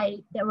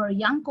 There were a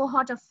young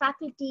cohort of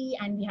faculty,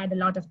 and we had a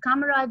lot of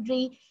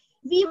camaraderie.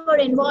 We were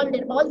involved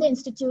in all the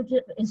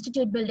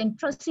institute building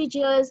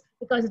procedures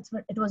because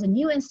it was a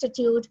new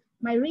institute.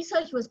 My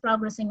research was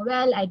progressing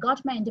well. I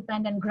got my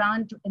independent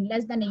grant in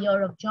less than a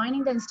year of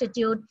joining the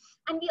institute,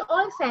 and we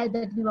all felt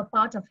that we were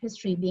part of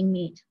history being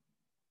made.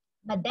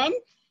 But then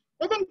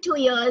within 2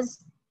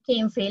 years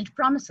came failed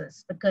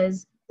promises,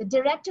 because the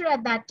director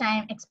at that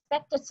time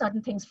expected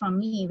certain things from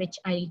me, which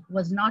I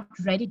was not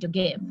ready to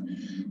give.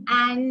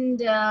 And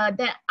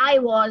that I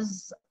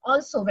was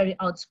also very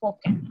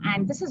outspoken.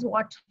 And this is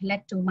what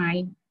led to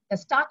the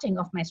starting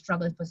of my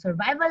struggle for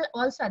survival,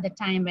 also at the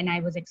time when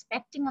I was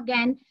expecting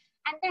again.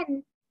 And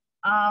then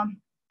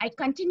I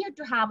continued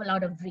to have a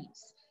lot of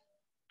dreams.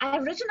 I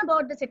have written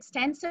about this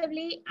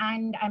extensively,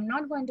 and I'm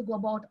not going to go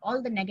about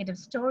all the negative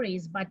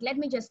stories, but let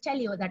me just tell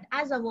you that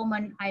as a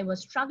woman, I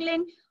was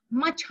struggling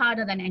much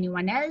harder than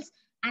anyone else,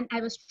 and I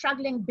was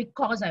struggling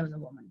because I was a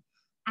woman.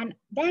 And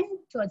then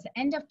towards the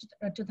end of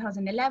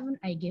 2011,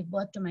 I gave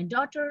birth to my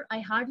daughter.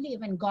 I hardly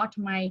even got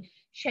my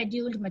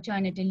scheduled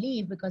maternity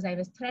leave because I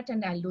was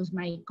threatened I'll lose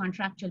my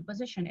contractual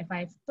position if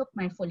I took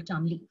my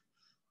full-term leave.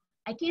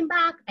 I came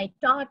back, I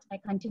taught, I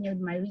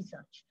continued my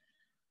research.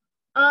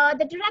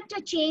 The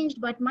director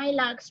changed, but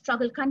my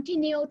struggle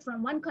continued.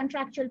 From one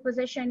contractual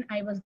position,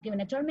 I was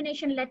given a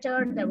termination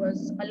letter. There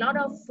was a lot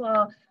of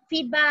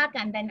feedback,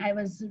 and then I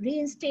was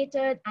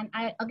reinstated, and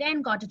I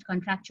again got a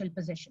contractual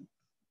position.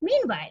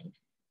 Meanwhile,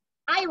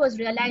 I was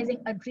realizing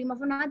a dream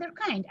of another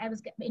kind. I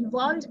was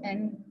involved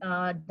in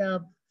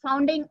the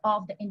founding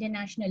of the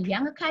International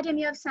Young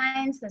Academy of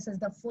Science. This is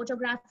the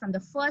photograph from the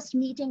first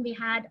meeting we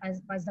had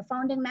as the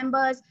founding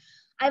members.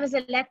 I was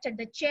elected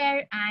the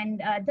chair,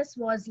 and this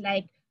was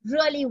like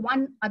really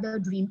one other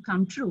dream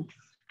come true.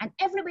 And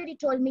everybody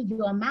told me,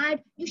 you are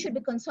mad, you should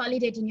be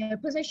consolidating your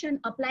position,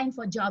 applying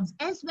for jobs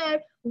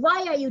elsewhere.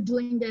 Why are you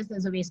doing this?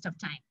 There's a waste of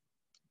time.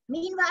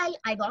 Meanwhile,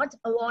 I got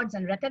awards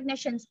and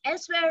recognitions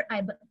elsewhere.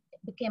 I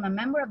became a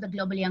member of the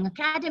Global Young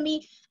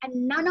Academy,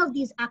 and none of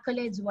these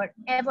accolades were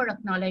ever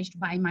acknowledged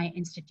by my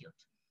institute.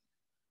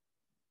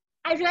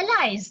 I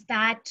realized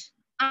that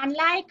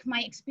unlike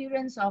my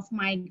experience of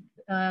my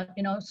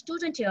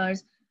student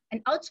years,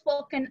 an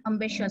outspoken,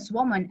 ambitious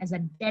woman is a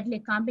deadly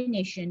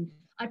combination,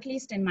 at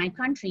least in my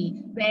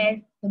country,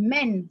 where the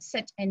men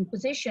sit in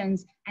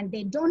positions and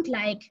they don't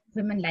like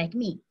women like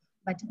me,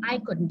 but I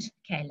couldn't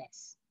care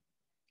less.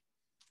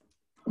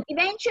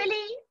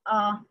 Eventually,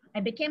 I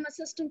became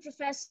assistant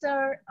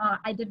professor.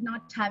 I did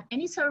not have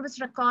any service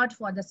record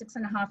for the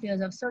 6.5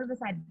 years of service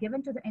I'd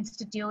given to the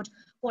institute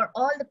for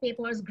all the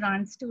papers,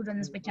 grants,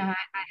 students, which I had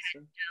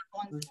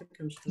gone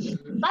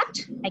through.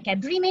 But I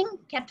kept dreaming,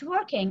 kept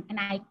working, and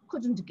I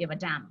couldn't give a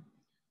damn.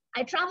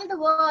 I traveled the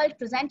world,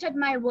 presented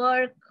my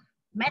work,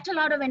 met a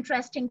lot of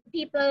interesting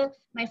people.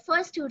 My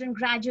first student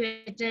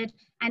graduated,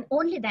 and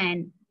only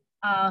then,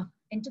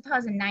 in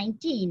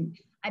 2019,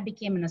 I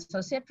became an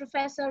associate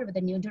professor with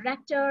a new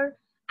director,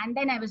 and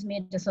then I was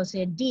made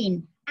associate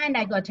dean, and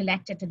I got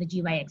elected to the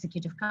GY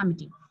executive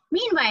committee.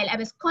 Meanwhile, I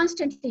was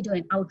constantly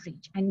doing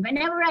outreach, and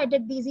whenever I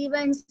did these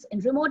events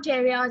in remote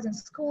areas and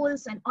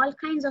schools and all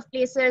kinds of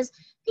places,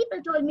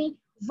 people told me,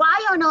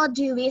 why on earth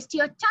do you waste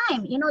your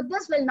time? You know,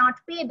 this will not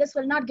pay, this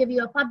will not give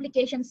you a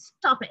publication,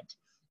 stop it.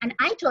 And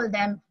I told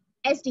them,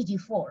 SDG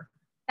 4,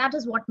 that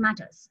is what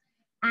matters.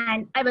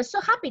 And I was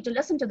so happy to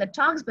listen to the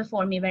talks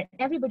before me where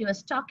everybody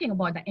was talking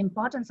about the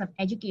importance of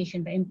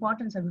education, the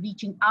importance of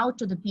reaching out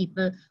to the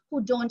people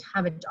who don't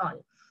have it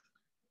all.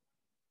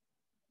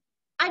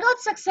 I got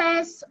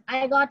success.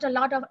 I got a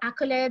lot of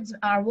accolades.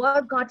 Our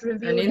work got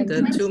reviewed. And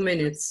in the 2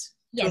 minutes,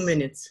 yes, 2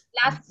 minutes.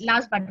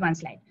 Last but one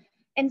slide.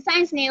 In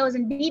Science News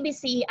and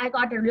BBC, I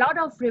got a lot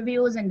of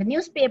reviews in the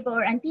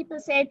newspaper, and people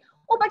said,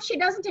 oh, but she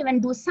doesn't even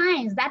do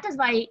science. That is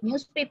why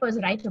newspapers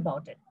write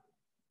about it.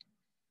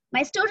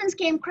 My students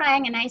came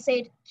crying, and I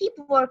said, keep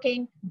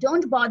working,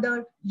 don't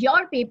bother,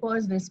 your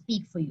papers will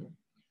speak for you.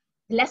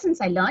 The lessons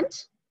I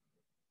learned,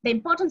 the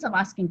importance of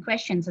asking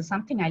questions is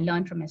something I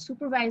learned from my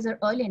supervisor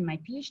early in my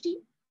PhD.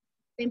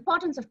 The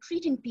importance of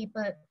treating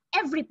people,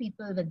 every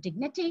people with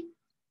dignity,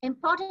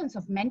 importance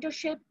of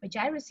mentorship, which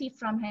I received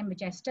from him,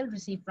 which I still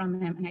receive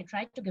from him, and I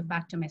try to give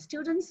back to my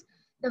students,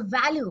 the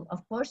value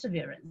of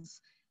perseverance,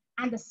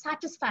 and the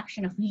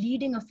satisfaction of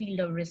leading a field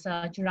of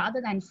research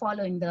rather than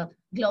following the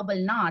global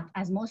north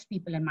as most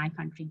people in my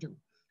country do.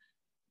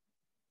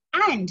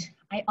 And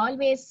I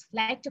always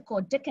like to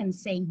quote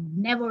Dickens saying,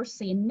 never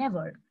say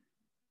never.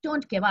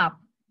 Don't give up.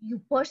 You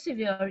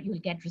persevere, you'll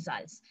get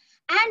results.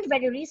 And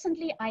very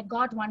recently, I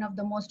got one of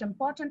the most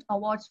important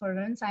awards for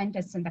women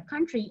scientists in the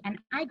country, and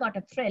I got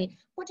a thrill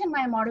putting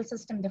my model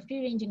system, the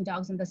free-ranging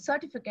dogs, in the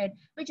certificate,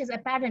 which is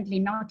apparently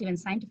not even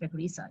scientific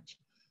research.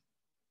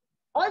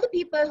 All the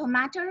people who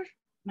matter,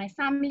 my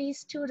family,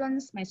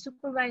 students, my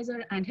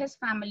supervisor and his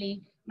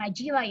family, my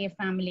GYA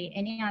family,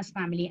 Enia's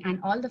family, and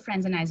all the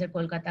friends in ISER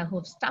Kolkata who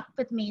have stuck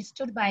with me,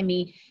 stood by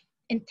me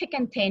in thick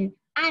and thin,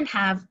 and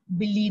have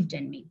believed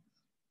in me.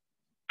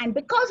 And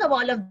because of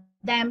all of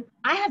them,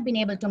 I have been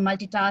able to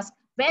multitask,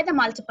 wear the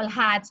multiple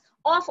hats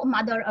of a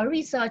mother, a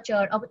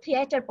researcher, a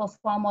theater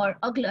performer,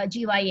 a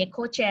GYA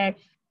co-chair,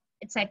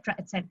 etc.,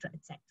 etc.,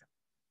 etc.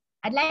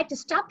 I'd like to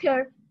stop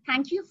here.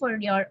 Thank you for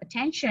your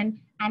attention,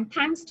 and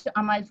thanks to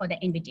Amal for the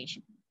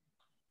invitation.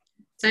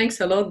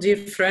 Thanks a lot, dear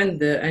friend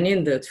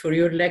Anindat, for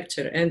your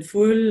lecture and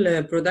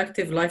full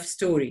productive life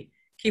story.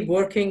 Keep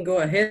working, go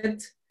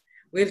ahead.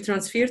 We'll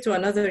transfer to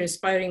another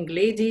inspiring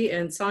lady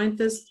and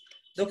scientist,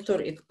 Dr.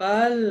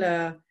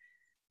 Iqbal,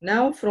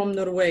 now from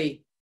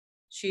Norway.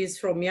 She is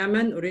from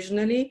Yemen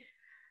originally.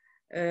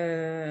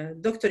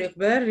 Dr.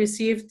 Iqbal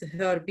received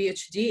her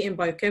PhD in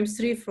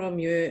biochemistry from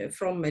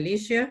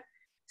Malaysia,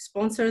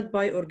 sponsored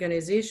by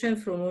Organization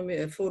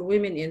for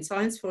Women in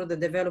Science for the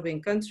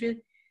Developing Countries,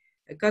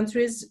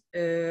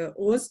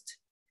 OST.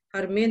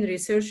 Her main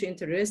research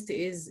interest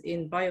is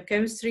in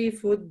biochemistry,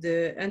 food,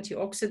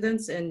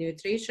 antioxidants, and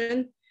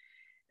nutrition.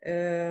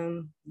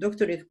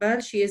 Dr.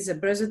 Iqbal, she is the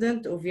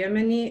president of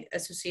Yemeni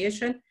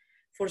Association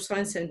for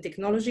Science and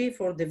Technology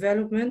for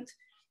Development,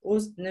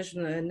 OST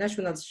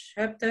National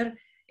Chapter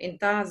in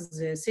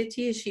Taz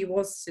City. She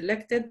was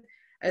selected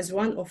as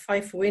one of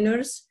 5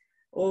 winners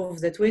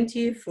of the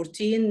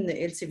 2014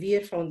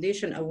 Elsevier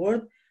Foundation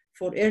Award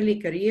for Early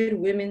Career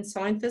Women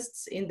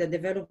Scientists in the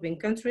Developing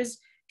Countries,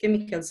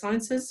 Chemical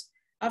Sciences.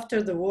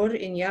 After the war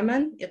in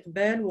Yemen,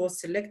 Iqbal was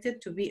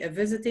selected to be a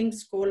visiting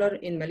scholar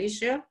in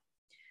Malaysia.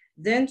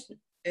 Then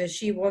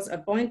she was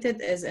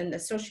appointed as an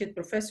associate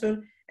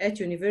professor at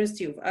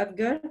University of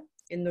Agder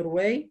in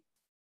Norway.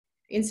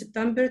 In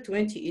September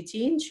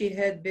 2018, she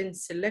had been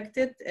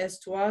selected as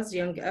TWA's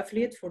Young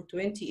Athlete for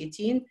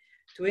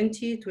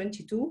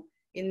 2018-2022.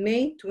 In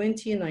May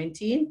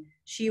 2019,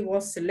 she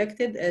was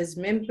selected as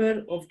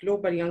member of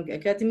Global Young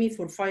Academy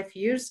for 5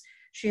 years.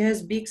 She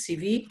has big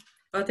CV,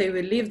 but I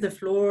will leave the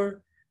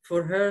floor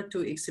for her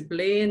to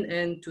explain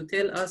and to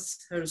tell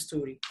us her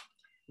story.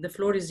 The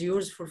floor is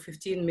yours for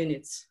 15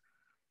 minutes.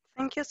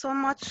 Thank you so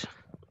much.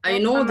 I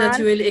know that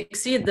you will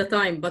exceed the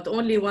time, but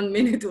only 1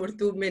 minute or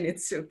 2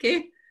 minutes,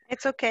 okay?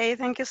 It's okay.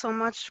 Thank you so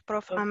much,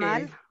 Prof.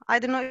 Amal. I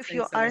don't know if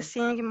you are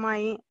seeing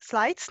my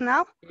slides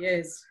now.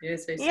 Yes,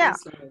 yes, I see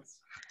slides.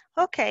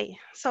 Okay,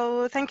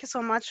 so thank you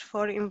so much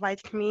for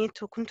inviting me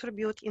to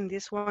contribute in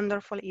this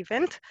wonderful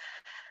event.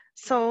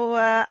 So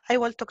I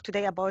will talk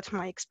today about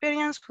my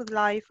experience with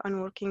life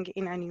and working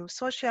in a new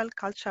social,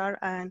 culture,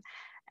 and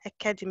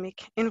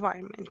academic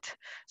environment.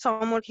 So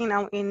I'm working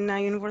now in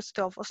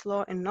University of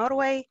Oslo in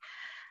Norway.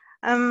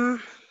 Um,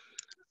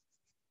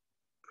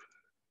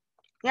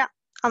 yeah,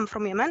 I'm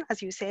from Yemen,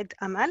 as you said,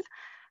 Amal.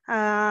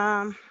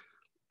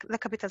 The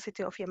capital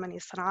city of Yemen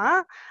is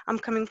Sana'a. I'm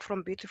coming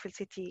from beautiful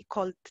city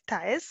called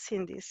Taiz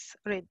in this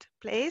red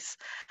place.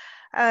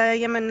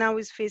 Yemen now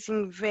is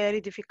facing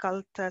very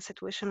difficult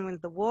situation with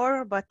the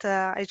war, but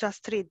I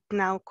just read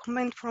now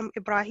comment from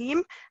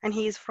Ibrahim, and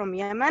he is from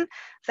Yemen,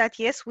 that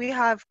yes, we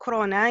have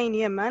Corona in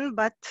Yemen,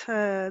 but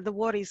the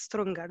war is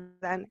stronger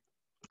than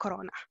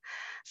Corona.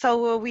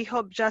 So we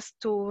hope just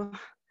to,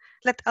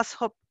 let us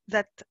hope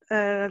that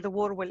the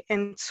war will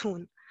end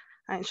soon,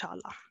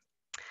 inshallah.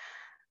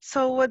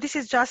 So this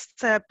is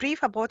just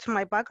brief about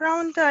my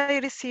background. I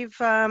received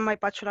my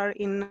bachelor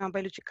in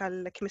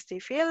biological chemistry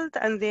field,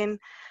 and then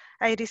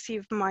I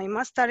received my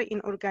master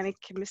in organic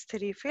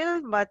chemistry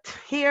field. But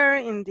here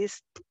in this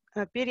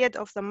period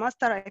of the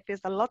master, I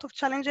faced a lot of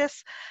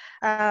challenges.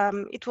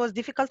 It was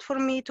difficult for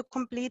me to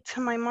complete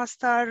my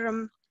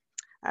master.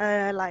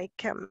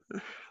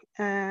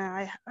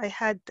 I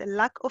had a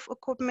lack of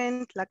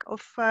equipment, lack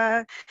of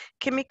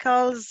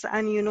chemicals,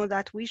 and you know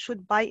that we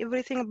should buy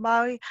everything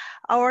by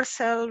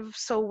ourselves.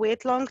 So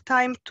wait long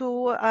time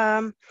to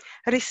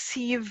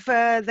receive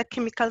the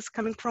chemicals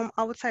coming from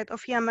outside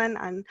of Yemen.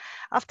 And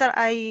after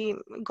I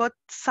got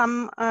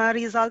some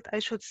result, I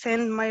should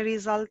send my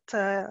result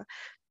to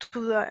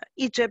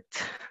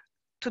Egypt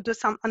to do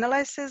some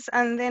analysis,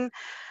 and then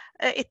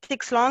it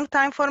takes long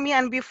time for me.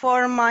 And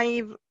before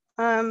my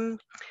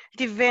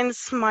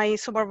defense, my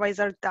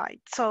supervisor died.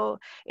 So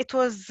it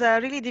was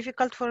really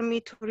difficult for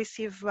me to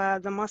receive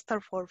the master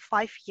for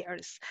 5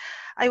 years.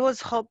 I was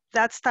hoped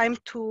that's time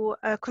to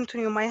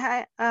continue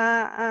my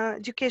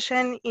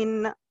education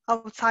in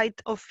outside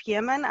of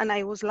Yemen, and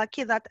I was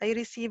lucky that I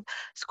received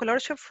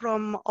scholarship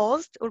from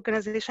OST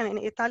organization in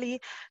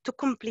Italy to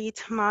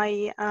complete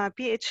my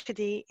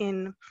PhD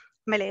in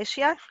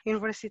Malaysia,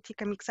 University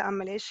Kamiksa,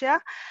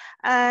 Malaysia.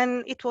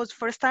 And it was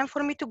first time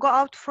for me to go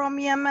out from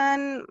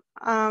Yemen.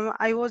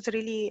 I was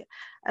really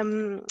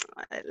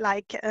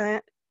like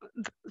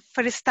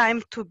first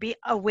time to be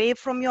away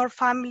from your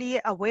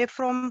family, away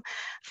from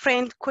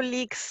friend,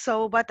 colleagues.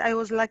 So, but I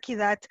was lucky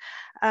that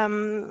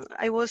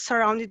I was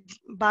surrounded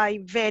by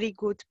very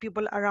good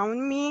people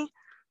around me.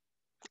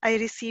 I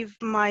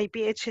received my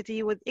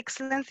PhD with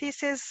excellent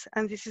thesis,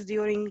 and this is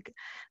during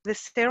the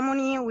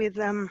ceremony with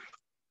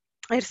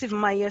I received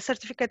my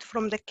certificate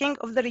from the king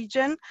of the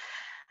region.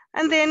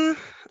 And then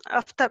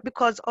after,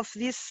 because of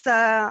this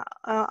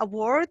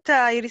award,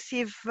 I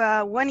received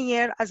 1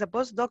 year as a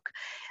postdoc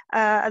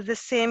at the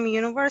same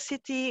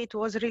university. It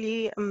was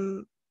really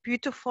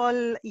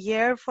beautiful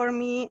year for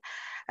me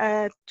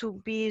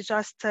to be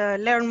just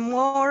learn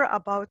more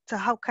about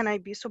how can I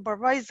be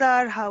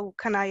supervisor, how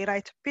can I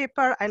write a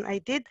paper, and I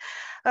did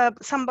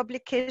some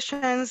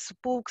publications,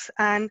 books,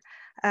 and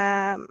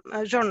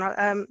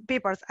journal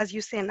papers, as you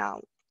say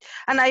now.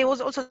 And I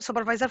was also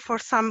supervisor for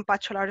some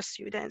bachelor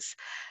students.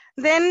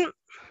 Then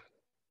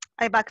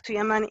I back to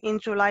Yemen in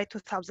July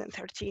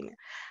 2013.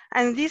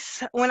 And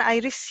this, when I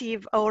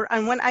receive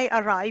and when I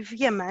arrive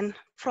Yemen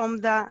from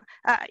the,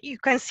 you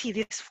can see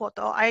this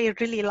photo. I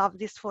really love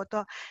this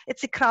photo.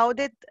 It's a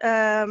crowded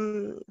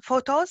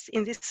photos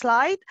in this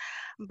slide,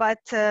 but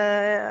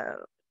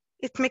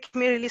it makes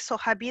me really so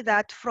happy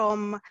that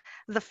from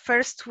the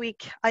first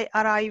week I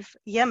arrive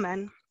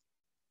Yemen,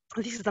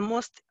 this is the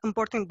most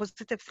important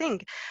positive thing,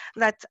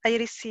 that I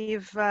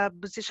receive a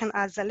position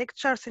as a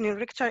lecturer, senior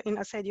lecturer in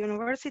Asad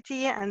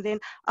University. And then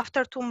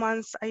after 2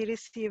 months, I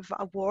receive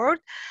award,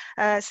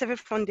 Civil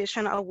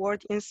Foundation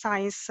Award in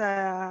science,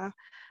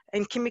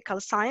 in chemical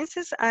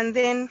sciences. And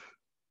then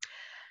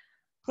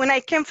when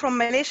I came from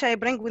Malaysia, I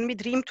bring with me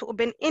dream to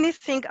open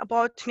anything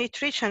about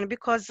nutrition,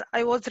 because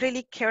I was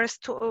really curious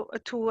to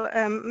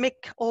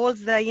make all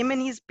the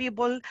Yemenis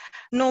people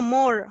know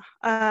more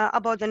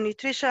about the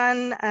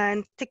nutrition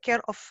and take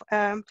care of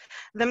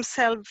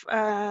themselves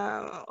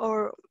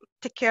or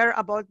take care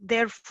about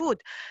their food.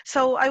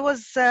 So I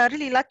was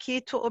really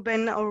lucky to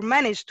open or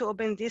manage to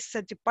open this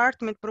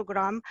department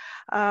program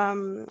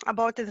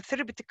about the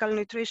therapeutic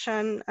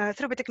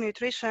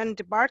nutrition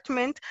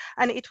department,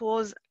 and it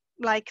was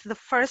like the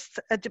first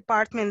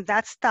department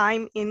that's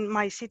time in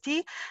my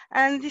city.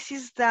 And this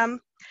is the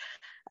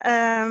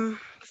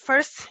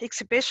first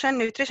exhibition,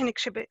 nutrition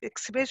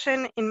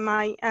exhibition in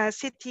my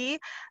city,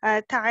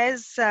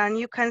 Taiz. And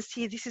you can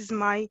see this is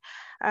my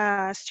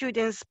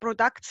students'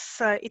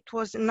 products. It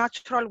was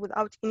natural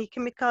without any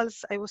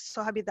chemicals. I was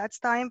so happy that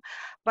time,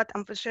 but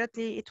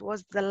unfortunately it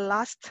was the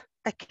last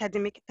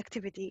academic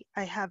activity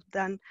I have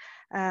done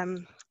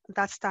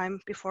that time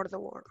before the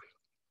war.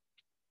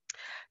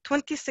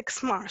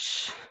 26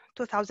 March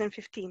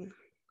 2015.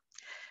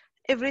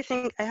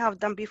 Everything I have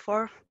done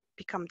before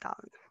become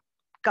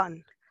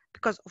gone,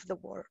 because of the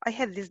war. I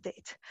had this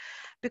date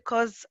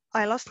because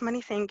I lost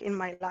many things in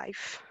my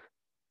life.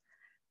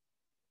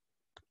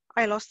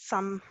 I lost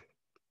some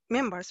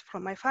members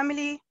from my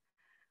family,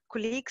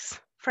 colleagues,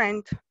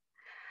 friends,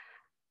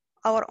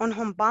 our own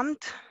home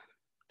bombed,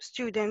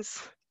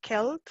 students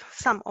killed,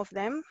 some of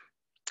them.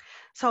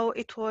 So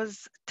it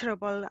was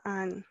terrible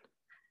and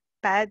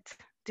bad,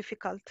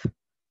 difficult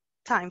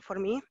time for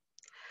me.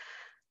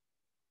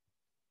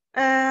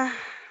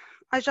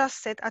 I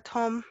just sat at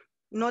home,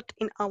 not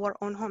in our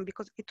own home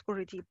because it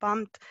already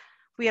bombed.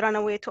 We ran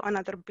away to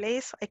another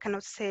place. I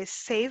cannot say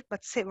safe,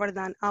 but safer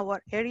than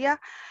our area.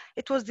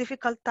 It was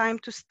difficult time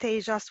to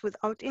stay just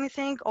without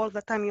anything. All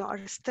the time you are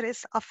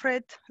stressed,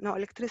 afraid, no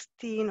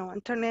electricity, no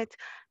internet,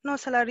 no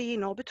salary,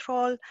 no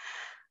petrol.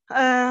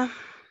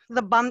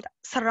 The bomb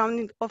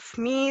surrounding of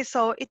me.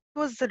 So it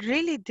was a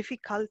really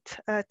difficult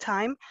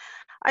time.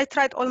 I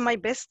tried all my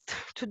best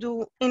to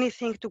do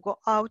anything to go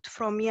out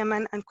from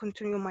Yemen and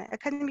continue my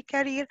academic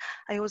career.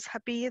 I was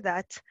happy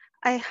that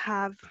I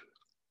have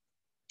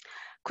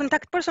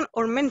contact person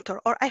or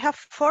mentor, or I have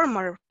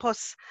former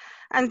posts.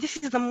 And this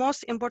is the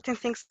most important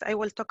things I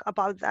will talk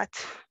about, that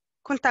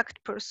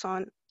contact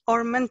person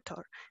or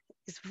mentor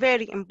is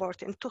very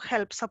important to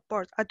help,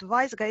 support,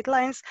 advise,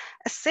 guidelines,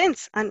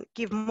 assess, and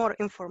give more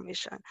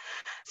information.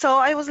 So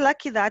I was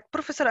lucky that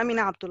Professor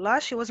Amina Abdullah,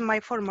 she was my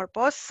former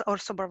boss or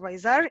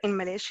supervisor in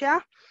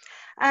Malaysia.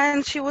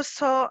 And she was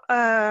so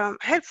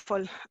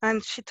helpful,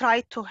 and she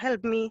tried to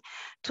help me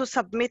to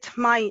submit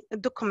my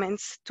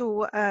documents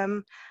to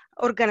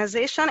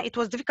organization. It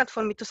was difficult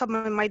for me to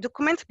submit my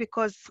documents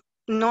because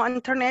no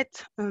internet,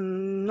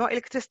 no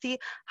electricity.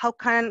 How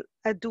can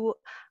I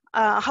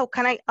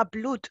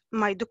upload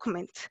my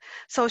documents?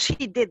 So she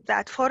did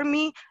that for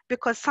me,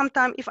 because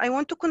sometimes if I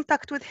want to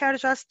contact with her,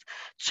 just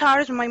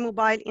charge my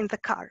mobile in the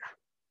car.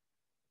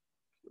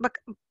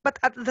 But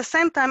at the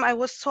same time, I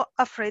was so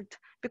afraid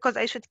because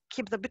I should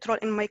keep the petrol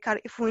in my car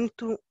if we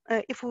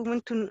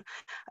want to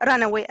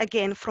run away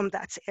again from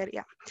that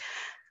area.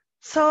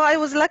 So I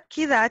was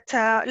lucky that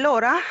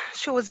Laura,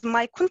 she was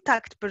my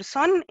contact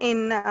person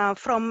in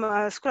from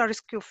Scholar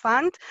Rescue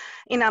Fund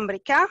in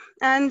America,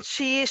 and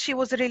she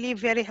was really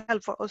very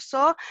helpful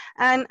also,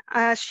 and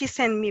she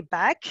sent me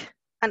back.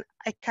 And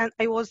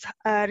I was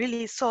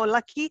really so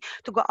lucky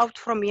to go out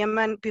from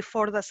Yemen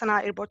before the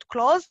Sana'a airport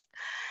closed.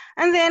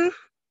 And then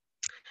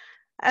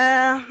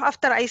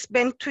after I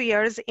spent 2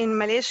 years in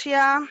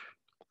Malaysia,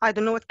 I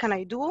don't know what can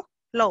I do.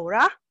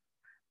 Laura,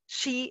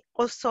 she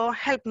also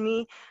helped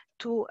me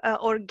to,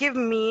 or give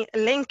me a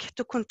link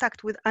to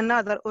contact with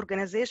another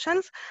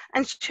organizations.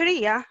 And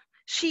Sharia,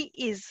 she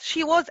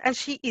was, and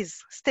she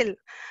is still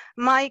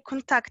my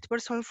contact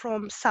person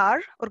from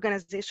SAR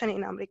organization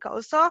in America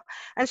also.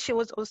 And she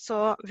was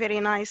also very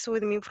nice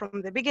with me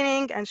from the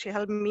beginning, and she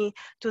helped me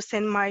to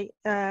send my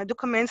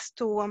documents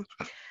to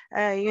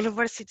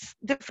universities,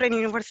 different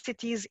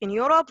universities in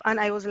Europe. And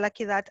I was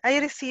lucky that I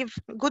received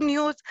good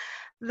news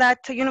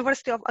that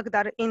University of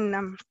Agder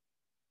in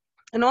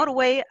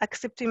Norway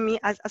accepted me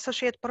as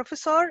associate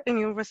professor in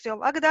University of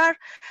Agder.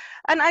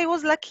 And I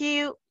was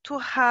lucky to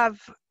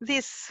have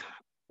these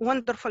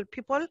wonderful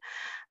people.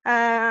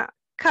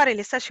 Kari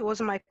Lisa, she was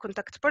my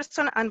contact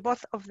person, and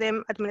both of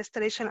them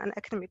administration and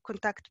academic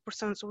contact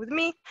persons with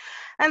me.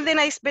 And then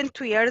I spent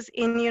 2 years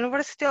in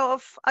University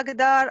of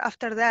Agder.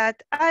 After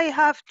that, I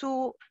have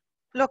to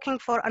looking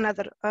for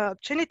another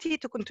opportunity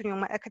to continue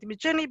my academic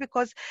journey,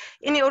 because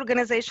any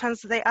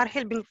organizations, they are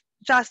helping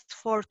just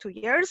for 2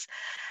 years.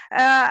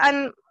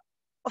 And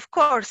of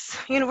course,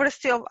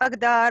 University of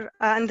Agder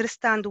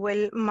understand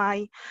well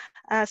my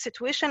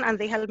situation, and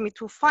they helped me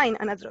to find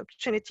another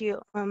opportunity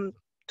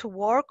to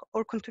work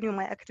or continue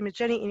my academic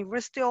journey in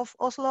University of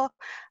Oslo,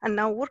 and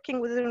now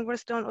working with the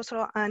University of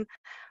Oslo. And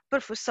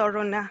Professor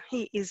Rona,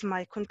 he is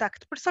my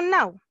contact person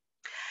now.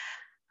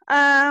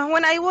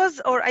 When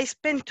I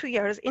spent 2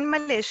 years in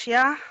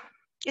Malaysia,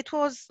 it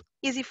was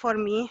easy for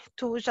me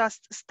to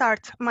just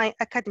start my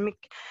academic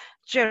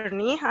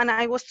journey. And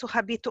I was so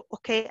happy to,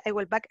 okay, I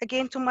will back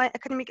again to my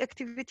academic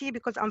activity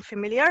because I'm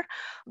familiar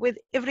with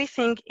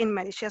everything in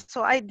Malaysia.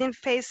 So I didn't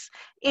face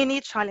any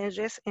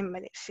challenges in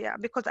Malaysia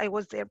because I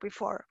was there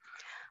before.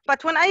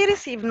 But when I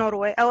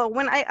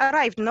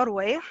arrived in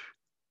Norway,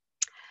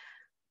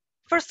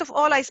 first of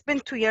all, I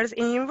spent 2 years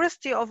in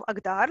University of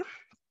Agder.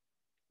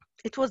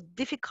 It was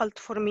difficult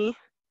for me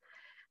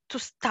to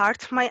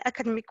start my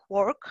academic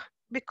work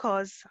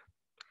because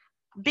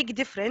big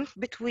difference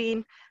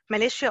between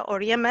Malaysia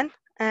or Yemen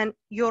and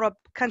Europe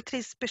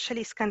countries,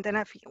 especially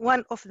Scandinavia,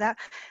 one of the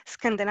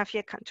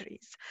Scandinavia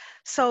countries.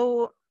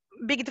 So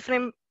big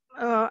difference,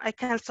 I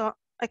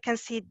can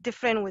see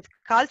different with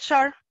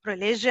culture,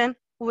 religion,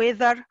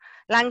 weather,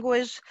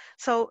 language.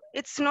 So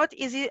it's not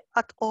easy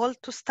at all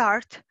to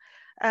start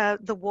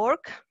the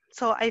work.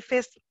 So I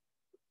faced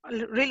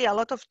really a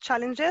lot of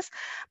challenges,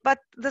 but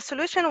the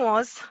solution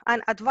was,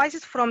 and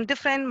advices from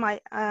different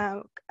my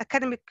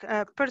academic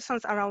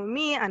persons around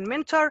me and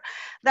mentor,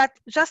 that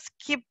just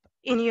keep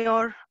in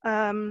your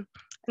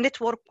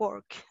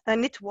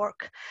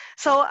network.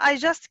 So I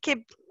just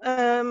keep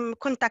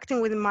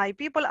contacting with my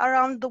people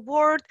around the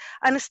world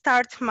and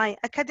start my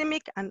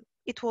academic, and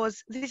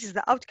this is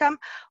the outcome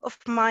of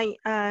my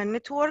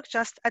network,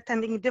 just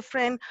attending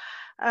different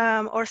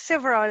or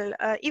several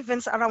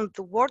events around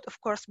the world,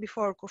 of course,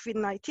 before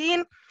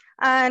COVID-19.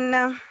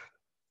 And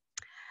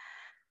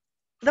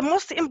the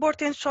most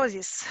important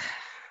choices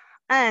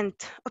and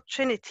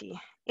opportunity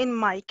in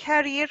my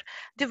career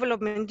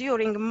development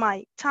during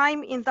my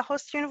time in the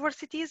host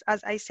universities,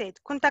 as I said,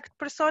 contact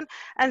person,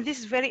 and this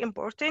is very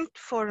important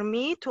for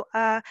me to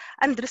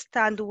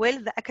understand well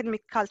the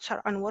academic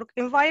culture and work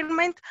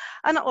environment.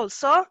 And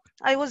also,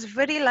 I was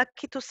very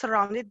lucky to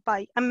surrounded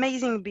by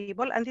amazing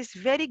people, and this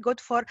is very good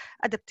for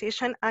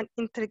adaptation and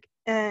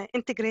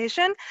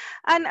integration.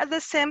 And at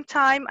the same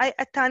time, I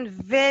attend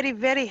very,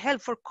 very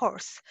helpful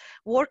course.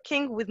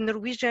 Working with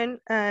Norwegian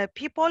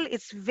people,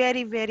 it's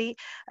very, very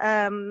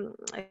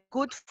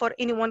good for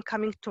anyone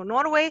coming to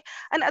Norway.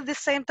 And at the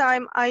same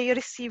time, I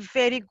receive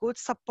very good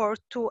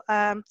support to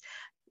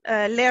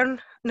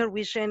learn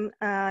Norwegian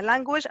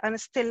language, and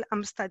still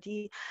I'm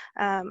studying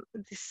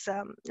this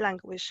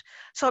language.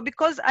 So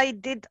because I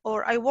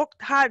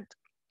worked hard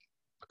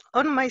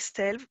on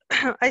myself,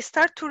 I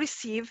start to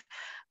receive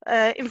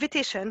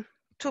invitation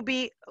to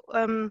be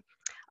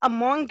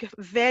among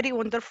very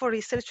wonderful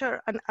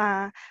researcher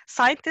and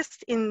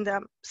scientists in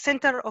the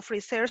Center of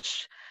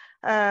Research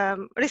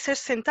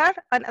Center,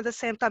 and at the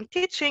same time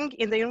teaching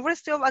in the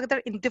University of Agder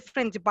in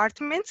different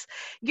departments,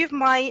 give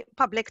my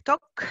public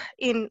talk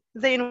in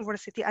the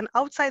university and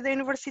outside the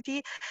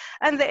university.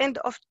 And the end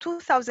of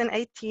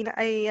 2018,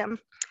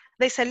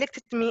 they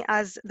selected me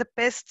as the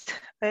best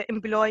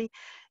employee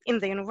in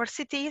the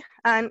university.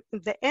 And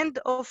at the end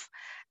of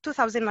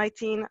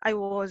 2019, I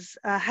was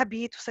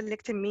happy to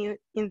select me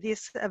in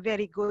this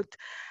very good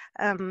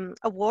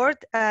award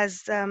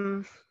as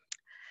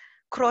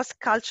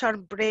cross-culture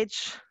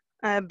bridge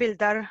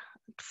builder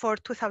for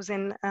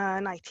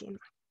 2019.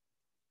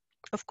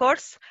 Of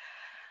course,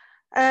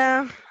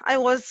 I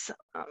was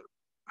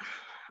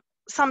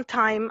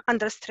sometime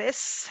under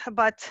stress,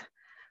 but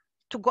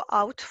to go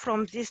out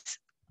from this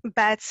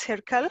bad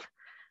circle,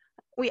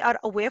 we are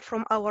away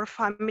from our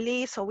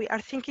family, so we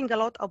are thinking a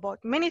lot about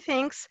many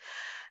things.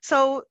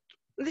 So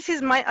this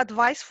is my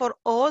advice for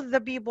all the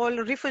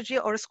people, refugee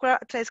or scholar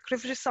at risk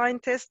refugee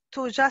scientists,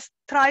 to just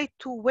try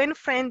to win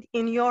friends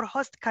in your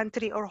host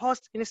country or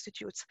host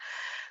institutes.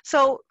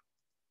 So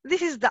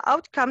this is the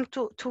outcome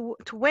to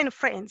win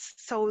friends.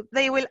 So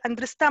they will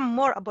understand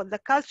more about the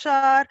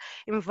culture,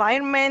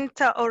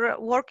 environment, or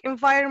work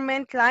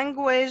environment,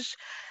 language,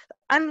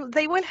 and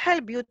they will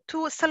help you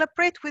to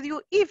celebrate with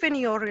you even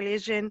your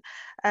religion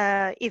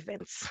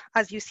events,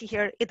 as you see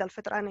here, Eid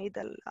al-Fitr and Eid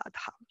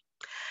al-Adha.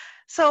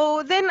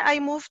 So then I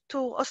moved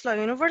to Oslo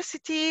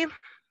University,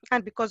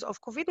 and because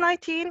of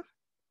COVID-19,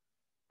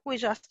 we're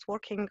just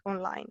working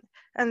online.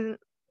 And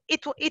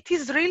it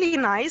is really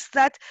nice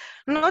that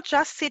not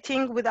just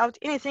sitting without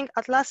anything,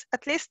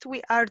 at least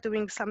we are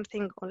doing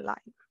something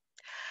online.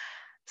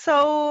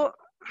 So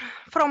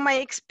from my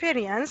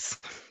experience,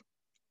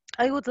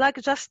 I would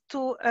like just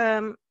to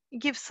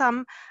give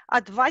some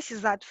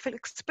advices that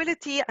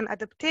flexibility and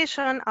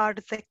adaptation are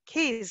the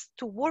keys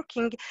to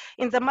working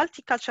in the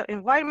multicultural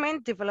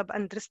environment, develop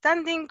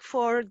understanding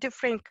for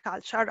different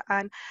culture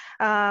and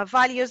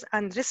values,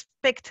 and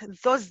respect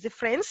those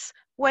differences.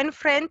 When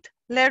friends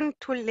learn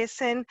to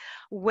listen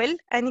well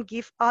and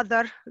give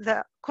others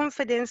the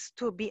confidence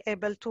to be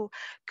able to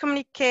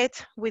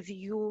communicate with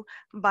you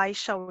by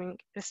showing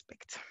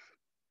respect.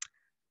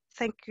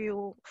 Thank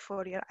you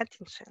for your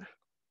attention.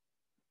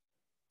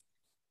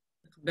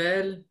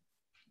 Belle,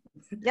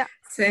 yeah,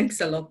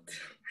 thanks a lot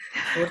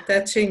for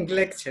touching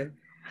lecture.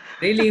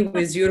 Really,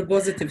 with your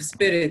positive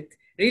spirit,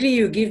 really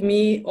you give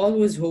me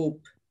always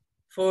hope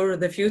for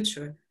the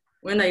future.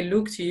 When I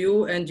look to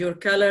you and your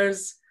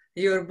colors,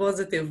 your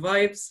positive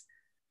vibes,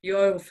 you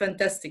are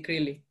fantastic,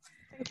 really.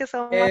 Thank you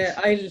so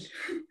much.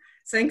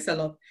 Thanks a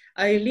lot.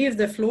 I leave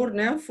the floor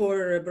now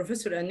for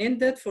Professor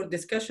Anindat for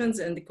discussions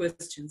and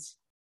questions.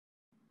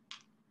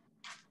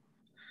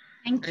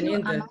 Thank you.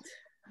 Anindat.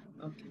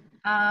 Okay.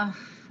 I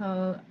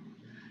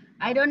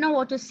don't know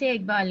what to say,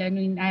 Iqbal. I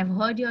mean, I've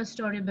heard your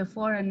story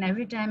before, and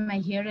every time I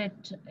hear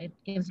it, it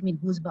gives me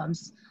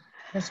goosebumps.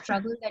 The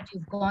struggle that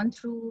you've gone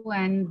through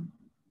and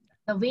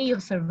the way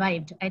you've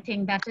survived. I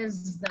think that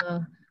is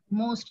the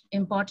most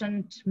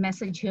important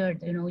message here.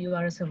 You know, you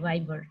are a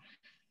survivor.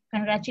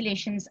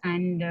 Congratulations,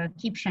 and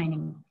keep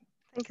shining.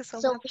 Thank you so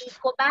much. So we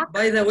go back.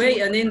 By the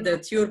way,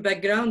 Anindat, your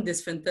background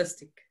is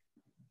fantastic.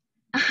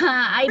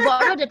 I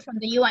borrowed it from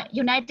the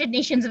United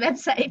Nations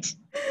website.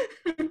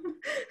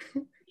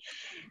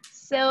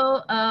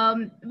 So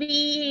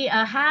we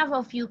have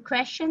a few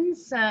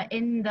questions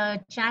in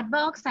the chat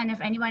box, and if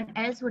anyone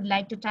else would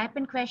like to type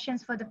in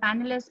questions for the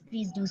panelists,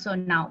 please do so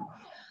now.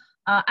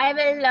 I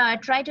will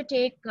try to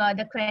take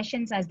the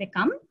questions as they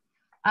come.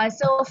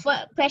 So for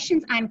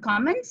questions and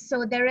comments,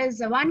 so there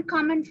is one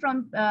comment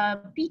from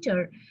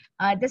Peter.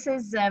 This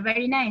is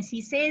very nice.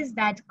 He says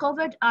that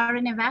COVID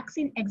RNA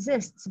vaccine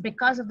exists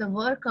because of the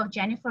work of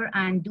Jennifer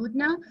Ann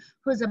Doudna,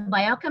 who's a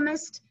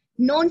biochemist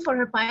known for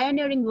her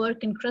pioneering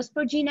work in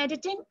CRISPR gene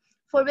editing,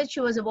 for which she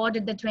was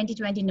awarded the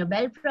 2020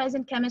 Nobel Prize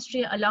in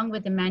Chemistry along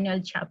with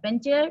Emmanuel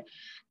Charpentier.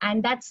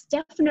 And that's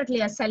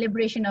definitely a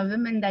celebration of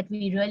women that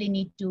we really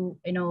need to,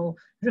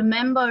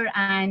 remember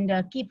and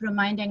keep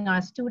reminding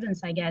our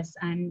students, I guess.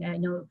 And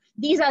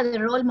these are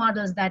the role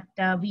models that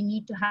we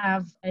need to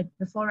have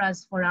before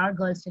us for our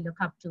girls to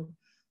look up to.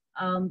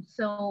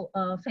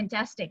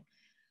 Fantastic.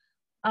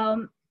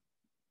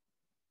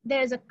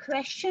 There's a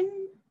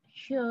question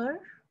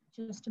here,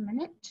 just a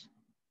minute.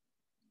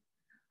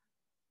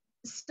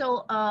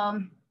 So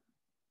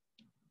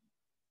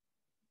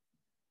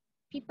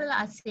people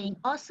are saying,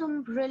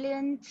 awesome,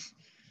 brilliant.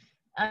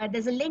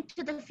 There's a link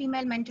to the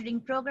female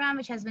mentoring program,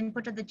 which has been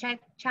put in the chat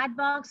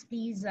box.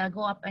 Please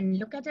go up and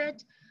look at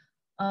it.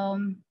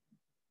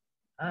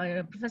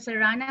 Professor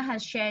Rana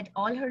has shared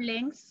all her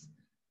links.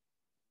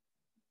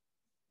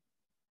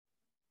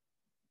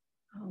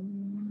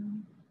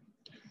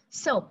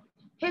 So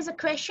here's a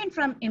question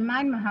from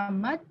Iman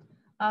Muhammad.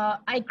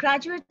 I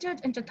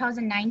graduated in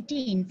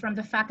 2019 from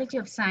the Faculty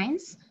of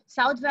Science,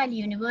 South Valley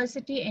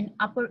University in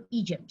Upper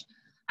Egypt.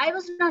 I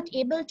was not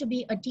able to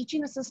be a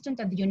teaching assistant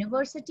at the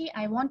university.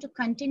 I want to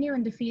continue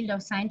in the field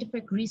of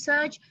scientific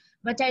research,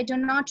 but I do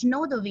not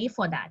know the way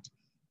for that.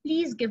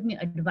 Please give me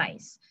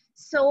advice.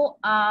 So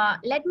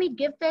let me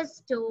give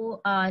this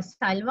to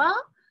Salwa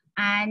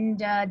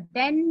and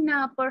then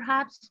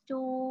perhaps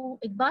to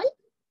Iqbal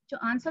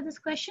to answer this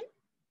question.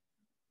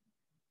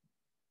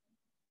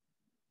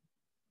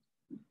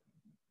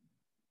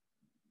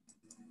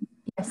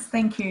 Yes,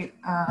 thank you.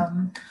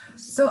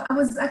 So I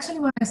was actually,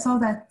 when I saw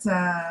that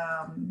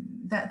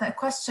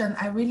question,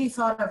 I really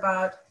thought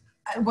about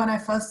when I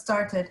first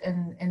started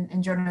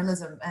in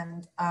journalism,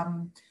 and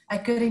I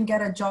couldn't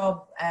get a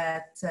job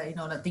at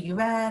at the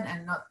UN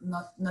and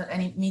not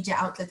any media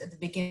outlet at the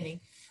beginning,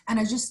 and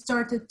I just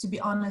started, to be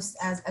honest,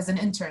 as an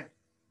intern.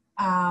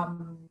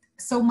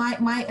 So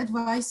my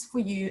advice for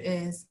you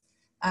is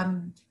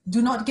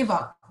do not give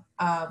up.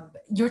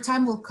 Your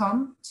time will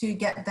come to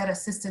get that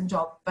assistant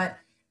job, but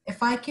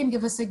if I can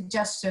give a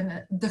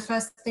suggestion, the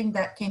first thing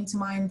that came to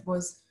mind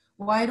was,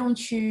 why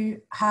don't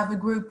you have a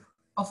group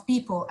of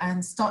people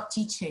and start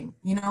teaching?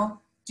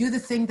 Do the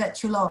thing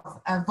that you love,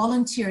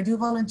 volunteer, do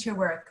volunteer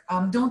work.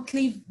 Don't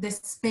leave this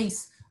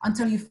space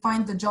until you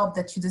find the job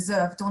that you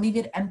deserve. Don't leave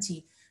it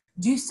empty.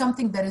 Do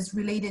something that is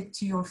related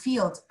to your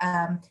field.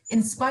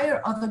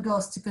 Inspire other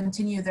girls to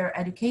continue their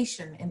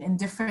education in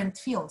different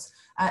fields.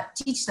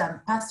 Teach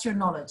them, pass your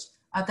knowledge.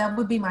 That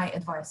would be my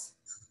advice.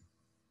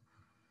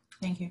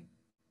 Thank you.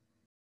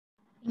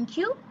 Thank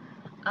you.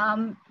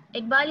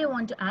 Iqbal, you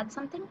want to add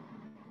something?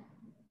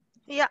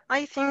 Yeah,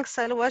 I think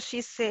Salwa,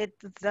 she said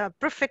the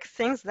perfect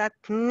things, that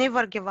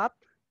never give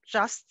up,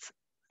 just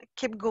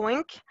keep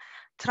going,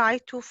 try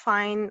to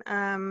find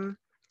a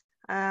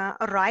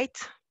right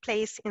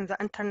place in the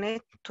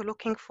internet to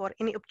looking for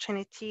any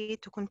opportunity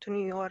to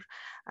continue your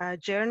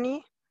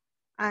journey.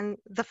 And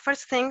the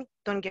first thing,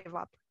 don't give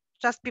up,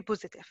 just be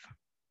positive.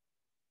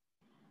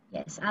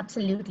 Yes,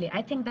 absolutely.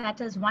 I think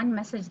that is one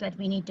message that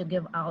we need to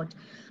give out.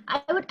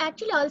 I would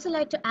actually also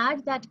like to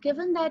add that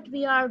given that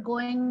we have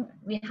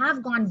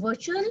gone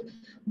virtual,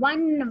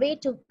 one way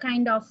to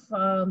kind of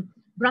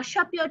brush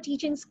up your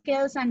teaching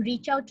skills and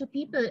reach out to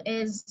people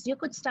is you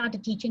could start a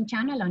teaching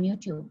channel on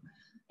YouTube.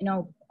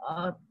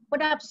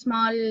 Put up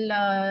small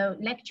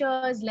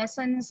lectures,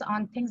 lessons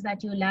on things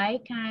that you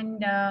like,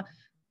 and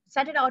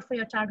set it out for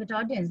your target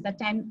audience. At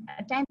times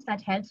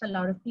that helps a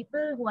lot of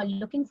people who are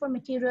looking for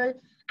material,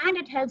 and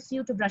it helps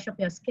you to brush up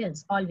your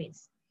skills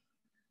always.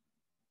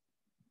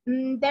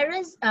 There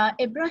is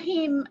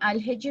Ibrahim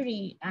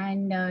Al-Hijri,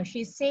 and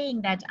she's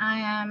saying that I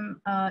am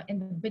in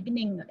the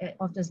beginning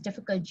of this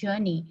difficult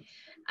journey,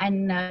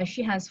 and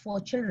she has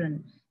 4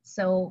 children.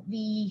 So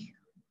we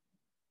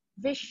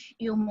wish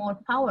you more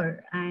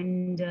power,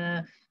 and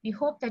we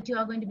hope that you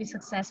are going to be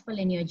successful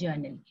in your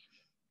journey.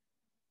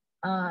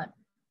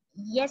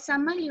 Yes,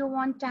 Amal, you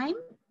want time?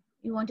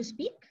 You want to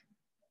speak?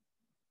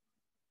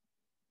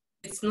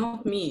 It's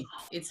not me.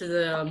 It's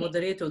the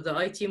moderator, the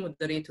IT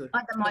moderator.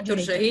 Oh, the moderator.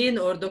 Dr. Shaheen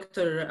or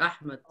Dr.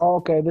 Ahmed?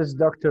 Okay, this is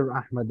Dr.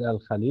 Ahmed Al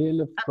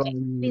Khalil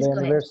from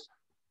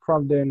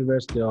the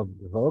University of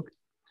the Hook.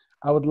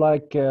 I would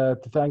like to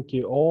thank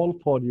you all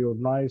for your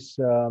nice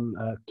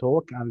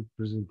talk and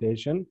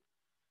presentation.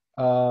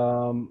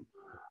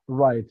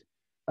 Right.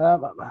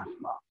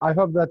 I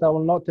hope that I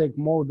will not take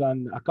more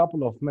than a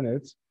couple of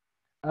minutes.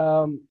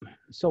 I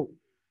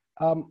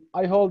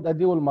hold a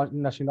dual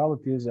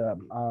nationalities,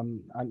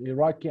 an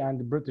Iraqi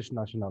and British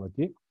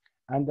nationality,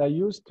 and I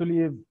used to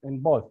live in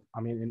both,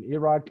 in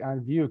Iraq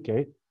and the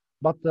UK,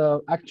 but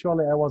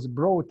actually I was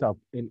brought up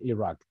in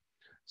Iraq.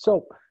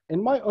 So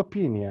in my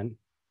opinion,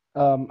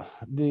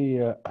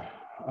 the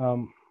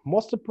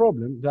most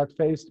problem that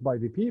faced by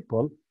the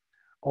people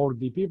or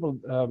the people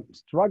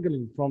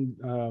struggling from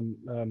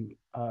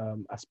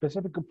a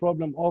specific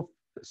problem of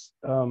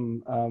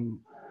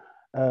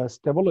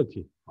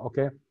stability.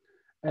 Okay,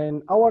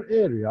 in our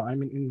area, I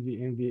mean,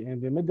 in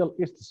the Middle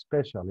East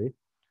especially,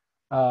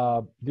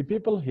 the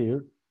people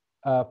here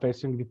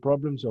facing the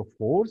problems of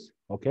wars.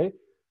 Okay,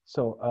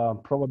 so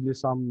probably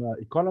some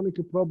economic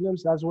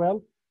problems as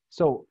well.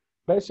 So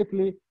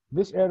basically,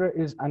 this area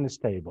is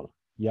unstable.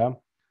 Yeah.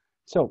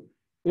 So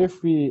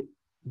if we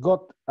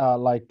got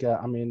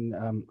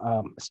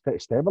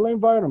stable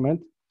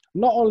environment,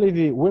 not only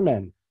the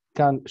women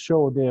can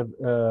show their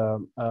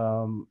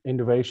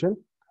innovation,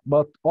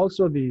 but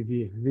also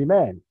the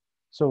men.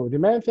 So the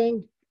main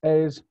thing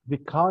is the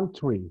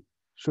country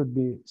should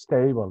be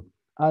stable.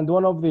 And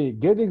one of the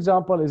good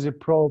example is a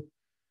Prof.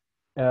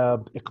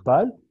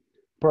 Iqbal.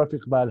 Prof.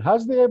 Iqbal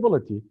has the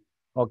ability,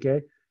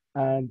 okay,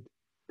 and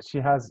she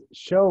has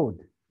showed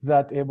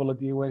that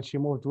ability when she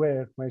moved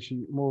where? When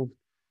she moved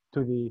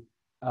to the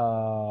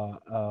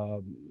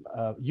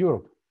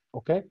Europe,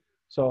 okay?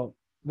 So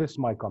this is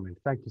my comment.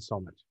 Thank you so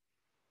much.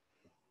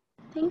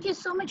 Thank you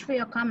so much for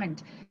your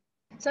comment.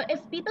 So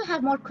if people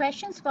have more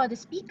questions for the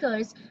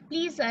speakers,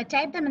 please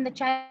type them in the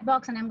chat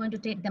box and I'm going to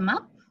take them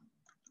up.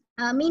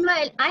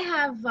 Meanwhile, I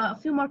have a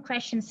few more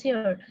questions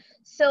here.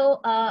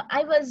 So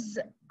I was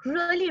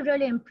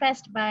really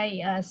impressed by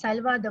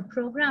Salwa, the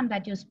program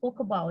that you spoke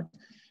about.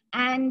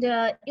 And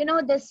you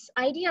know, this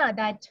idea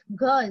that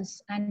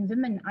girls and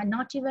women are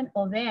not even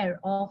aware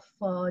of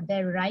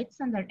their rights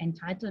and their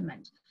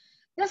entitlement.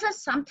 This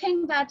is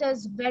something that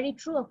is very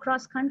true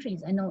across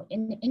countries. I know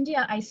in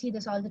India, I see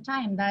this all the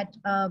time, that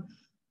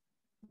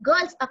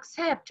girls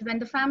accept when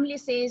the family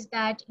says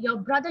that your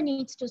brother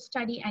needs to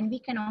study and we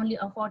can only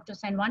afford to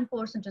send one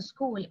person to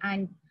school,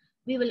 and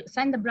we will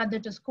send the brother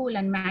to school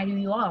and marry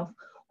you off.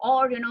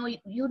 Or, you know,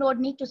 you don't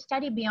need to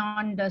study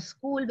beyond the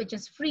school, which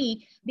is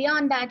free.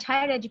 Beyond that,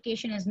 higher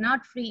education is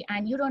not free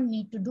and you don't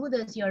need to do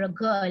this, you're a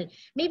girl.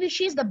 Maybe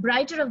she's the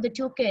brighter of the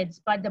two kids,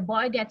 but the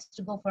boy gets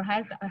to go for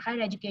higher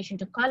education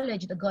to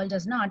college, the girl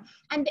does not.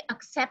 And they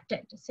accept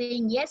it,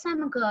 saying, yes,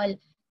 I'm a girl,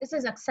 this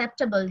is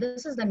acceptable,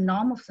 this is the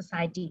norm of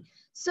society.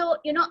 So,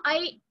 you know,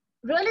 I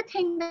really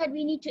think that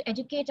we need to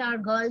educate our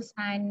girls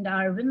and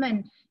our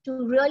women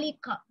to really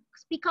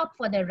speak up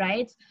for their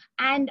rights.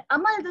 And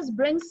Amal, this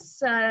brings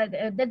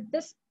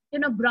this, you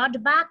know,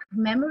 brought back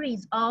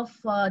memories of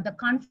the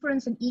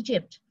conference in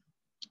Egypt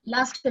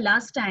last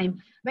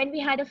time, when we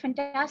had a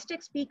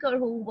fantastic speaker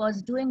who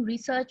was doing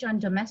research on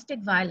domestic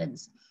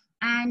violence.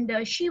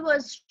 And she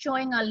was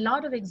showing a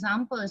lot of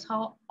examples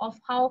of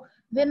how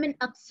women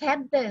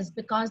accept this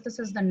because this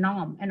is the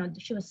norm. You know,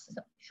 she was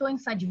showing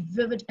such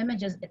vivid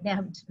images that they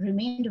have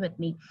remained with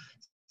me.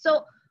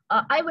 So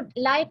I would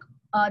like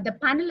the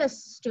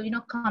panelists to, you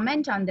know,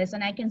 comment on this,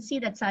 and I can see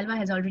that Salwa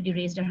has already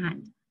raised her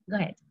hand. Go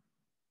ahead.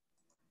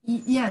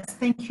 Yes,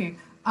 thank you.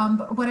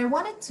 But what I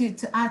wanted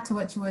to add to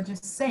what you were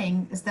just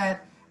saying is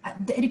that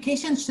the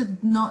education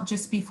should not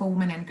just be for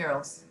women and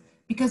girls,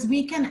 because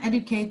we can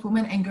educate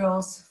women and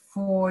girls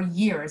for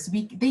years.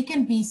 They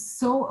can be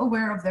so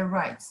aware of their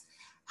rights.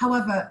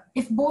 However,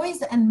 if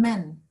boys and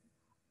men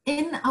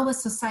in our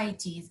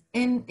societies,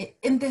 in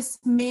this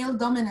male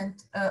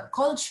dominant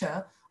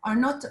culture, are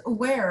not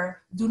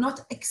aware, do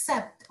not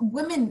accept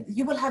women,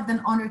 you will have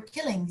then honor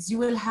killings, you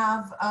will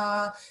have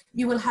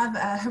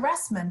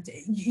harassment,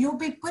 you'll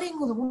be putting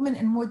the women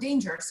in more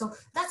danger. So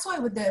that's why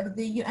with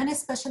the UN,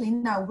 especially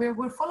now,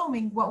 we're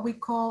following what we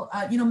call,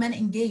 you know, men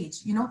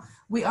engage. You know,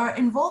 we are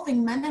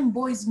involving men and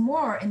boys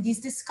more in these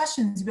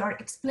discussions. We are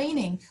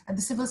explaining, and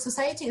the civil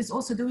society is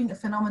also doing a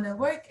phenomenal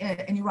work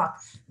in Iraq.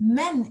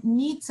 Men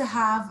need to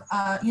have,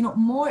 you know,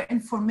 more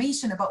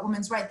information about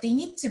women's rights. They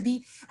need to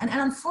be, and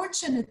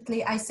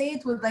unfortunately, I say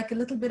it with like a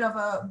little bit of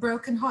a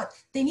broken heart,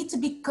 they need to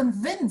be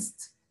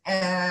convinced,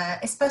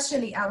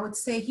 especially I would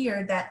say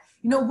here, that,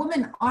 you know,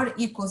 women are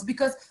equals,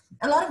 because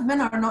a lot of men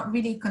are not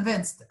really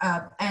convinced,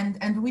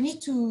 and we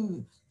need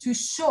to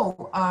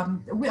show,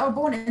 we are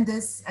born in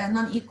this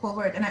non-equal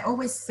world. And I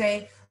always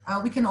say,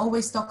 we can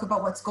always talk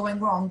about what's going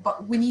wrong,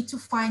 but we need to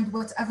find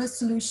whatever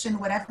solution,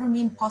 whatever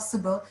means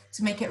possible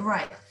to make it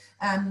right.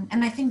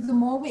 And I think the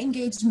more we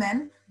engage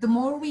men, the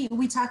more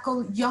we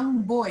tackle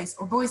young boys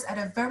or boys at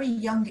a very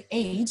young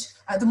age,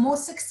 the more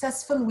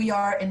successful we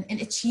are in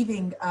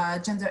achieving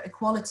gender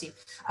equality.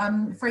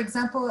 For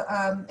example,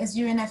 as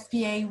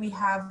UNFPA, we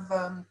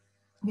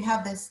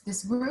have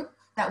this group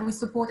that we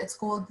support. It's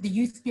called the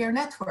Youth Peer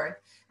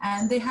Network.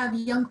 And they have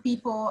young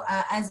people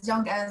as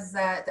young as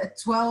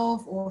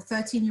 12 or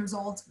 13 years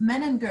old,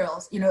 men and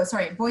girls, you know,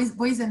 sorry,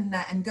 boys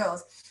and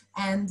girls.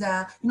 And,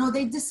 you know,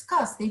 they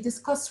discuss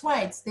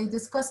rights, they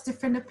discuss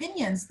different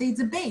opinions, they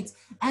debate.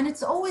 And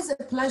it's always a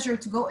pleasure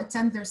to go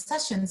attend their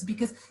sessions,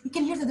 because you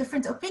can hear the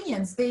different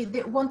opinions.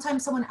 One time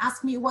someone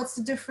asked me, what's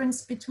the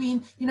difference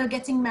between, you know,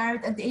 getting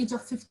married at the age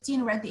of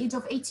 15 or at the age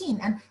of 18?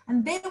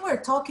 And they were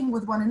talking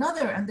with one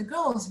another, and the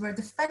girls were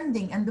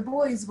defending, and the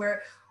boys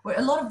were where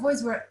a lot of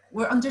boys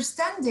were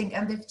understanding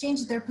and they've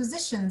changed their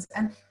positions,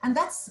 and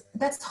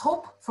that's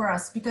hope for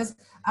us, because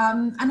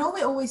I know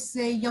we always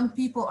say young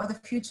people are the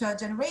future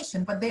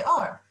generation, but they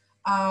are.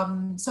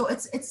 So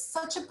it's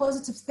such a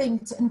positive thing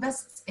to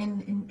invest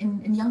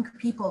in young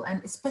people,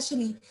 and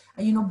especially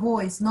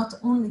boys, not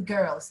only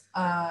girls,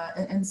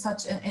 and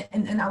such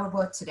in our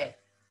world today.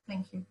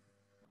 Thank you.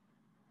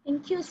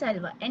 Thank you,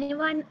 Selva.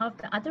 Anyone of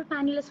the other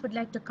panelists would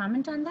like to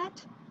comment on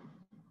that?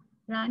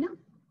 Rana?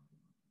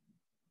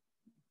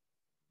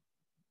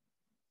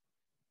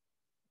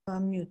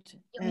 Mute.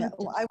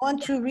 I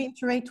want to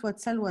reiterate what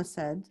Selva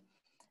said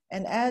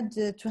and add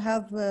to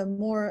have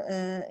more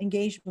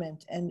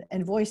engagement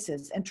and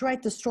voices, and to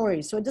write the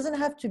stories. So it doesn't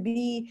have to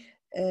be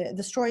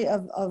the story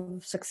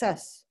of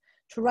success,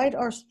 to write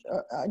our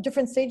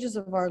different stages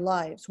of our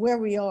lives, where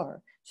we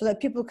are, so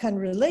that people can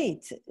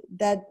relate,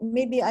 that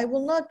maybe I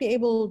will not be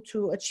able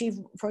to achieve,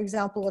 for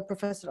example, what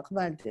Professor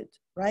Iqbal did,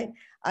 right?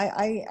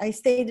 I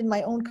stayed in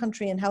my own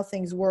country and how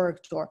things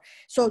worked, or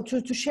so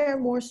to share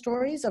more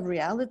stories of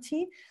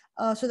reality,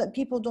 so that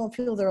people don't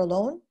feel they're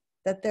alone,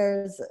 that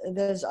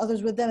there's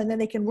others with them, and then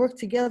they can work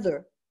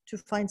together to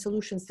find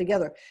solutions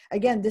together.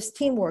 Again, this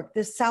teamwork,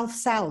 this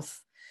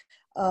South-South.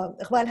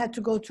 Iqbal had to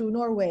go to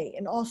Norway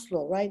in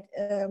Oslo, right?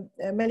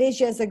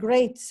 Malaysia is a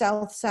great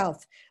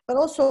South-South, but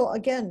also,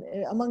 again,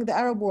 among the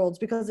Arab worlds,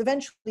 because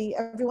eventually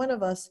every one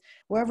of us,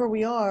 wherever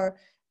we are,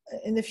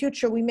 in the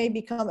future, we may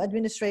become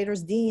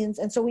administrators, deans,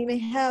 and so we may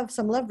have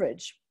some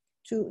leverage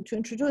to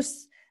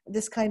introduce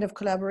this kind of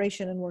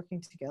collaboration and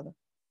working together.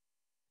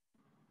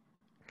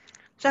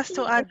 Just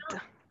to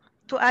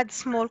add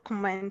small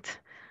comment.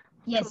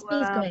 Yes,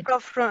 please go ahead.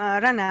 Prof.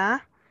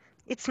 Rana,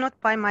 it's not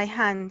by my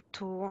hand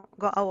to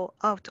go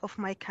out of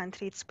my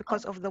country. It's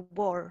because of the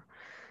war.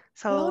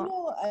 So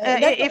no,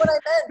 that's not what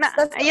I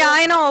meant.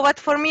 I know, but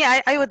for me,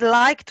 I would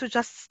like to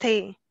just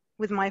stay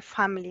with my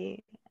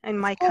family in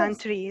my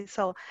country.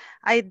 So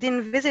I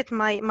didn't visit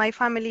my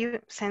family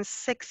since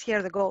 6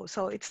 years ago.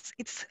 So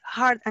it's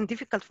hard and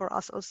difficult for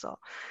us also.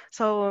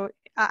 So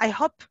I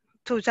hope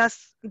to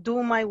just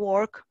do my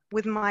work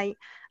with my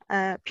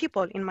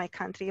people in my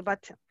country,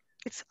 but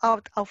it's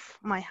out of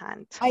my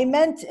hand. I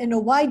meant,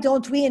 why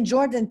don't we in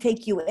Jordan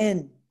take you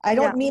in? I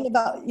don't mean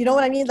about, you know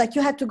what I mean? Like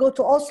you had to go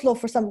to Oslo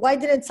for why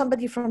didn't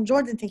somebody from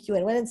Jordan take you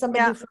in? Why didn't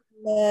somebody from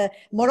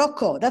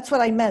Morocco? That's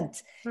what I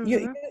meant.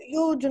 Mm-hmm.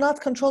 You do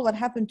not control what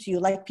happened to you,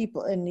 like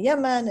people in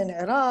Yemen and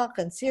Iraq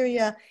and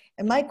Syria.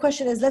 And my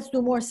question is, let's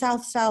do more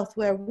South-South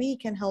where we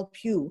can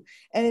help you.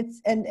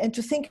 And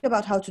to think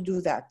about how to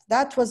do that.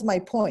 That was my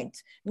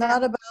point.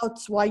 Not about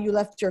why you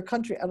left your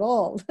country at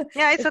all.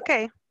 Yeah, it's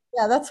okay.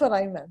 Yeah, that's what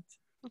I meant.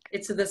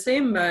 It's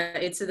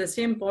the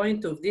same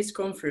point of this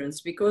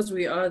conference, because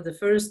we are the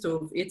first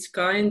of its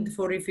kind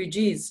for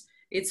refugees.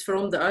 It's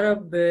from the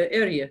Arab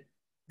area.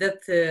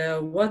 That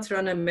what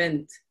Rana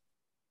meant.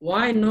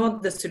 Why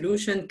not the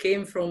solution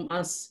came from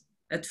us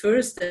at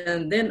first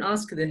and then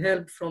ask the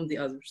help from the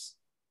others?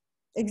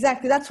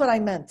 Exactly, that's what I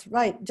meant,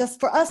 right?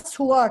 Just for us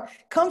who are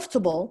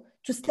comfortable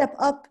to step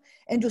up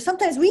and do.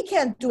 Sometimes we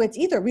can't do it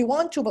either. We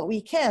want to, but we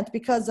can't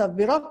because of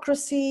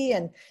bureaucracy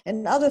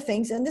and other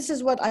things. And this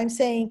is what I'm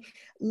saying.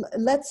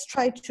 Let's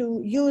try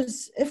to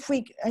use, if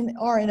we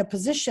are in a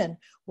position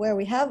where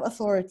we have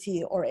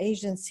authority or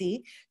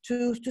agency,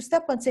 to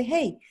step up and say,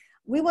 hey,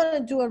 we want to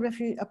do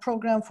a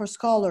program for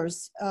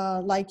scholars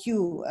like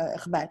you,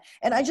 Iqbal.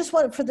 And I just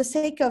want, for the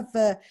sake of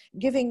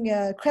giving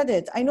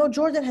credit, I know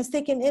Jordan has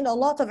taken in a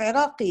lot of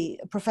Iraqi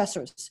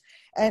professors.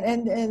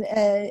 And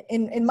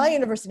in my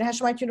university, in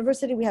Hashemite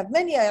University, we have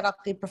many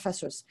Iraqi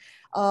professors.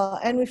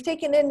 And we've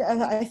taken in,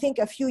 I think,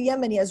 a few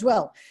Yemeni as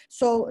well.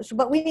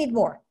 But we need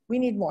more. We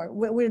need more.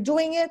 We're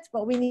doing it,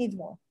 but we need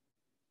more.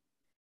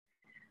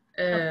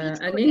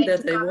 I mean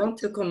that I want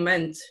to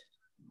comment.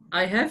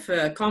 I have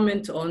a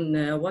comment on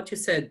what you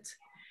said.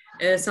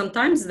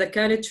 Sometimes the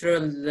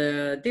cultural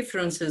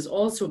differences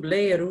also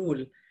play a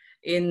role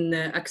in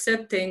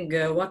accepting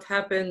what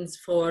happens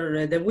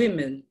for the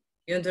women.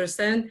 You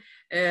understand?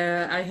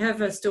 I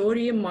have a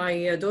story.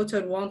 My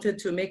daughter wanted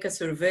to make a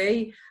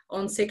survey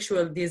on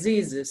sexual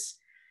diseases.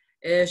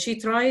 She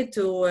tried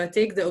to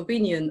take the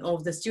opinion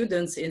of the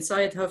students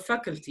inside her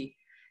faculty.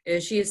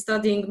 She is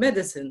studying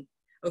medicine,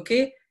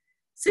 okay?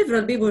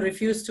 Several people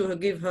refused to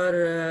give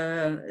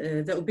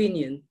her the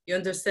opinion, you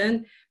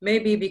understand?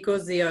 Maybe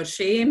because they are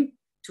ashamed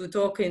to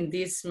talk in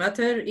this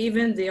matter,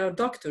 even they are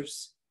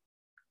doctors,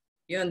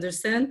 you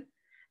understand?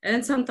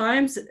 And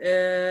sometimes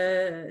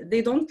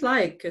they don't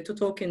like to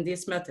talk in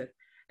this matter.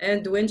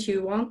 And when she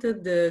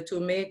wanted to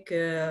make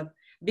a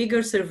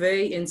bigger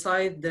survey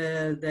inside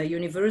the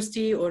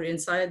university or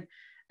inside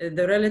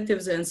the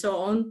relatives and so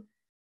on,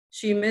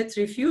 she met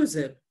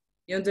refusal,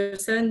 you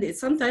understand?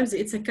 Sometimes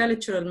it's a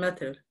cultural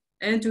matter.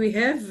 And we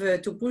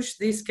have to push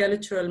these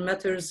cultural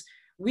matters,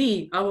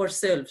 we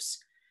ourselves.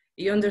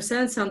 You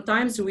understand,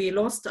 sometimes we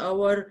lost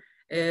our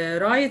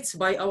rights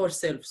by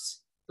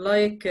ourselves.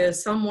 Like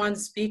someone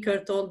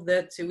speaker told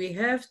that we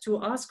have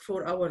to ask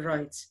for our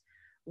rights.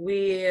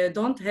 We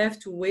don't have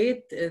to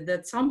wait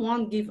that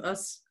someone give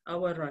us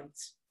our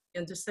rights.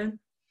 You understand?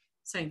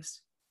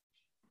 Thanks.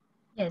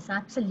 Yes,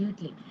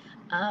 absolutely.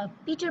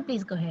 Peter,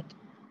 please go ahead.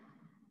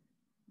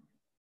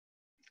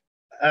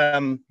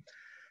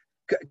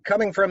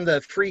 Coming from the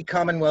free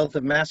Commonwealth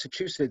of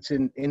Massachusetts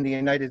in the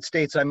United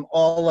States, I'm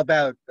all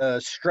about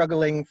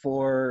struggling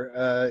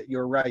for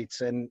your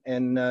rights, and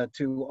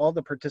to all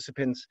the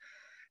participants,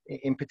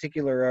 in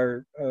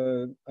particular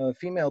our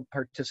female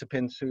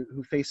participants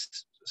who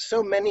face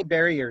so many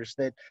barriers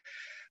that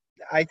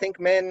I think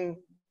men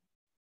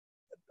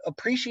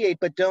appreciate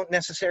but don't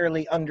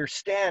necessarily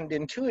understand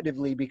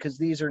intuitively, because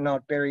these are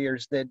not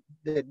barriers that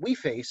we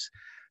face.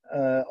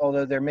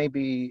 Although there may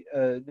be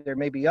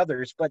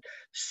others, but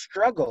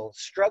struggle.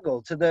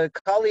 To the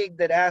colleague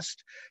that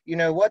asked,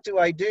 what do?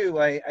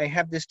 I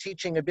have this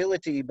teaching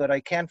ability, but I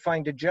can't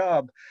find a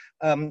job.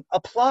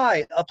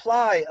 Apply.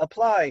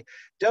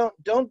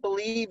 Don't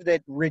believe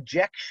that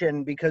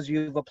rejection because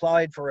you've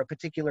applied for a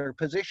particular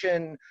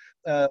position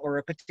or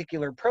a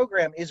particular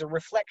program is a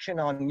reflection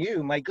on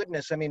you. My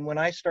goodness, I mean, when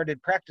I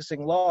started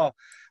practicing law,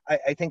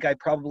 I think I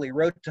probably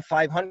wrote to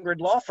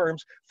 500 law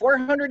firms,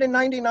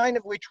 499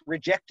 of which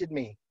rejected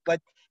me.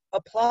 But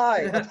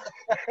apply.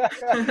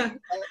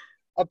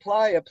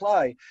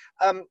 Apply.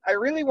 I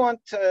really want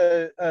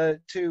to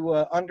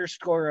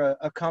underscore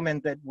a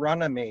comment that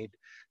Rana made,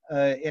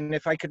 and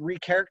if I could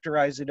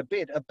recharacterize it a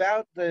bit,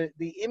 about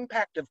the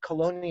impact of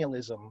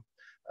colonialism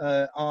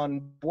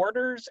on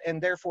borders,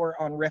 and therefore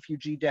on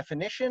refugee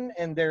definition,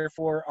 and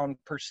therefore on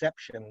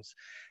perceptions.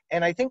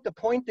 And I think the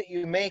point that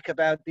you make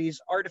about these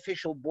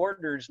artificial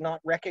borders not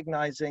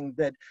recognizing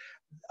that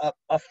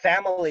a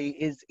family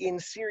is in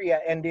Syria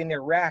and in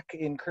Iraq,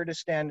 in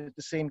Kurdistan at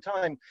the same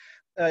time,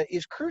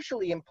 is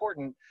crucially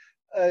important,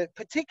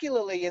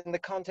 particularly in the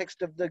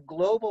context of the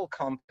global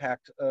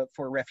compact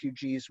for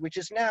refugees, which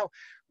is now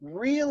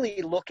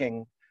really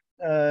looking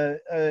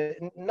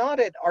not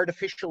at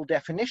artificial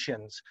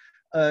definitions,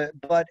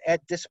 but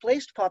at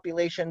displaced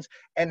populations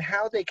and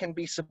how they can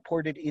be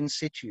supported in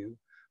situ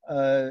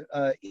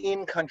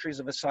in countries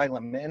of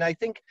asylum. And I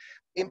think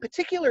in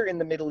particular in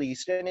the Middle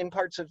East and in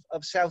parts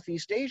of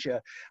Southeast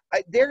Asia,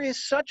 there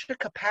is such a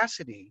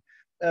capacity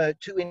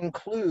to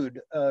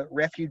include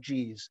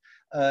refugees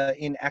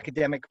in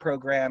academic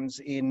programs,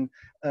 in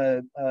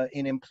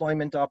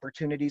employment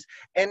opportunities,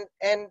 and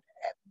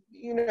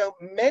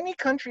many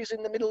countries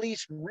in the Middle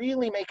East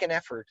really make an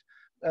effort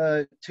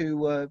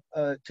to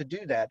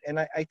do that. And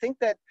I think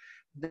that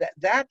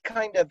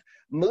kind of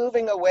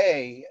moving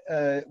away,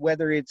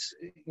 whether it's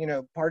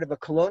part of a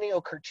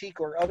colonial critique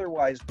or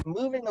otherwise,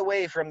 moving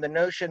away from the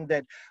notion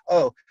that,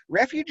 oh,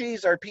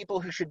 refugees are people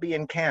who should be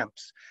in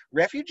camps,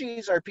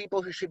 refugees are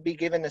people who should be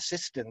given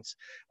assistance.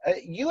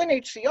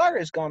 UNHCR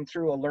has gone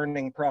through a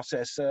learning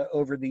process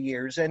over the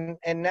years, and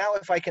now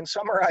if I can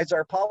summarize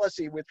our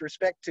policy with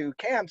respect to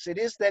camps, it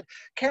is that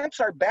camps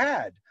are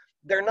bad.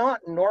 They're not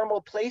normal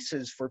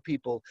places for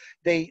people.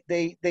 They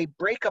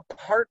break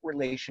apart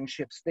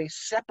relationships. They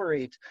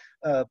separate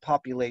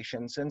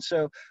populations. And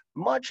so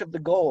much of the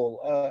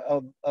goal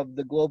of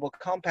the Global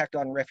Compact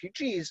on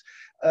Refugees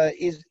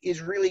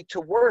is really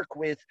to work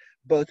with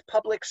both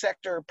public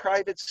sector,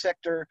 private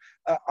sector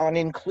on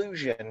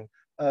inclusion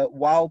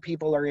while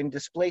people are in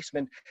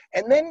displacement.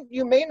 And then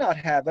you may not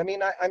have, I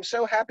mean, I'm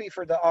so happy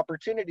for the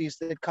opportunities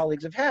that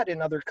colleagues have had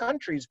in other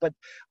countries, but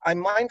I'm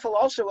mindful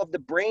also of the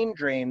brain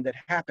drain that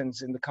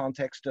happens in the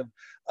context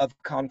of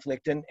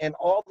conflict, and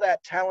all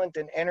that talent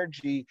and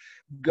energy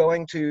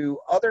going to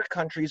other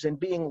countries and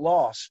being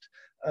lost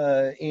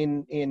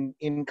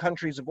in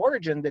countries of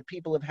origin that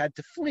people have had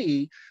to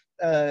flee,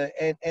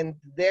 and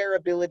their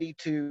ability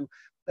to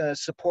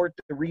support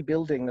the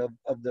rebuilding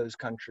of those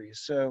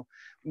countries. So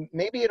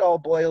maybe it all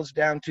boils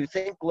down to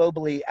think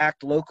globally,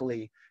 act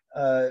locally,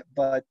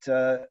 but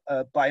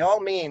by all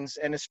means,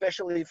 and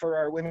especially for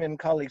our women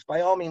colleagues,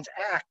 by all means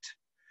act,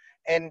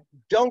 and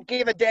don't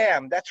give a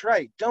damn. That's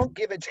right, don't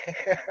give a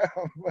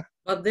damn.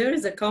 But there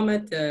is a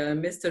comment,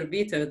 Mr.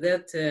 Peter,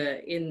 that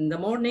in the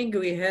morning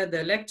we had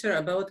a lecture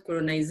about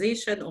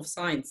colonization of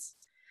science.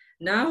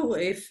 Now,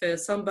 if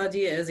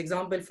somebody, as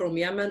example from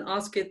Yemen,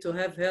 asked to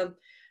have help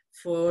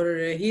for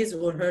his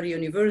or her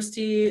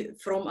university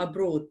from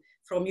abroad,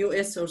 from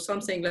US or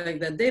something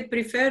like that, they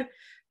prefer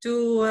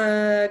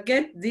to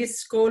get this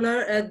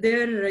scholar at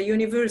their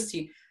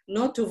university,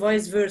 not to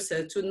vice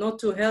versa, not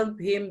to help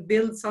him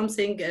build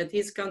something at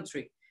his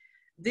country.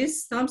 This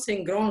is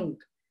something wrong.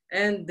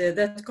 And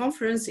that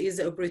conference is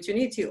an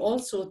opportunity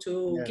also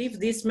to give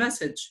this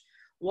message.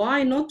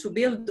 Why not to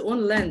build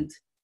on land?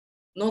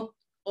 Not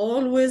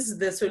always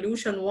the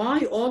solution.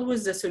 Why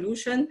always the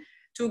solution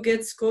to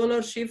get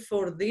scholarship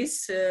for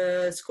these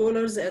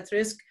scholars at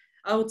risk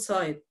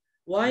outside?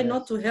 Why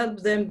not to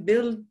help them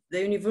build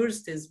the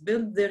universities,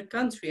 build their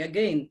country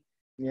again?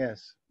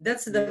 Yes.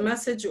 That's the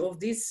message of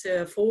this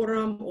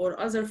forum or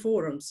other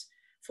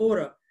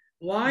fora.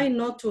 Why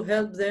not to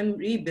help them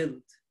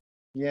rebuild?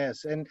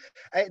 Yes, and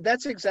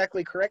that's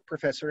exactly correct,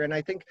 Professor. And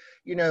I think,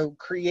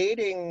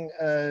 creating,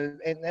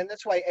 and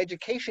that's why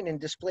education in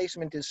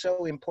displacement is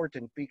so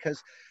important,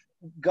 because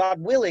God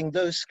willing,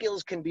 those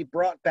skills can be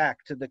brought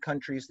back to the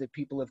countries that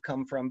people have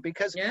come from.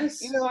 Because, Yes.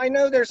 you know, I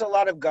know there's a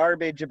lot of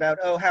garbage about,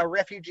 oh, how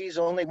refugees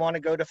only want to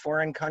go to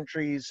foreign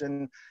countries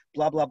and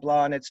blah, blah,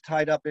 blah, and it's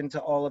tied up into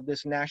all of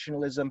this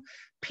nationalism.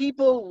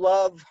 People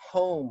love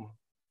home.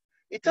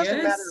 It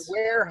doesn't matter Yes.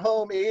 where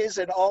home is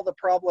and all the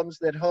problems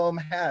that home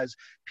has.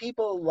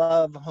 People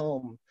love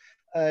home.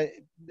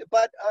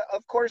 But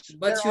of course,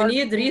 But you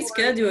need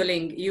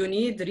rescheduling. You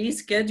need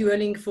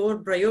rescheduling for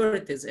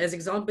priorities. As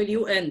example,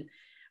 UN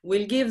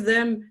will give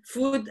them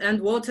food and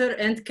water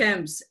and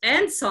camps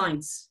and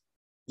science.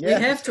 Yes.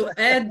 We have to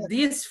add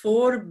these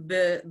 4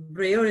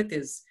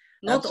 priorities,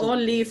 not Absolutely.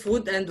 only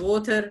food and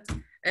water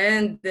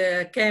and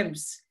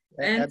camps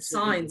and Absolutely.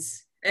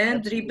 science and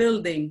Absolutely.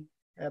 rebuilding.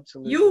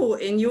 Absolutely. You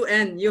in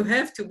UN, you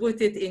have to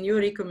put it in your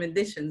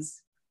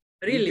recommendations.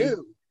 Really.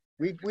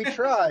 We do. We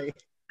try.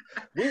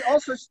 We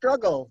also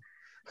struggle.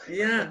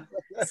 Yeah.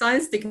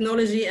 Science,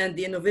 technology, and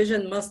the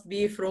innovation must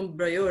be from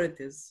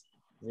priorities.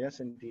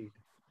 Yes, indeed.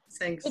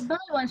 Thanks. Iqbal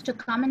wants to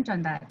comment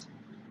on that.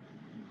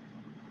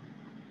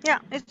 Yeah,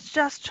 it's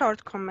just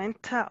short comment,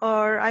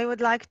 or I would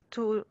like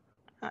to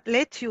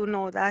let you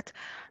know that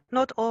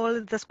not all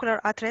the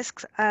scholars at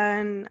risk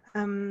and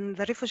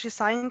the refugee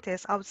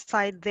scientists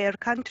outside their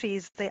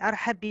countries, they are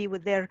happy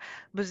with their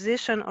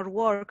position or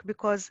work,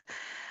 because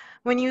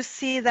when you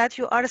see that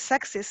you are a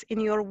success in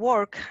your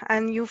work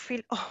and you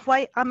feel, oh,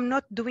 why I'm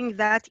not doing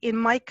that in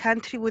my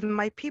country with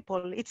my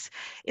people, it's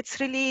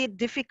really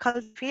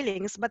difficult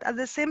feelings. But at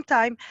the same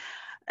time,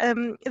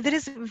 there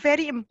is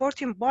very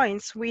important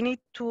points. We need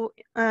to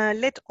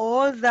let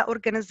all the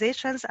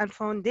organizations and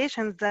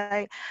foundations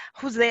that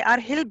who they are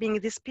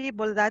helping these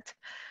people, that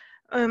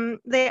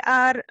they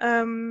are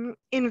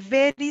in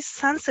very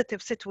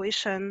sensitive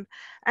situation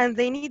and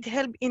they need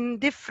help in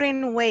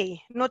different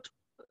way, not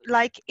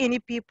like any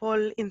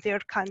people in their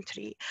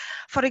country.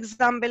 For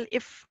example,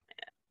 if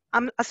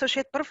I'm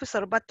associate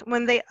professor, but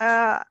when they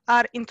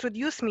are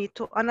introduced me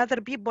to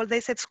another people, they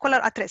said scholar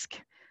at risk.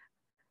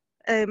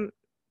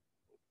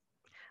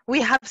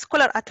 We have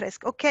scholar at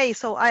risk. Okay,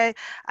 so I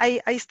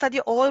study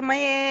all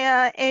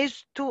my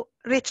age to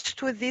reach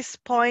to this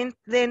point,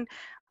 then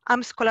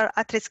I'm scholar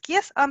at risk.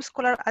 Yes, I'm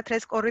scholar at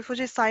risk or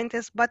refugee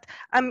scientist, but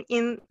I'm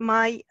in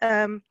my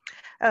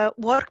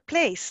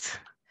workplace.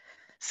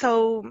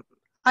 So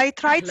I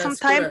tried some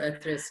time.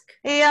 At risk.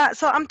 Yeah,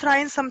 so I'm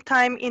trying some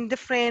time in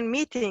different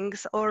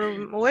meetings or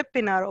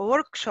webinar or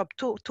workshop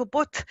to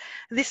put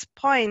this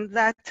point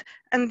that,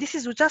 and this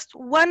is just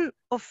one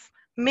of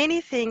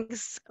many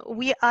things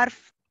we are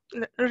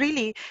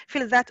really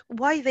feel that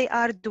why they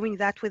are doing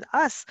that with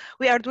us.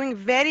 We are doing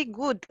very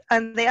good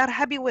and they are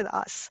happy with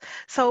us.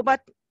 So,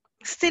 but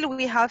still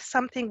we have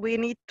something we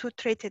need to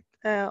treat it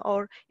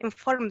or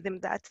inform them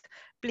that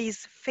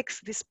please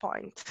fix this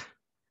point.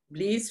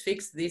 Please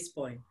fix this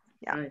point.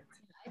 Yeah. Right.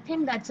 I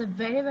think that's a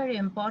very, very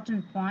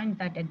important point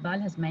that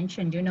Iqbal has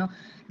mentioned, you know,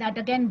 that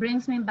again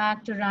brings me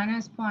back to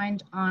Rana's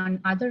point on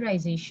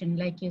otherization.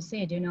 Like you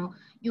said, you know,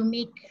 you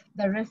make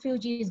the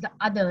refugees the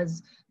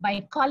others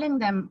by calling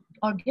them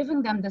or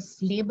giving them this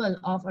label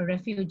of a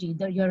refugee.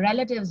 Your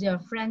relatives, your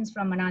friends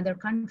from another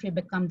country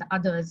become the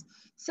others.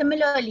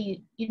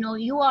 Similarly, you know,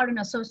 you are an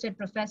associate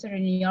professor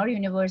in your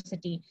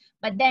university,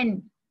 but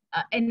then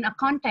in a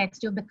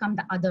context, you become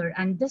the other.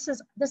 And this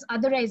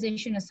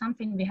otherization is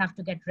something we have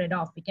to get rid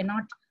of. We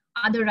cannot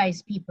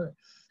otherize people.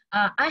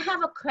 I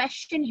have a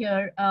question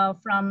here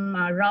from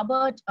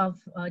Robert of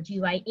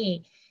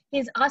GYA.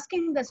 He's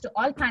asking this to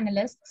all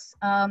panelists,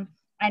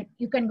 and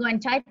you can go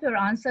and type your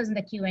answers in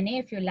the Q&A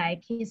if you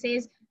like. He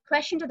says,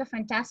 question to the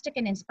fantastic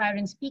and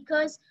inspiring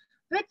speakers,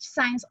 which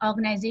science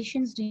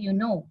organizations do you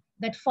know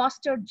that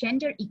foster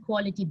gender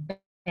equality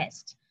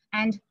best?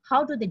 And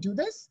how do they do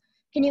this?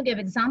 Can you give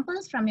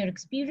examples from your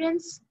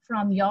experience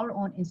from your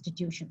own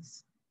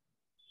institutions?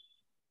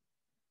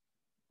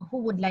 Who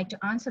would like to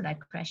answer that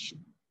question?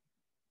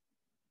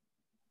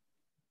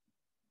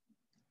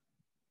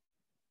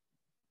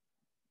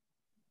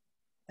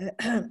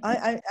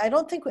 I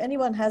don't think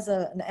anyone has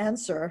an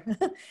answer.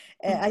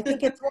 I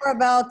think it's more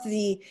about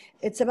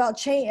it's about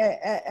change.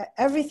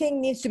 Everything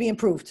needs to be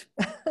improved.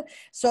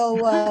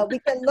 So we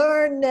can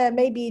learn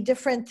maybe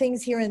different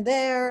things here and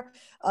there.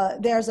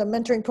 There's a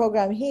mentoring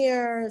program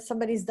here.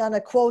 Somebody's done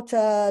a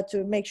quota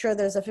to make sure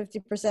there's a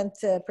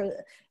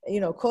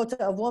 50%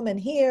 quota of women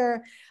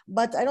here.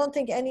 But I don't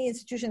think any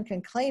institution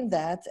can claim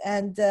that.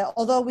 And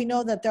although we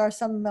know that there are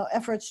some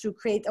efforts to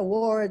create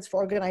awards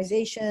for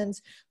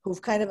organizations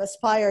who've kind of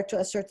aspired to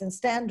a certain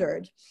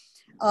standard,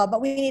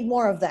 but we need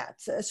more of that.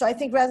 So I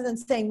think rather than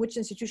saying which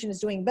institution is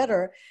doing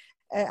better,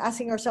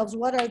 asking ourselves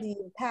what are the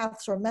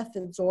paths or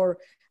methods or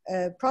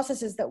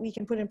processes that we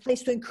can put in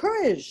place to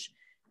encourage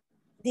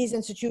these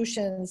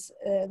institutions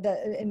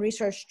in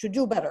research to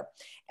do better.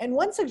 And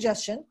one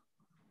suggestion,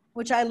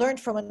 which I learned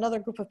from another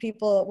group of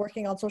people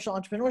working on social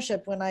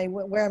entrepreneurship when I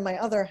wear my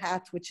other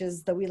hat, which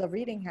is the We Love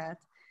Reading hat,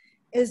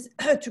 is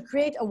to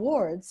create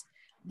awards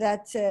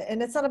that,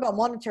 and it's not about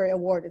monetary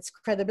award, it's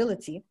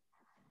credibility,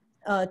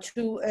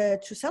 to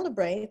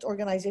celebrate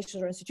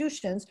organizations or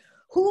institutions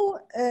who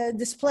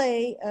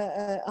display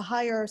a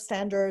higher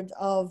standard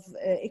of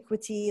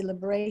equity,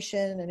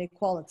 liberation, and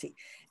equality.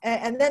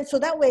 And then, so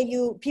that way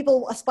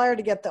people aspire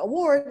to get the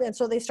award, and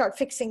so they start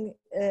fixing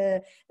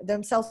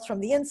themselves from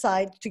the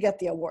inside to get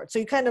the award. So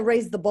you kind of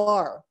raise the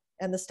bar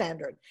and the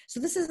standard. So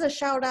this is a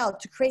shout out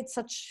to create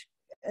such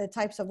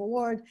types of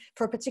award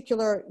for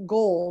particular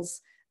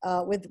goals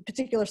with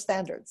particular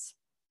standards.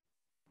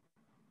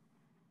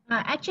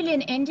 Actually,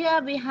 in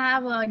India, we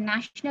have a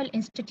National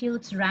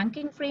Institutes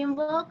ranking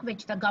framework,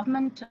 which the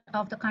government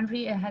of the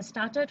country has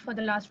started for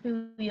the last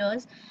few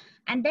years.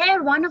 And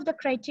there, one of the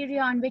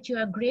criteria on which you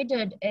are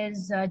graded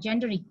is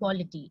gender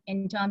equality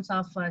in terms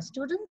of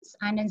students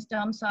and in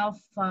terms of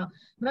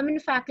women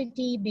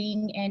faculty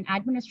being in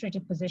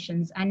administrative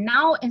positions. And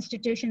now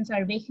institutions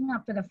are waking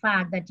up to the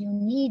fact that you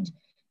need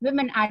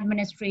women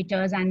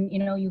administrators, and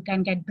you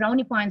can get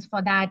brownie points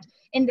for that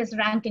in this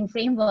ranking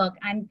framework.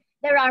 And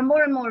there are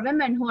more and more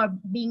women who are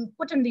being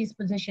put in these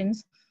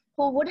positions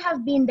who would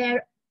have been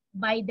there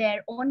by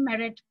their own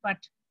merit, but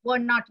were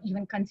not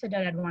even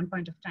considered at one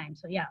point of time.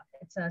 So yeah,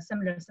 it's a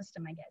similar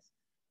system, I guess.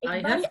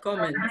 I have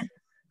comment.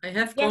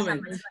 Yes,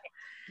 comment.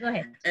 Go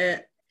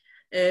ahead.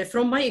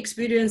 From my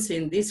experience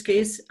in this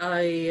case,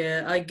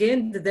 I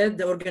gained that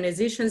the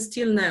organizations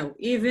till now,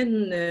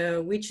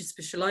 even which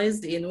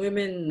specialized in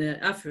women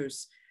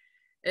affairs,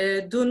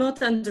 do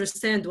not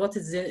understand what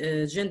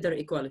is gender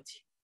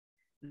equality.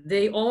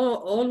 They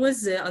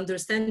always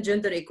understand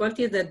gender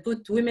equality that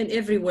put women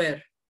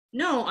everywhere.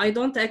 No, I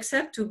don't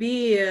accept to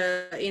be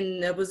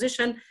in a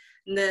position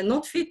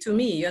not fit to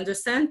me, you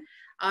understand?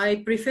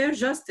 I prefer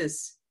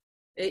justice,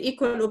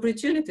 equal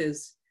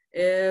opportunities,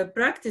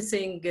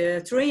 practicing,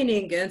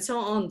 training, and so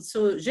on.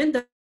 So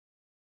gender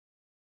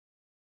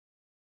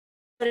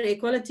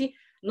equality,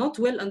 not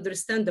well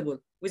understandable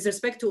with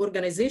respect to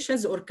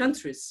organizations or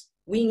countries.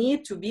 We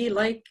need to be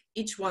like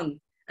each one.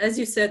 As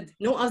you said,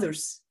 no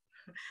others.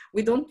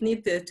 We don't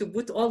need to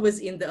put always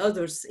in the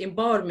others.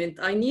 Empowerment,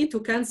 I need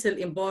to cancel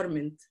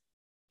empowerment.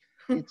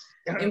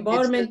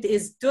 Empowerment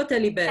is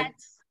totally bad.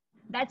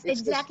 That's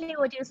exactly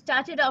what you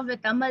started off with,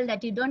 Amal,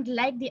 that you don't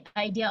like the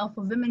idea of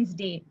a Women's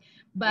Day.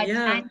 But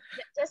and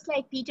just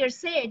like Peter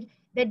said,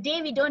 the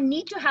day we don't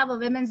need to have a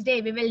Women's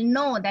Day, we will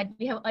know that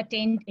we have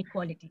attained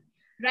equality.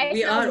 Right?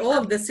 We are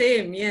all the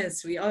same.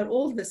 Yes, we are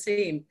all the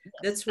same. Yes,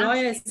 that's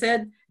why I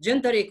said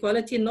gender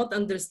equality not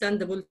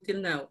understandable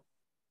till now.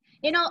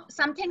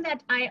 Something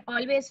that I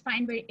always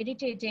find very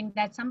irritating,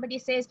 that somebody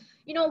says,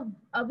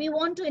 we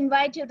want to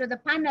invite you to the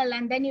panel,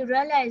 and then you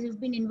realize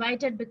you've been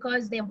invited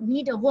because they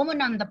need a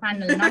woman on the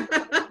panel, not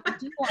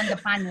you on the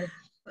panel.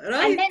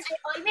 Right. And then I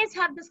always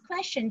have this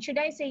question, should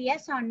I say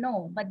yes or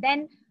no? But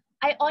then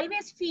I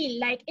always feel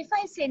like if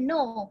I say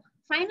no,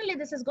 finally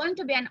this is going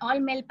to be an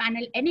all-male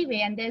panel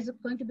anyway, and there's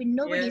going to be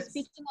nobody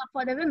speaking up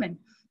for the women.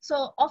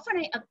 So often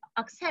I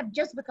accept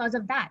just because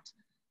of that.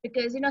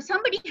 Because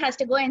somebody has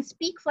to go and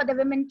speak for the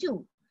women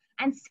too,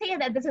 and say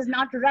that this is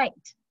not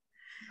right.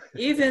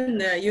 Even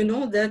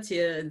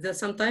that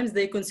sometimes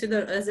they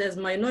consider us as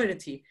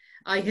minority.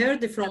 I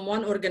heard from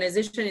one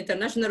organization,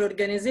 international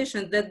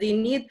organization, that they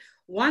need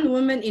one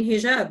woman in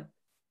hijab,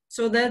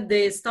 so that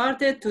they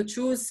started to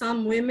choose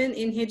some women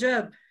in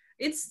hijab.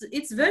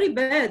 It's very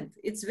bad.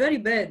 It's very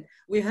bad.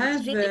 We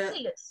have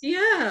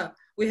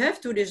we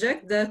have to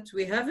reject that.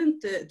 We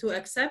haven't to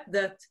accept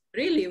that.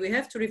 Really, we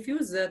have to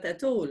refuse that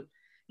at all.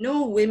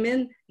 No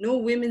women, no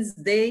Women's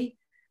Day,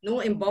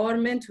 no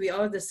empowerment. We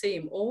are the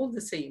same, all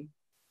the same.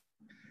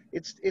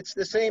 It's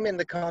the same in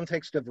the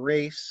context of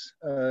race.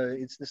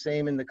 It's the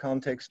same in the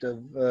context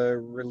of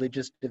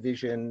religious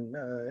division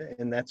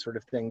and that sort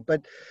of thing.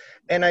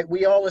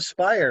 We all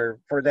aspire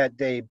for that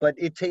day, but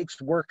it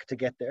takes work to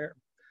get there.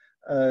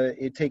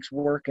 It takes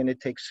work and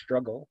it takes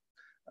struggle.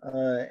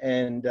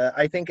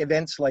 I think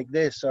events like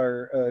this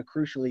are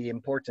crucially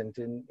important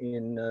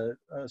in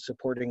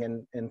supporting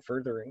and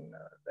furthering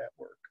that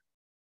work.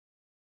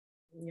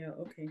 Yeah,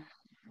 okay.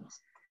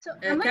 So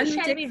Amal,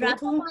 shall we wrap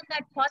up on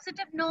that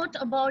positive note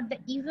about the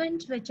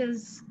event, which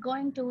is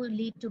going to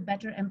lead to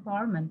better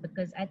empowerment,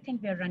 because I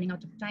think we are running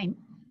out of time.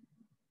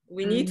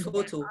 We need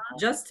photo.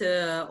 Just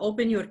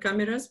open your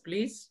cameras,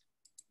 please.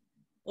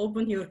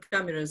 Open your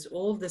cameras.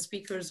 All the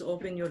speakers,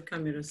 open your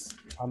cameras.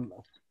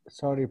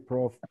 Sorry,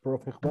 Prof.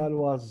 Prof. Iqbal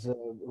was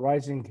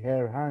raising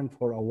her hand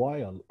for a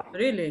while.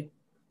 Really?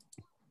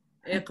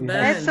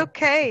 Iqbal. It's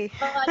okay.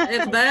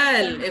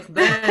 Iqbal.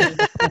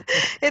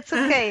 It's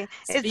okay.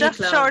 It's just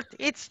short.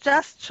 It's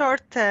just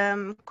short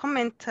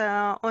comment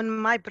on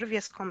my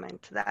previous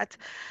comment that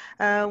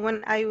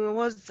when I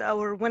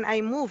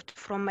moved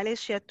from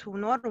Malaysia to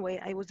Norway,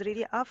 I was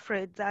really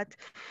afraid that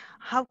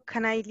how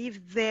can I live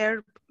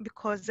there,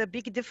 because a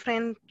big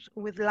difference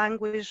with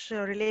language,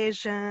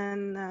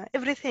 religion,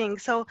 everything.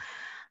 So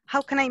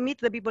how can I meet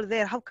the people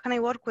there? How can I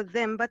work with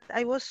them? But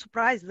I was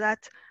surprised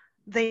that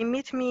they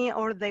meet me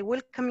or they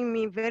welcome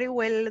me very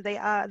well.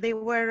 They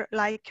were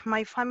like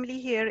my family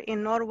here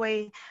in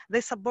Norway.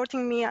 They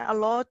supporting me a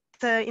lot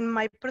in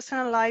my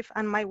personal life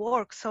and my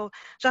work. So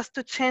just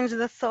to change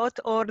the thought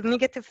or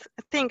negative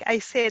thing I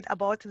said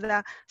about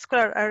the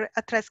scholar are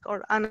at risk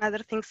or another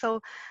thing. So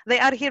they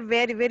are here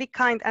very, very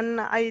kind. And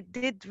I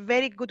did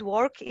very good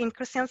work in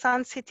Christian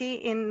Science City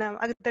in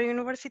Agder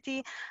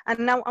University. And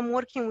now I'm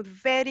working with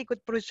very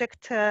good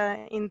project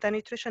in the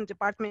nutrition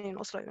department in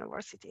Oslo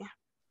University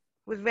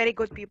with very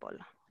good people.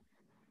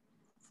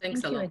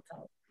 Thanks a lot.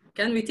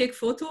 Can we take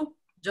photo?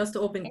 Just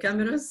open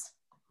cameras,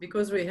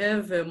 because we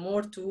have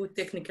more two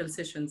technical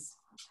sessions.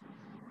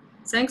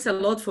 Thanks a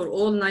lot for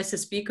all nice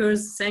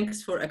speakers.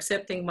 Thanks for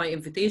accepting my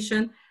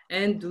invitation,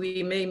 and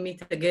we may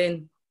meet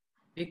again,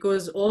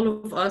 because all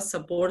of us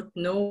support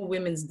No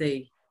Women's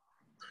Day.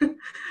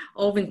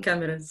 Open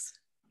cameras.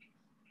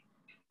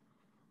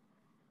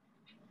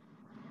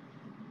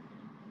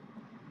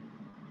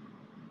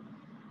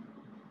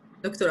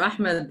 Dr.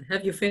 Ahmed,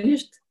 have you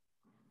finished?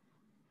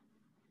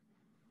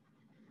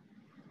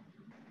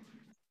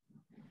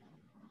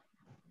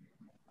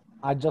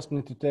 I just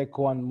need to take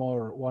one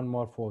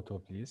more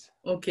photo, please.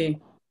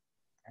 Okay.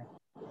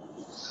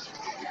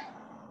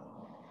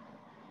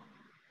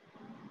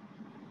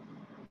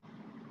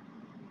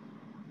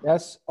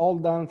 Yes, all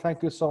done.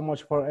 Thank you so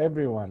much for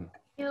everyone.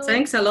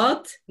 Thanks a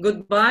lot.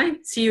 Goodbye.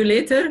 See you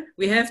later.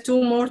 We have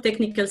 2 more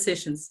technical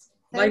sessions.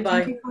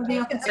 Bye-bye.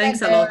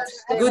 Thanks a lot.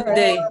 Good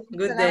day.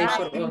 Good day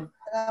for all.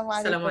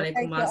 Assalamu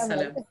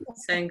alaikum.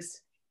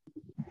 Thanks.